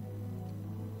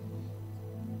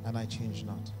 and I change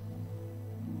not.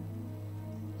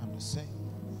 I'm the same.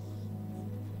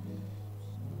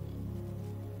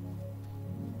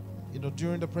 You know,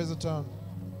 during the present time,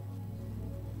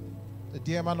 the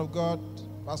dear man of God,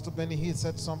 Pastor Benny, he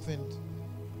said something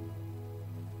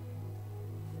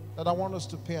that I want us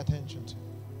to pay attention to,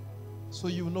 so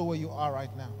you know where you are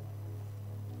right now.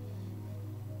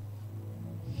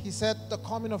 He said the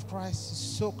coming of Christ is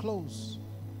so close.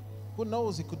 Who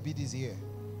knows, it could be this year.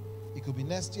 It could be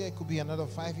next year, it could be another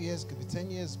 5 years, it could be 10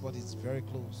 years, but it's very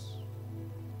close.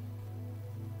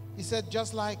 He said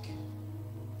just like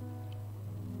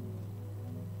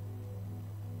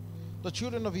the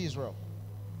children of Israel,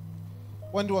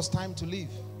 when it was time to leave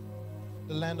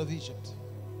the land of Egypt,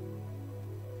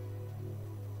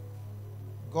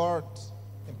 God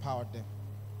empowered them,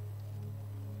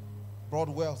 brought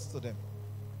wealth to them.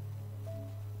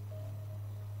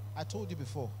 I told you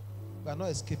before, we are not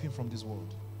escaping from this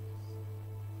world.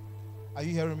 Are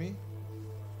you hearing me?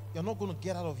 You're not going to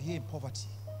get out of here in poverty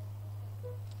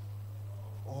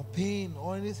or pain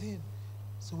or anything.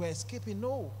 So we're escaping.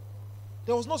 No.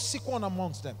 There was no sick one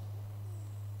amongst them.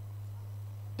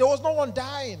 There was no one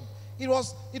dying. It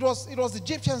was the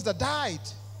Egyptians that died.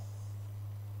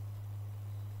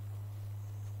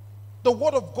 The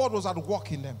word of God was at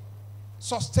work in them,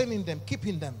 sustaining them,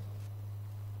 keeping them.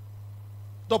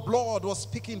 The blood was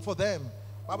speaking for them.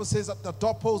 The Bible says that the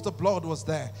doorpost, the blood was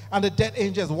there, and the dead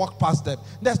angels walked past them.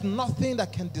 There's nothing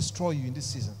that can destroy you in this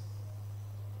season.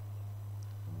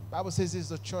 The Bible says it's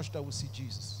the church that will see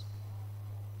Jesus.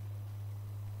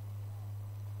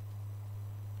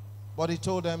 But he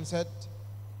told them, said,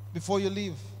 before you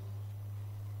leave,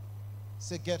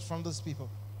 say, get from those people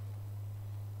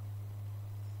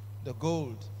the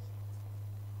gold,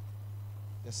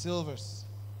 the silvers,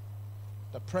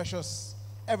 the precious,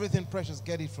 everything precious,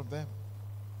 get it from them.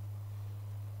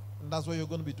 And that's what you're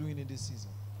going to be doing in this season.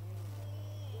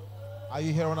 Are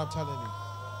you hearing what I'm telling you?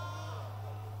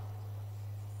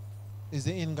 It's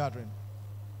the ingathering.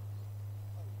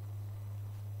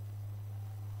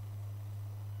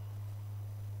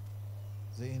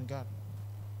 It's the ingathering.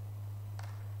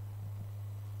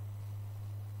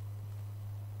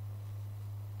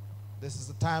 This is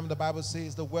the time the Bible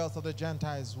says the wealth of the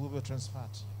Gentiles will be transferred.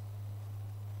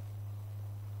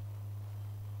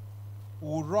 We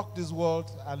will rock this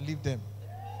world and leave them.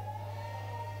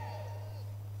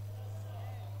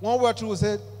 One word will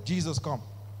say, Jesus come.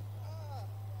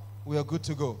 We are good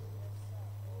to go.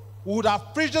 We would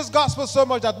have preached this gospel so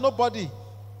much that nobody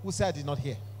will say I did not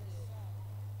hear.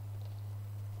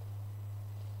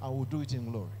 And we'll do it in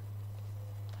glory.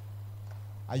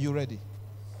 Are you ready?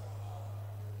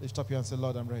 Lift up your hand and say,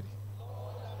 Lord, I'm ready.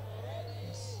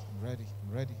 Yes, I'm ready,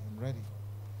 I'm ready, I'm ready.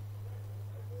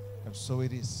 And so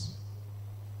it is.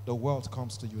 The world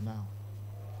comes to you now.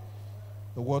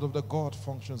 The word of the God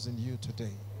functions in you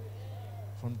today.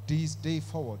 From this day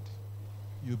forward,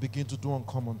 you begin to do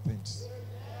uncommon things.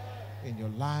 In your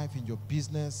life, in your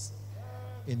business,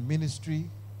 in ministry,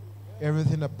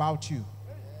 everything about you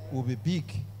will be big.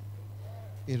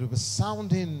 It will be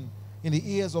sounding in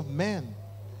the ears of men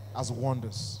as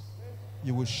wonders.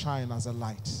 You will shine as a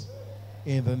light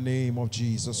in the name of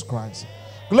Jesus Christ.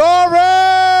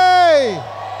 Glory!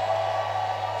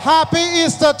 Happy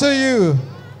Easter to you.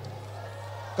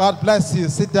 God bless you.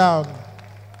 Sit down.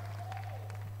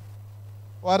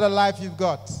 What a life you've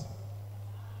got.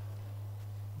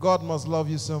 God must love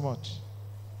you so much.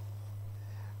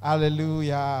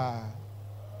 Hallelujah.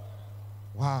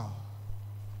 Wow.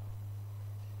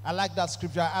 I like that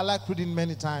scripture. I like reading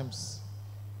many times.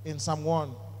 In Psalm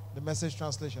 1, the Message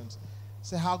translations,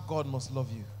 say how God must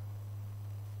love you.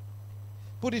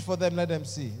 Put it for them, let them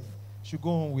see. Should go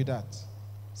home with that.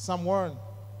 Psalm 1,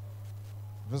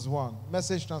 verse 1,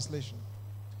 Message translation.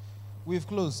 We've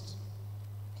closed.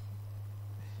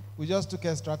 We just took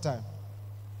extra time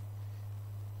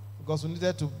because we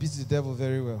needed to beat the devil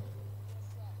very well.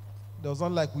 There was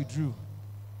not like we drew.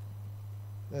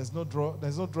 There's no draw.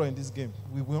 There's no draw in this game.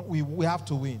 We have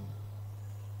to win.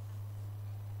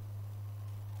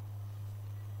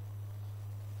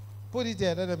 Put it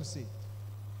there, let them see.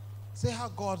 Say how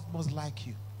God must like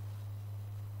you.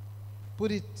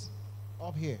 Put it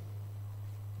up here.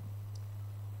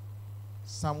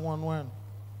 Psalm 1:1.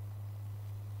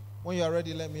 When you are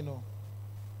ready, let me know.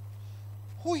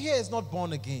 Who here is not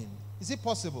born again? Is it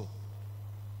possible?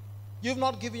 You've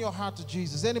not given your heart to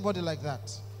Jesus. Anybody like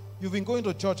that? You've been going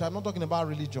to church. I'm not talking about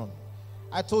religion.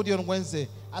 I told you on Wednesday.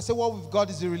 I said what we've got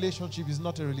is a relationship, is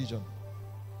not a religion.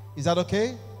 Is that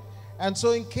okay? And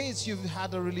so in case you've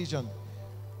had a religion,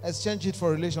 exchange it for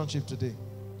a relationship today.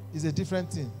 It's a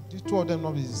different thing. The two of them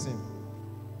not be the same.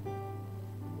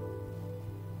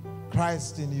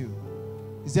 Christ in you.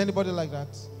 Is there anybody like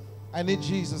that? I need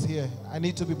Jesus here. I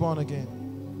need to be born again.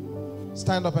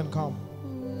 Stand up and come.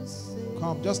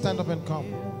 Come. Just stand up and come.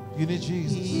 You need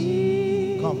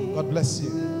Jesus. Come. God bless you.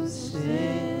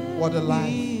 What a life.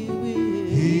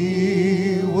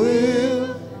 He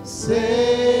will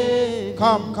save.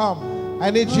 Come, come.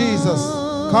 I need Jesus.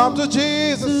 Come to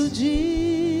Jesus. To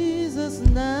Jesus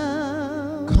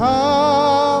now.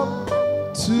 Come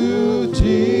to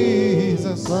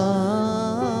Jesus.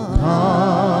 Come.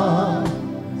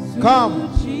 Come.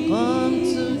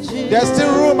 There's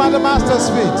still room at the Master's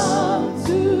feet.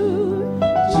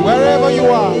 Wherever you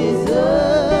are.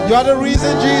 You are the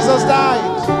reason Jesus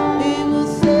died.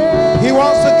 He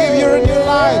wants to give you a new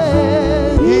life.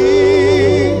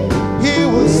 He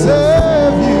will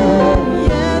save you.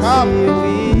 Come.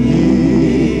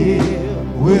 He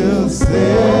will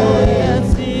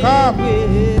save. Come.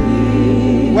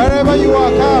 Wherever you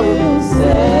are, come.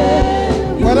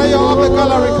 Whether you're on the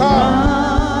gallery, come.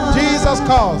 Jesus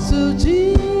calls. To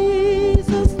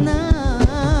Jesus now.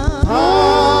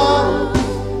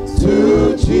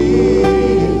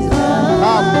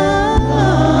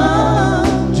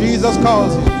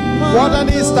 calls you. What an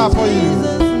Easter for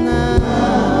you.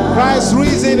 Christ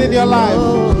risen in your life.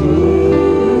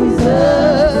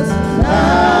 Jesus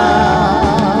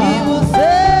now. He will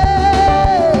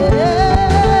save.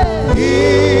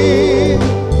 He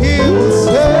will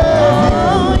save you.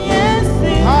 Oh, yes,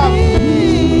 He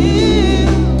will.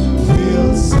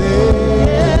 He'll save.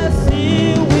 Yes, He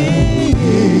will.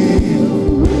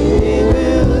 He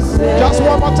will save. Just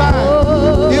one more time.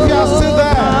 If you are still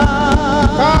there,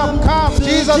 come, come.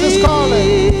 Jesus is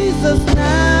calling. Jesus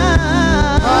now.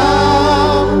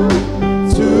 Come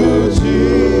to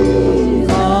Jesus.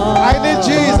 I need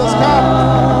Jesus.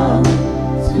 Come.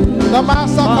 The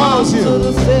Master calls you. To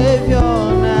the Savior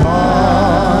now.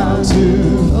 Come to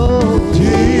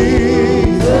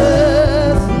Jesus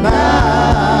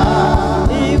now.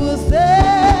 He will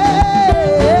save.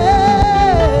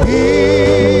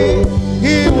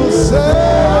 He will save.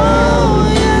 Oh,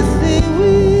 yes, He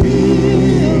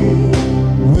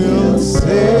Will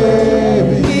save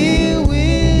you. He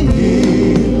will.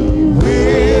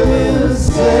 Will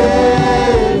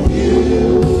save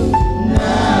you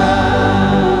now.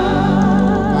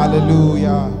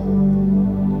 Hallelujah.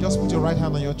 Just put your right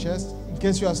hand on your chest. In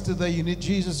case you are still there, you need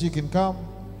Jesus, you can come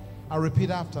and repeat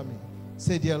after me.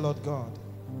 Say, dear Lord God,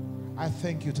 I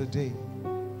thank you today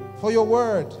for your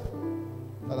word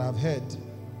that I've heard.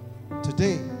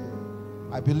 Today,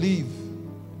 I believe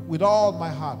with all my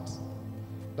heart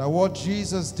that what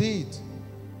Jesus did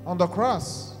on the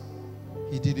cross,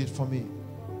 He did it for me.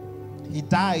 He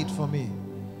died for me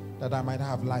that I might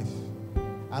have life.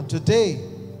 And today,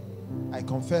 I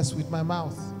confess with my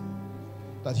mouth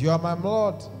that you are my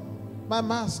Lord, my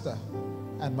Master,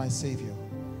 and my Savior.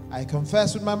 I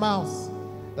confess with my mouth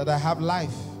that I have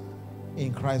life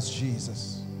in Christ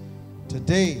Jesus.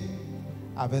 Today,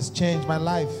 I've exchanged my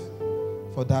life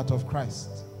for that of Christ.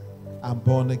 I'm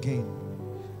born again.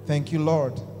 Thank you,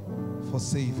 Lord, for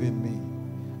saving me.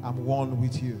 I'm one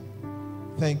with you.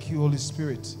 Thank you, Holy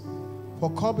Spirit,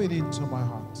 for coming into my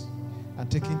heart and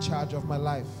taking charge of my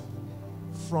life.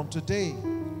 From today,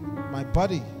 my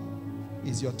body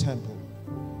is your temple.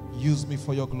 Use me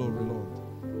for your glory, Lord.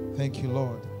 Thank you,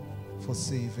 Lord, for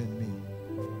saving me.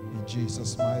 In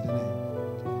Jesus' mighty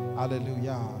name.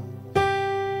 Hallelujah.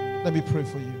 Let me pray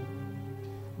for you.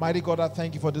 Mighty God, I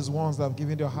thank you for these ones that have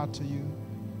given their heart to you.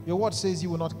 Your word says you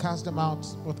will not cast them out,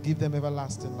 but give them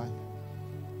everlasting life.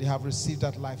 They have received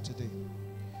that life today.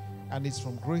 And it's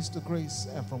from grace to grace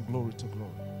and from glory to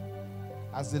glory.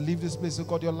 As they leave this place, oh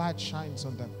God, your light shines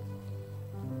on them.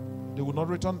 They will not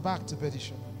return back to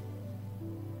perdition,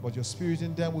 but your spirit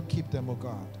in them will keep them, oh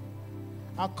God.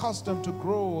 And cause them to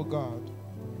grow, oh God,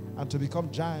 and to become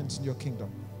giants in your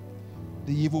kingdom.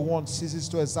 The evil one ceases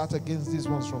to exert against these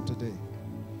ones from today.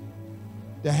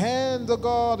 The hand, O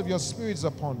God, of your spirit is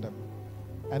upon them,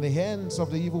 and the hands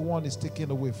of the evil one is taken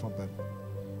away from them.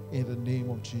 In the name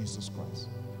of Jesus Christ.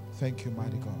 Thank you,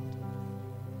 mighty God.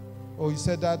 Oh, you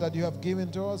said that you have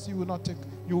given to us, you will not take,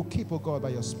 you will keep, O God, by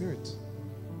your spirit.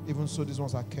 Even so, these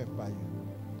ones are kept by you.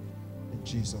 In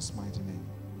Jesus' mighty name.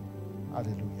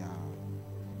 Hallelujah.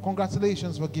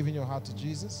 Congratulations for giving your heart to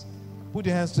Jesus. Put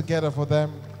your hands together for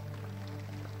them.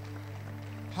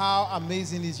 How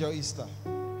amazing is your Easter?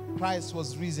 Christ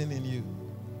was risen in you.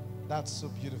 That's so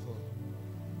beautiful.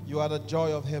 You are the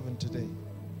joy of heaven today.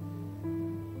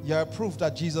 You are proof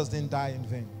that Jesus didn't die in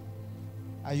vain.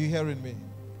 Are you hearing me?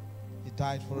 He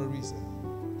died for a reason,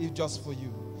 if just for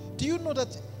you. Do you know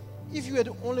that if you were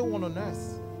the only one on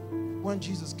earth when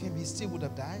Jesus came, he still would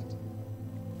have died?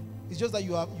 It's just that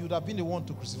you would have been the one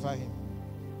to crucify him,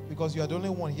 because you are the only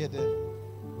one here then.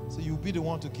 So you would be the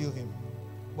one to kill him,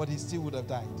 but he still would have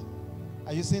died.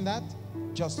 Are you seeing that?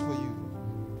 Just for you.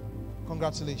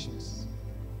 Congratulations.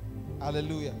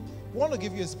 Hallelujah. I want to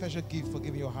give you a special gift for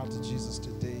giving your heart to Jesus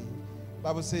today. The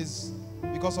Bible says,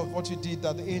 because of what you did,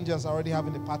 that the angels are already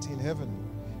having a party in heaven.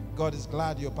 God is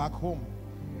glad you're back home.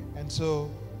 And so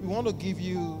we want to give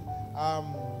you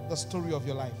the story of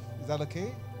your life. Is that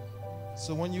okay?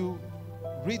 So when you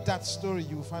read that story,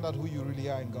 you will find out who you really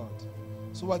are in God.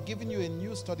 So we're giving you a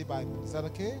new study Bible. Is that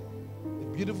okay?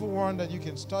 A beautiful one that you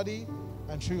can study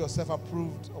and show yourself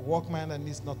approved, a workman and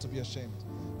needs not to be ashamed.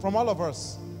 From all of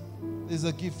us, is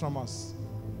a gift from us.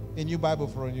 A new Bible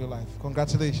for a new life.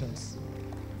 Congratulations.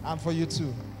 And for you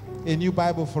too. A new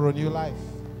Bible for a new life.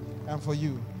 And for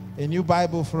you, a new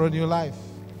Bible for a new life.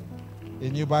 A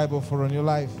new Bible for a new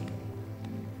life.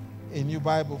 A new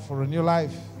Bible for a new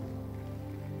life.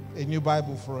 A new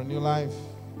Bible for a new life.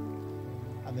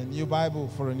 And a new Bible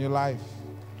for a new life.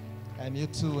 And you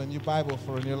too, a new Bible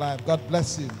for a new life. God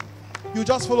bless you. You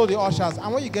just follow the ushers.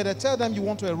 And when you get there, tell them you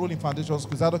want to enroll in foundation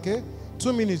school. Is that okay?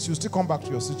 2 minutes, you still come back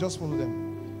to your seat. Just follow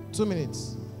them. 2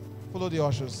 minutes. Follow the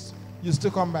ushers. You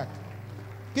still come back.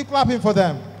 Keep clapping for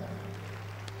them.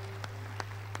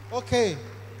 Okay.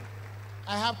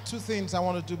 I have 2 things I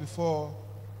want to do before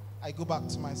I go back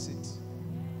to my seat.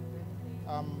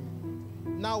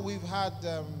 Now we've had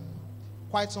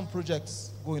quite some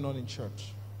projects going on in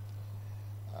church.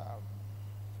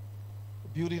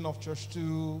 Building of church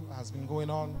 2 has been going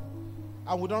on.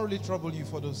 And we don't really trouble you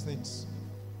for those things.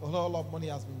 A lot of money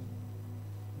has been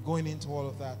going into all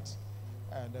of that.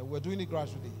 And we're doing it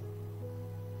gradually.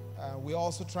 We're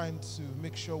also trying to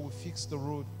make sure we fix the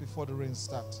road before the rain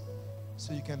starts.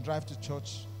 So you can drive to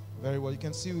church very well. You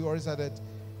can see we already started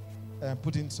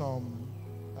putting some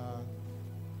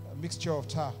a mixture of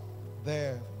tar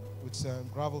there with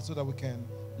gravel so that we can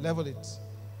level it.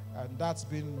 And that's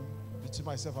been between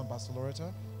myself and Pastor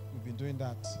Loretta. We've been doing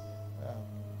that.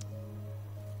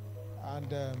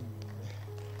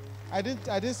 I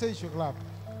didn't say you should clap.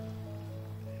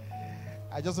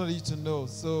 I just wanted you to know.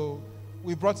 So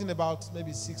we brought in about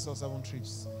maybe 6 or 7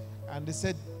 trips. And they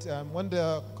said when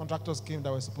the contractors came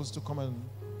that were supposed to come and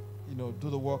do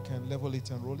the work and level it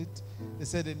and roll it, they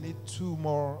said they need 2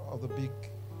 more of the big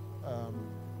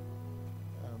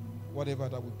whatever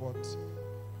that we bought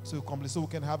to complete, so we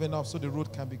can have enough so the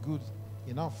road can be good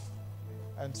enough.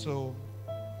 And so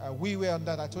we were on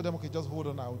that. I told them, okay, just hold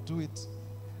on, I'll do it.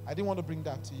 I didn't want to bring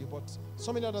that to you, but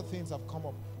so many other things have come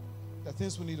up. The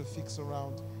things we need to fix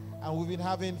around. And we've been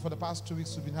having, for the past 2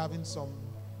 weeks, we've been having some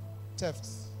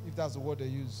thefts, if that's the word they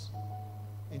use,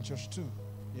 in church too.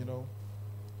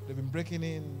 They've been breaking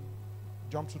in,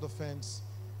 jumped through the fence.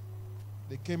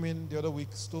 They came in the other week,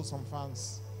 stole some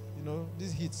fans.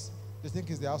 These hits, they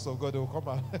think it's the house of God. They will come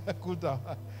and cool down.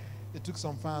 They took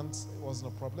some fans. It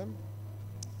wasn't a problem.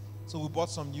 So we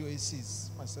bought some new ACs.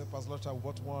 Myself, Pastor Loretta, we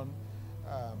bought one.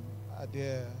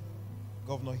 Their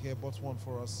governor here bought one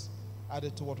for us,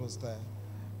 added to what was there.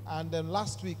 And then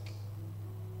last week,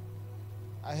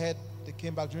 I heard they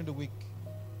came back during the week.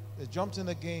 They jumped in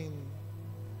again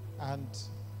and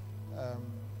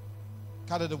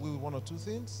carried away with 1 or 2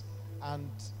 things.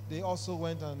 And they also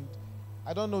went and,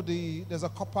 I don't know, there's a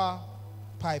copper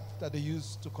pipe that they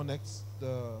use to connect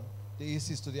the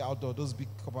ACs to the outdoor, those big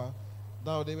copper.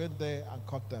 Now they went there and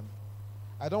cut them.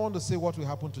 I don't want to say what will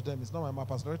happen to them. It's not my mouth.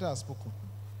 Pastor Loretta has spoken.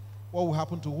 What will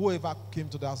happen to whoever came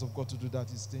to the house of God to do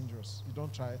that is dangerous. You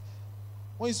don't try it.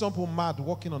 When you see some people mad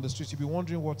walking on the street, you'll be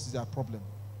wondering what is their problem.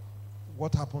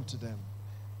 What happened to them?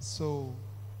 So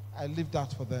I leave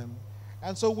that for them.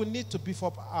 And so we need to beef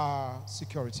up our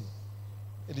security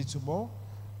a little more.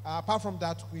 Apart from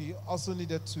that, we also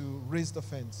needed to raise the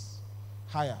fence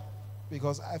higher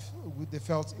because they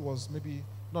felt it was maybe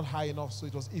not high enough, so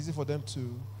it was easy for them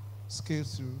to scale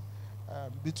through.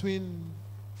 Between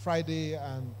Friday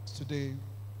and today,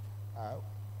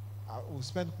 we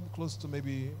spent close to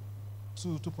maybe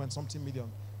 2 point something million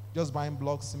just buying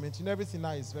blocks, cement. Everything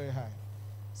now is very high.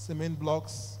 Cement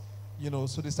blocks,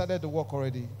 so they started the work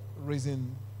already,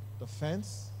 raising the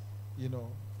fence,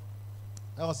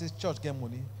 I was saying, church get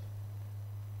money.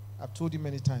 I've told you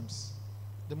many times.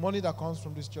 The money that comes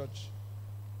from this church,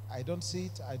 I don't see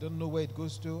it. I don't know where it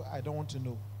goes to. I don't want to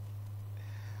know.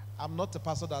 I'm not a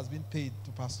pastor that has been paid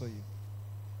to pastor you.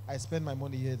 I spend my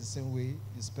money here the same way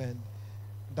you spend.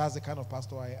 That's the kind of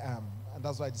pastor I am. And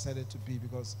that's why I decided to be,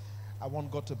 because I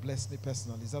want God to bless me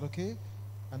personally. Is that okay?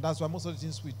 And that's why most of the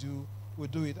things we do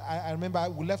it. I remember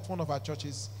we left one of our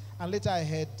churches, and later I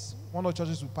heard one of the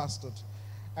churches we pastored.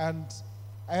 And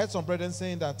I heard some brethren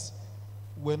saying that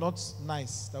we're not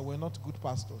nice, that we're not good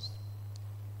pastors,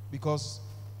 because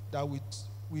that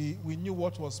we knew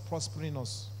what was prospering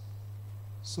us.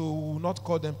 So we will not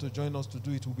call them to join us to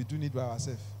do it. We'll be doing it by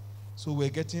ourselves. So we're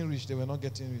getting rich. They were not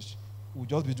getting rich. We'll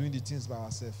just be doing the things by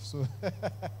ourselves.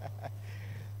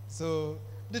 So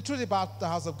the truth about the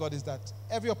house of God is that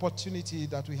every opportunity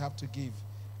that we have to give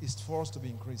is for us to be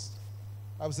increased.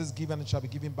 The Bible says, give and it shall be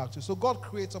given back to you. So God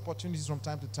creates opportunities from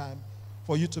time to time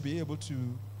for you to be able to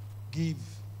give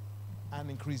and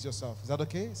increase yourself. Is that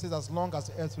okay? It says, as long as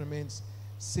the earth remains,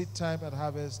 seed time and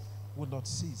harvest will not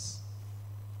cease.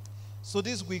 So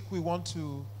this week we want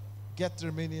to get the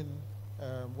remaining,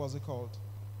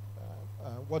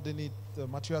 what they need, the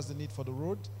materials they need for the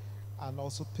road, and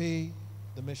also pay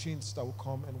the machines that will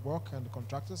come and work and the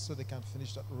contractors so they can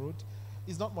finish that road.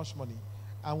 It's not much money,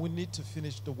 and we need to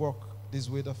finish the work this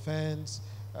way. The fence,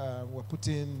 we're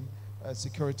putting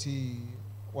security,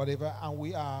 whatever, and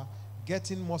we are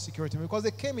getting more security because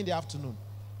they came in the afternoon.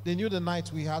 They knew the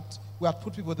night we had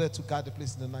put people there to guard the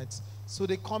place in the night, so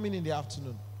they come in the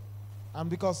afternoon. And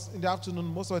because in the afternoon,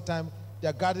 most of the time, they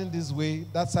are guarding this way,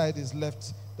 that side is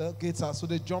left, the gates are. So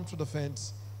they jump through the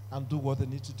fence and do what they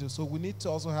need to do. So we need to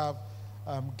also have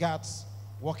guards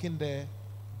working there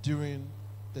during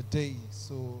the day.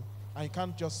 So, and you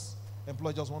can't just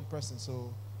employ just one person.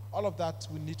 So all of that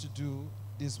we need to do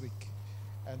this week.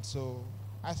 And so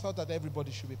I thought that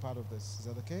everybody should be part of this. Is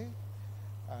that okay?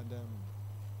 And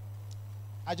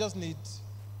I just need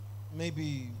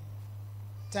maybe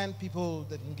 10 people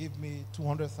that can give me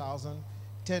 200,000,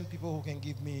 10 people who can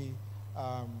give me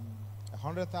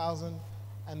 100,000,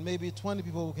 and maybe 20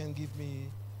 people who can give me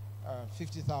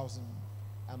 50,000,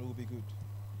 and it will be good.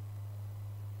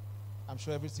 I'm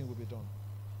sure everything will be done.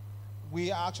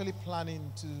 We are actually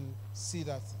planning to see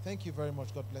that. Thank you very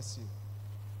much. God bless you.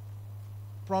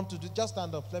 Prompt to do, just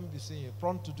stand up. Let me be seeing you.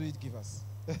 Prompt to do it, give us.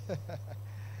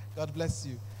 God bless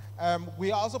you.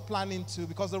 We are also planning to,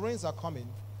 because the rains are coming,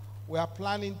 we are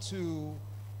planning to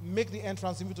make the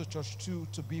entrance into Church 2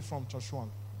 to be from Church 1.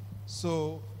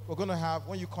 So we're going to have,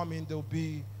 when you come in, there will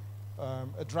be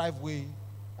a driveway,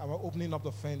 and we're opening up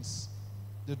the fence.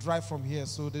 They drive from here,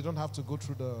 so they don't have to go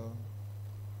through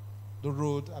the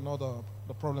road and all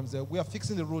the problems there. We are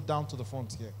fixing the road down to the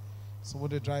front here. So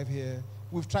when they drive here,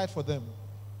 we've tried for them.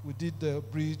 We did the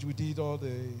bridge, we did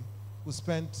we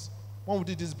spent, when we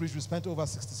did this bridge, we spent over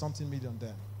 60-something million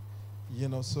there. You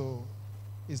know, so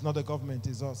it's not the government,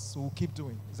 it's us. So we'll keep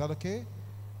doing. Is that okay?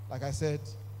 Like I said,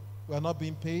 we are not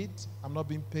being paid. I'm not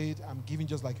being paid. I'm giving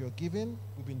just like you're giving.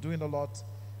 We've been doing a lot.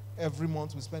 Every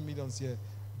month we spend millions here.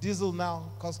 Diesel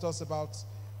now costs us about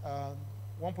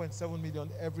 1.7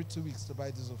 million every 2 weeks to buy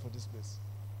diesel for this place.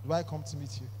 Do I come to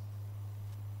meet you?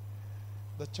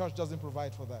 The church doesn't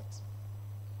provide for that.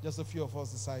 Just a few of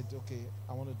us decide, okay,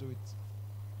 I want to do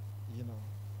it. You know.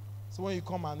 So when you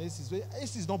come and AC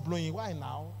is not blowing, why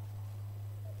now?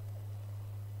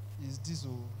 It's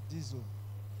diesel.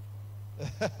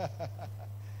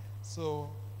 So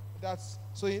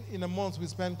in a month we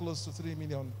spend close to 3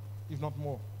 million, if not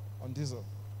more, on diesel.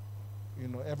 You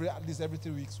know, at least every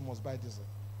 3 weeks we must buy diesel.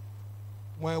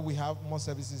 When we have more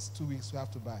services, 2 weeks we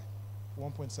have to buy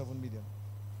 1.7 million.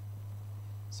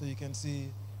 So you can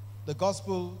see the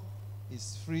gospel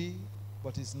is free,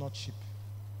 but it's not cheap.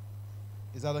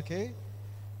 Is that okay?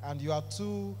 And you are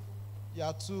too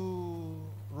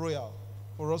royal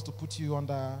for us to put you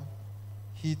under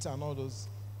heat and all those.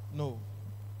 No.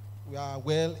 We are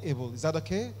well able. Is that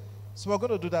okay? So we're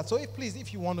going to do that. So please,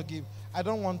 if you want to give, I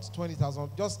don't want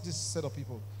 20,000, just this set of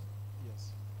people.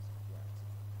 Yes.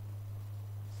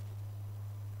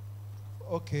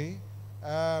 Okay.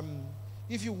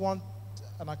 If you want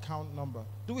an account number,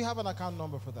 do we have an account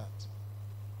number for that?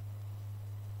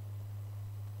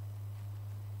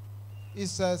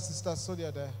 Is Sister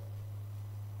Sonia there?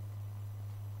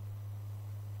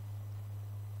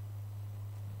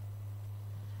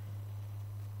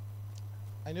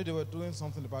 I know they were doing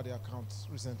something about the account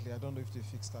recently. I don't know if they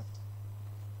fixed that.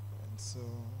 And so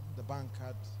the bank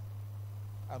had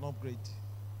an upgrade.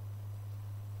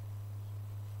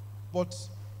 But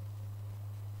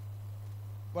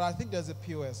I think there's a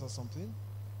POS or something.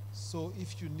 So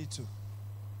if you need to.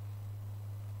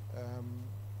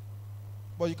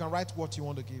 But you can write what you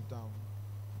want to give down.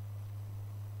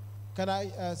 Can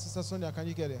I, Sister Sonia, can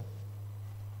you get there?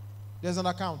 There's an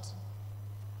account.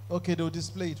 Okay, they'll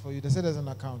display it for you. They say there's an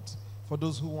account for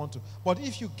those who want to. But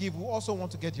if you give, we also want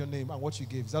to get your name and what you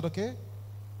gave. Is that okay?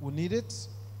 We need it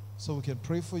so we can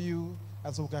pray for you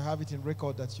and so we can have it in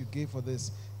record that you gave for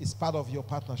this. It's part of your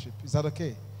partnership. Is that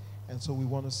okay? And so we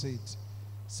want to say it.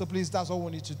 So please, that's all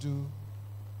we need to do.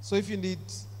 So if you need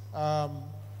a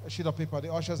sheet of paper,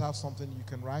 the ushers have something you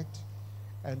can write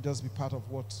and just be part of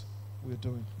what we're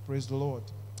doing. Praise the Lord.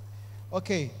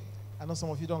 Okay, I know some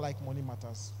of you don't like money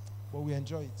matters, but we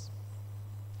enjoy it.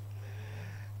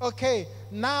 Okay,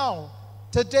 now,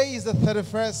 today is the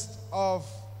 31st of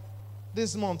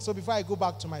this month. So before I go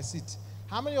back to my seat,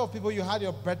 how many of people you had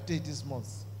your birthday this month?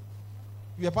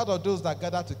 You are part of those that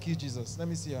gathered to kill Jesus. Let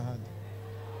me see your hand.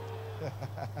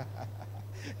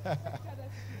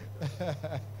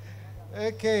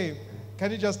 Okay,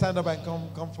 can you just stand up and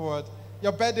come forward?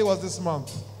 Your birthday was this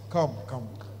month. Come.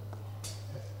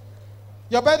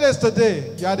 Your birthday is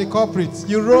today. You are the culprits.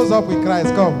 You rose up with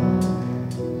Christ.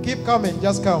 Come. Keep coming.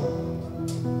 Just come.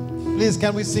 Please,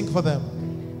 can we sing for them?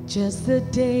 Just a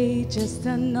day, just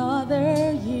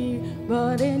another year,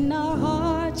 but in our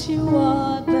hearts you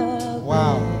are the best.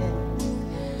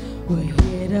 We're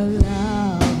here to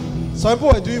love you. Some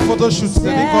people are doing photo shoots.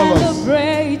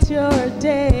 Celebrate your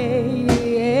day.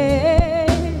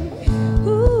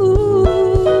 Ooh.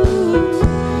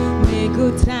 May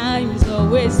good times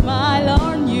always smile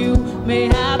on you. May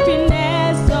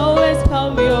happiness always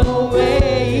come your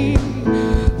way.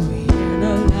 We're here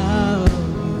to love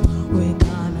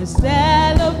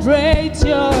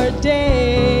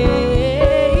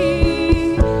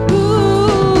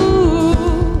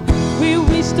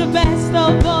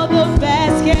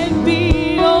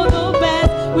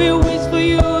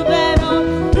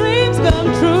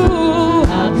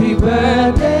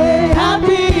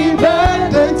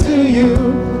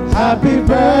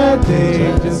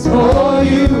just for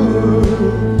you.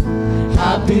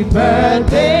 Happy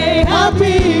birthday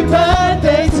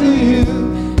to you.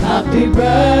 Happy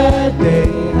birthday,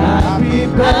 happy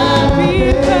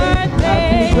birthday,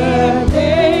 happy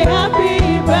birthday,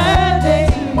 happy birthday.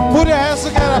 Put your hands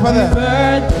together for that. Happy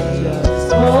birthday just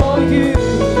for you.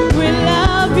 We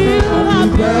love you.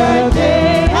 Happy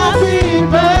birthday, happy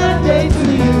birthday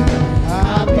to you.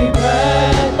 Happy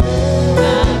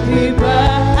birthday,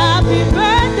 happy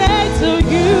birthday to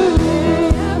you.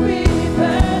 Happy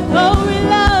birthday. Oh, we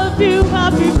love you.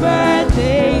 Happy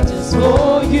birthday just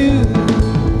for you.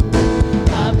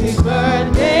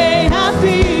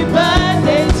 Happy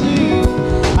birthday to you.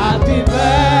 Happy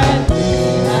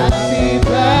birthday, happy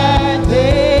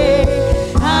birthday,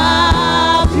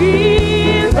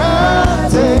 happy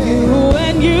birthday.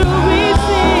 When you will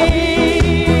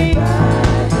sing,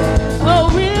 oh,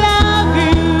 we love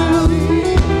you. We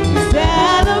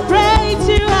celebrate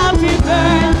you. Happy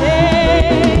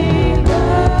birthday,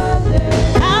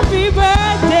 happy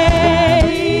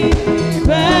birthday,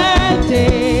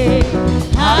 birthday.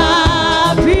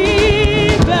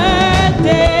 Happy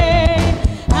birthday,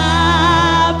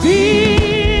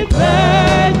 happy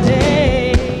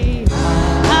birthday,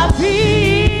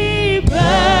 happy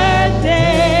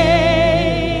birthday.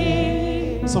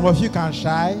 Some of you can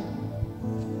shy.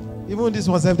 Even this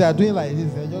ones, if they are doing like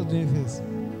this, they're just doing this.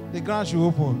 The ground should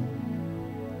open.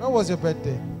 When was your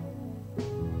birthday?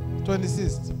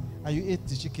 26th. And you ate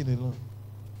the chicken alone.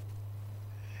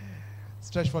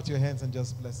 Stretch forth your hands and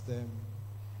just bless them.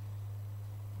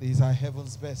 These are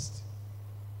heaven's best.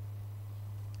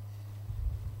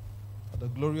 The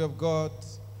glory of God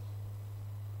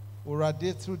will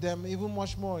radiate through them even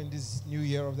much more in this new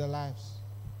year of their lives.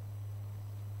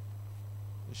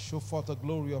 To show forth the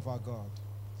glory of our God,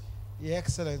 the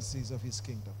excellencies of his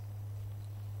kingdom.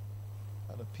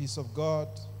 And the peace of God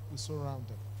will surround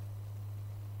them.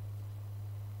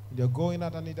 They're going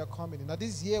out and they're coming in. Now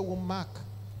this year will mark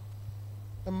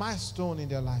a milestone in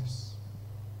their lives.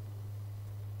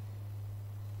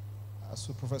 As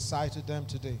we prophesy to them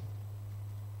today,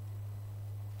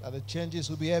 that the changes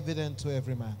will be evident to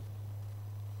every man.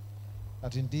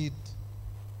 That indeed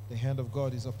the hand of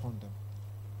God is upon them.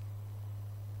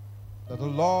 That the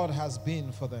Lord has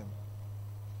been for them.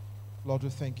 Lord, we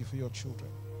thank you for your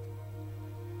children.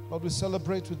 Lord, we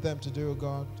celebrate with them today, O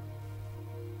God.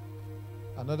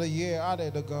 Another year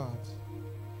added, O God.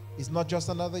 It's not just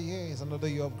another year, it's another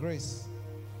year of grace.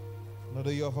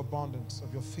 Another year of abundance,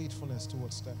 of your faithfulness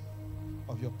towards them,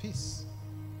 of your peace.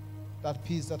 That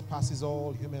peace that passes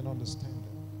all human understanding.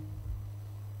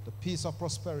 The peace of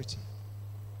prosperity.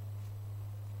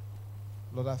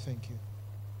 Lord, I thank you.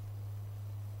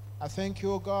 I thank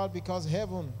you, O God, because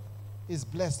heaven is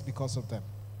blessed because of them.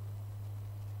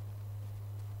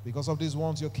 Because of these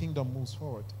ones, your kingdom moves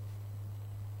forward.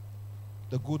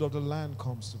 The good of the land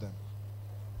comes to them.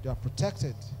 They are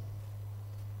protected.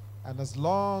 And as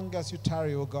long as you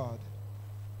tarry, O God,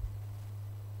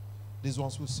 these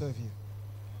ones will serve you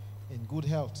in good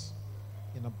health,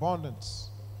 in abundance,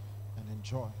 and in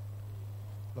joy.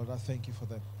 Lord, I thank you for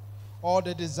them. All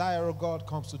the desire of God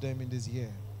comes to them in this year.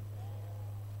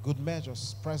 Good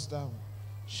measures, pressed down,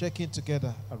 shaking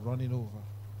together, and running over.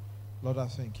 Lord, I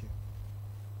thank you.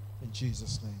 In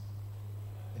Jesus' name,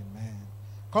 amen.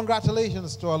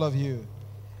 Congratulations to all of you,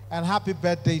 and happy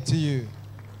birthday to you.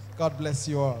 God bless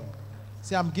you all.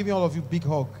 See, I'm giving all of you a big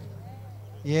hug.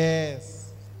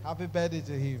 Yes. Happy birthday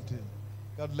to him too.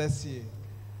 God bless you.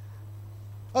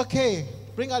 Okay,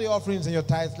 bring out your offerings and your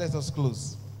tithes. Let us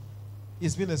close.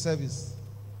 It's been a service.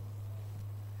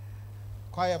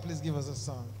 Choir, please give us a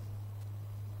song.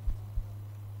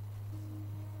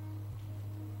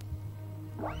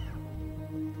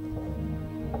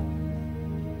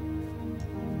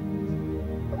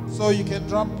 So you can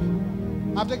drop.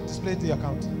 I've taken display to your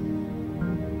account.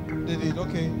 They did,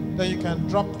 okay. Then you can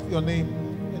drop your name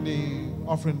in the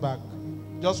offering bag.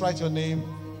 Just write your name,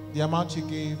 the amount you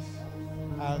gave,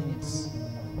 and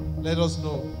let us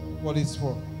know what it's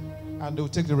for. And they'll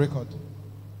take the record.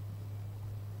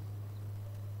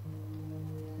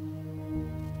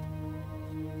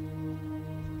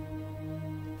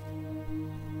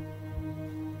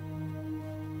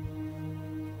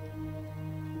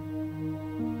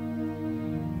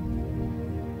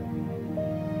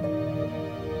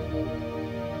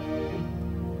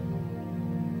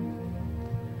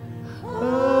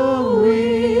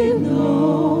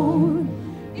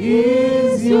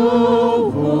 Is your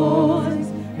voice,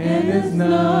 and there's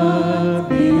none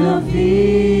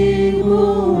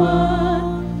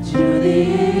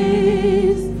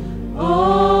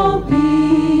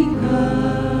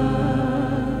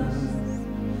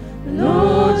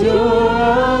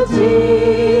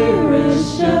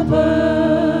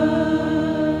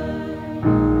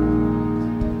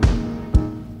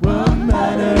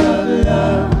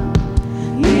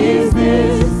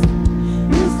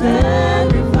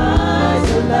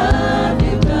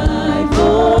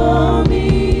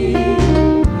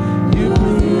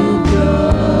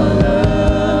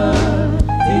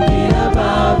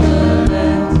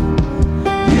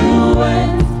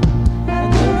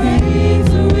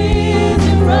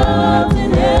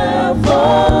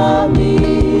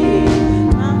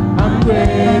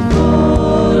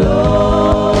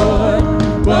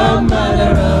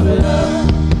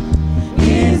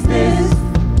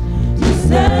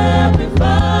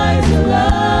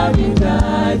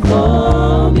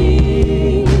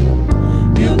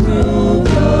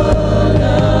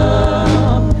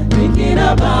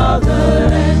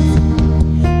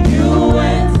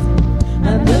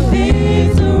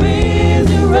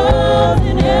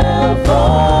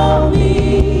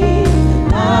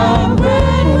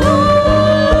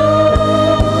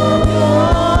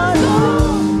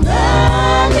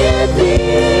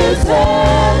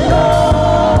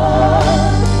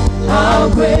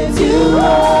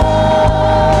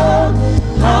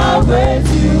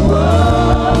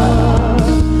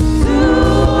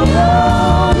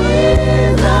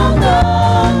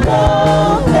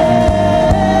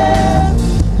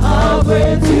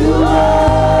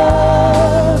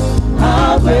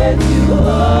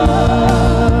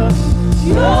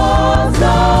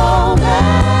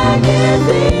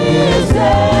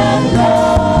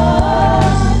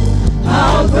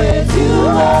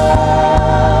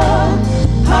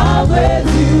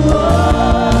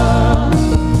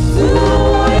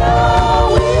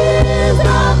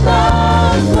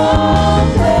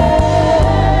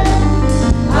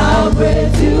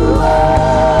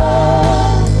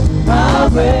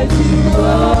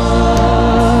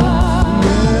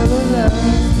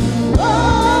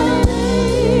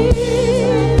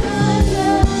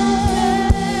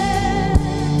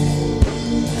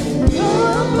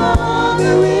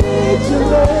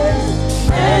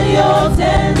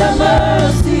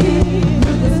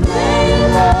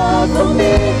for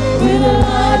me with the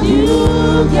life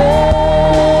you gave.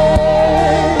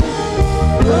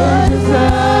 Worthy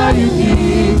are you,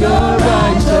 King of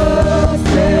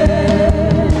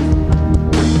righteousness.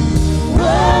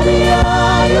 Worthy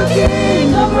are you,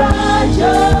 King of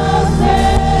righteousness.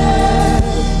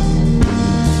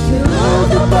 You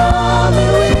look upon me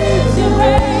with your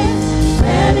grace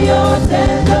and your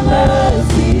tender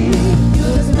mercy. You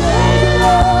display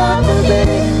love for me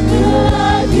in the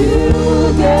life you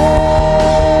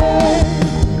gave.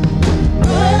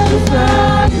 Worthy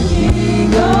are you,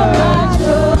 King of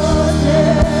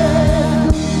righteousness.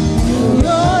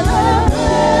 You're the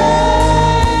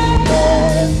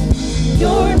greatest.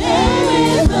 Your name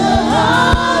is the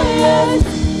highest.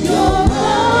 Your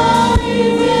power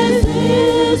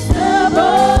irresistible.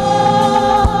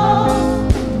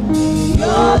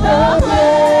 You're the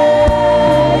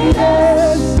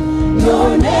greatest. Your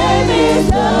name is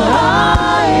the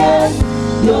highest.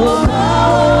 Your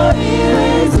power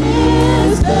irresistible.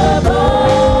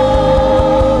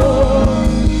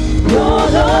 You're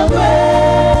the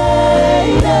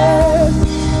greatest.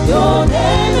 Your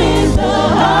name is the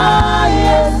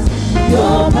highest.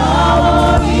 Your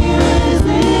power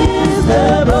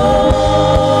irresistible.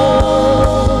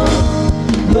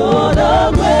 You're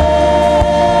the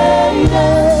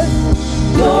greatest.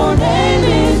 Your name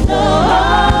is the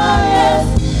highest.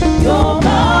 Your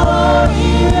power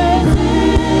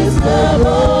irresistible.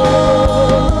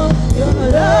 Your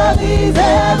love is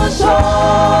ever sure,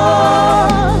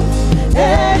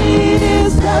 and it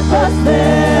is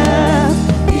steadfastness.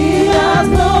 He has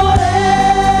no end.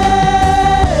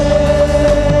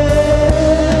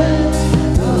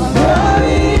 The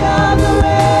glory of the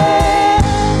reign,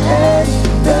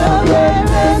 the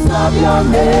greatness of your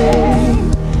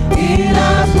name. It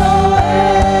has no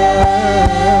end.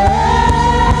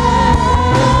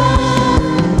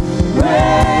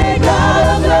 Great God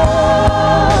of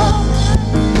love,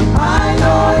 I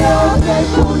know your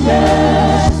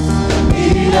faithfulness.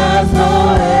 It has no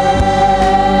end.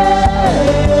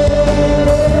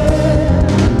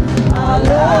 I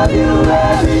love you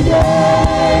every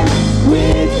day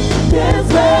with this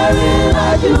very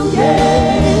life you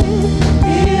gave.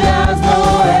 It has no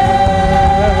end.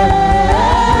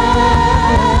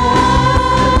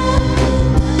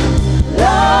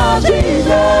 Lord Jesus,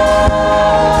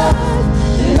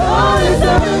 the only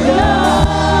Savior,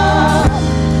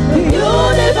 the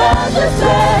universe is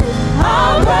set. How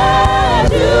great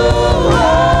you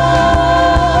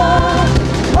are,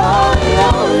 holy,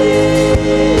 holy,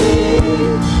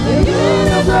 the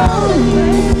universe,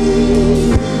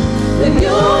 the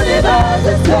universe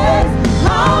is set.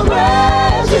 How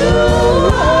great you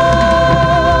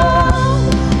are,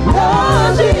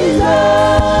 Lord Jesus,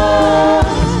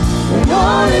 the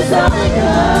only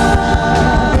Savior,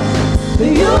 the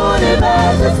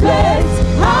universe is set.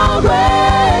 How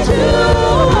great you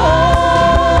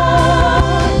are,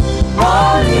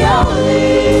 holy,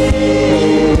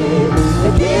 holy,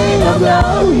 the King of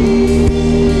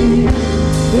glory.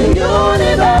 The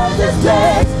universe is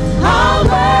set. How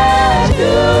great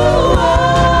you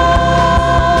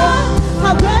are,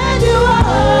 how great you are,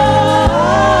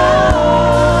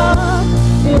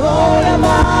 in all your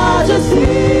majesty.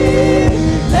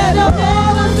 Let your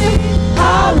heaven see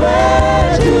how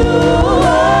great you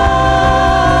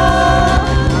are,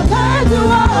 how great you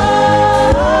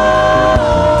are,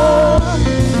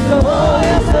 the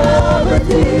warrior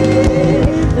sovereignty.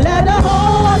 Let the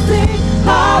whole world sing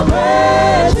how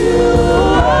great you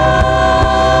are.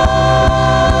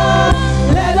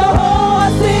 Let the whole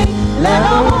world sing, let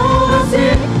the whole world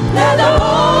sing, let the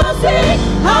whole world sing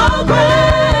how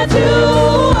great you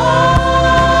are.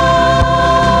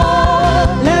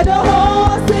 Let the whole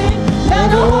world sing, let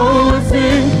the whole world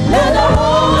sing, let the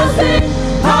whole world sing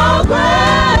how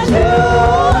great you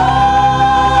are.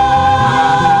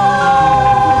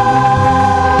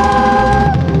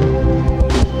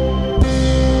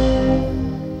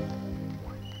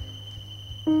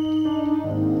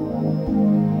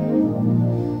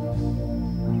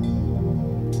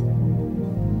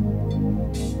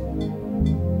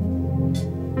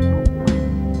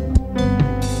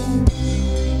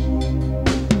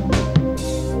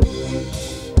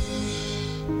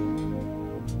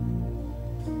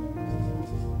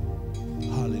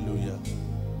 Hallelujah.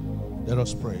 Let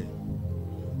us pray.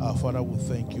 Our Father, we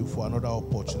thank you for another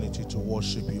opportunity to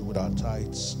worship you with our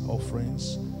tithes,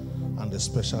 offerings, and the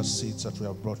special seeds that we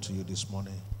have brought to you this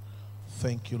morning.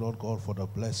 Thank you, Lord God, for the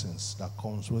blessings that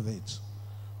comes with it.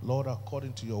 Lord,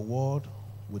 according to your word,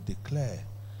 we declare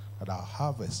that our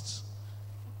harvest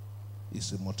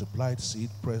is a multiplied seed,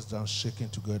 pressed down, shaken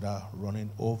together,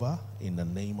 running over in the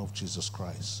name of Jesus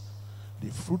Christ. the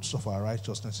fruits of our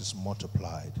righteousness is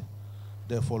multiplied.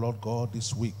 Therefore, Lord God,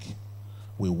 this week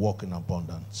we walk in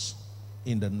abundance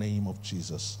in the name of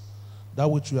Jesus. That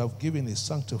which you have given is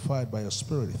sanctified by your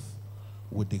Spirit.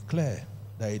 We declare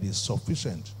that it is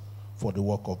sufficient for the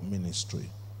work of ministry.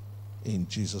 In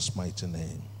Jesus' mighty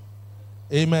name.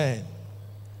 Amen.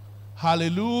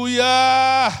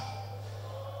 Hallelujah.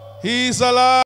 He is alive.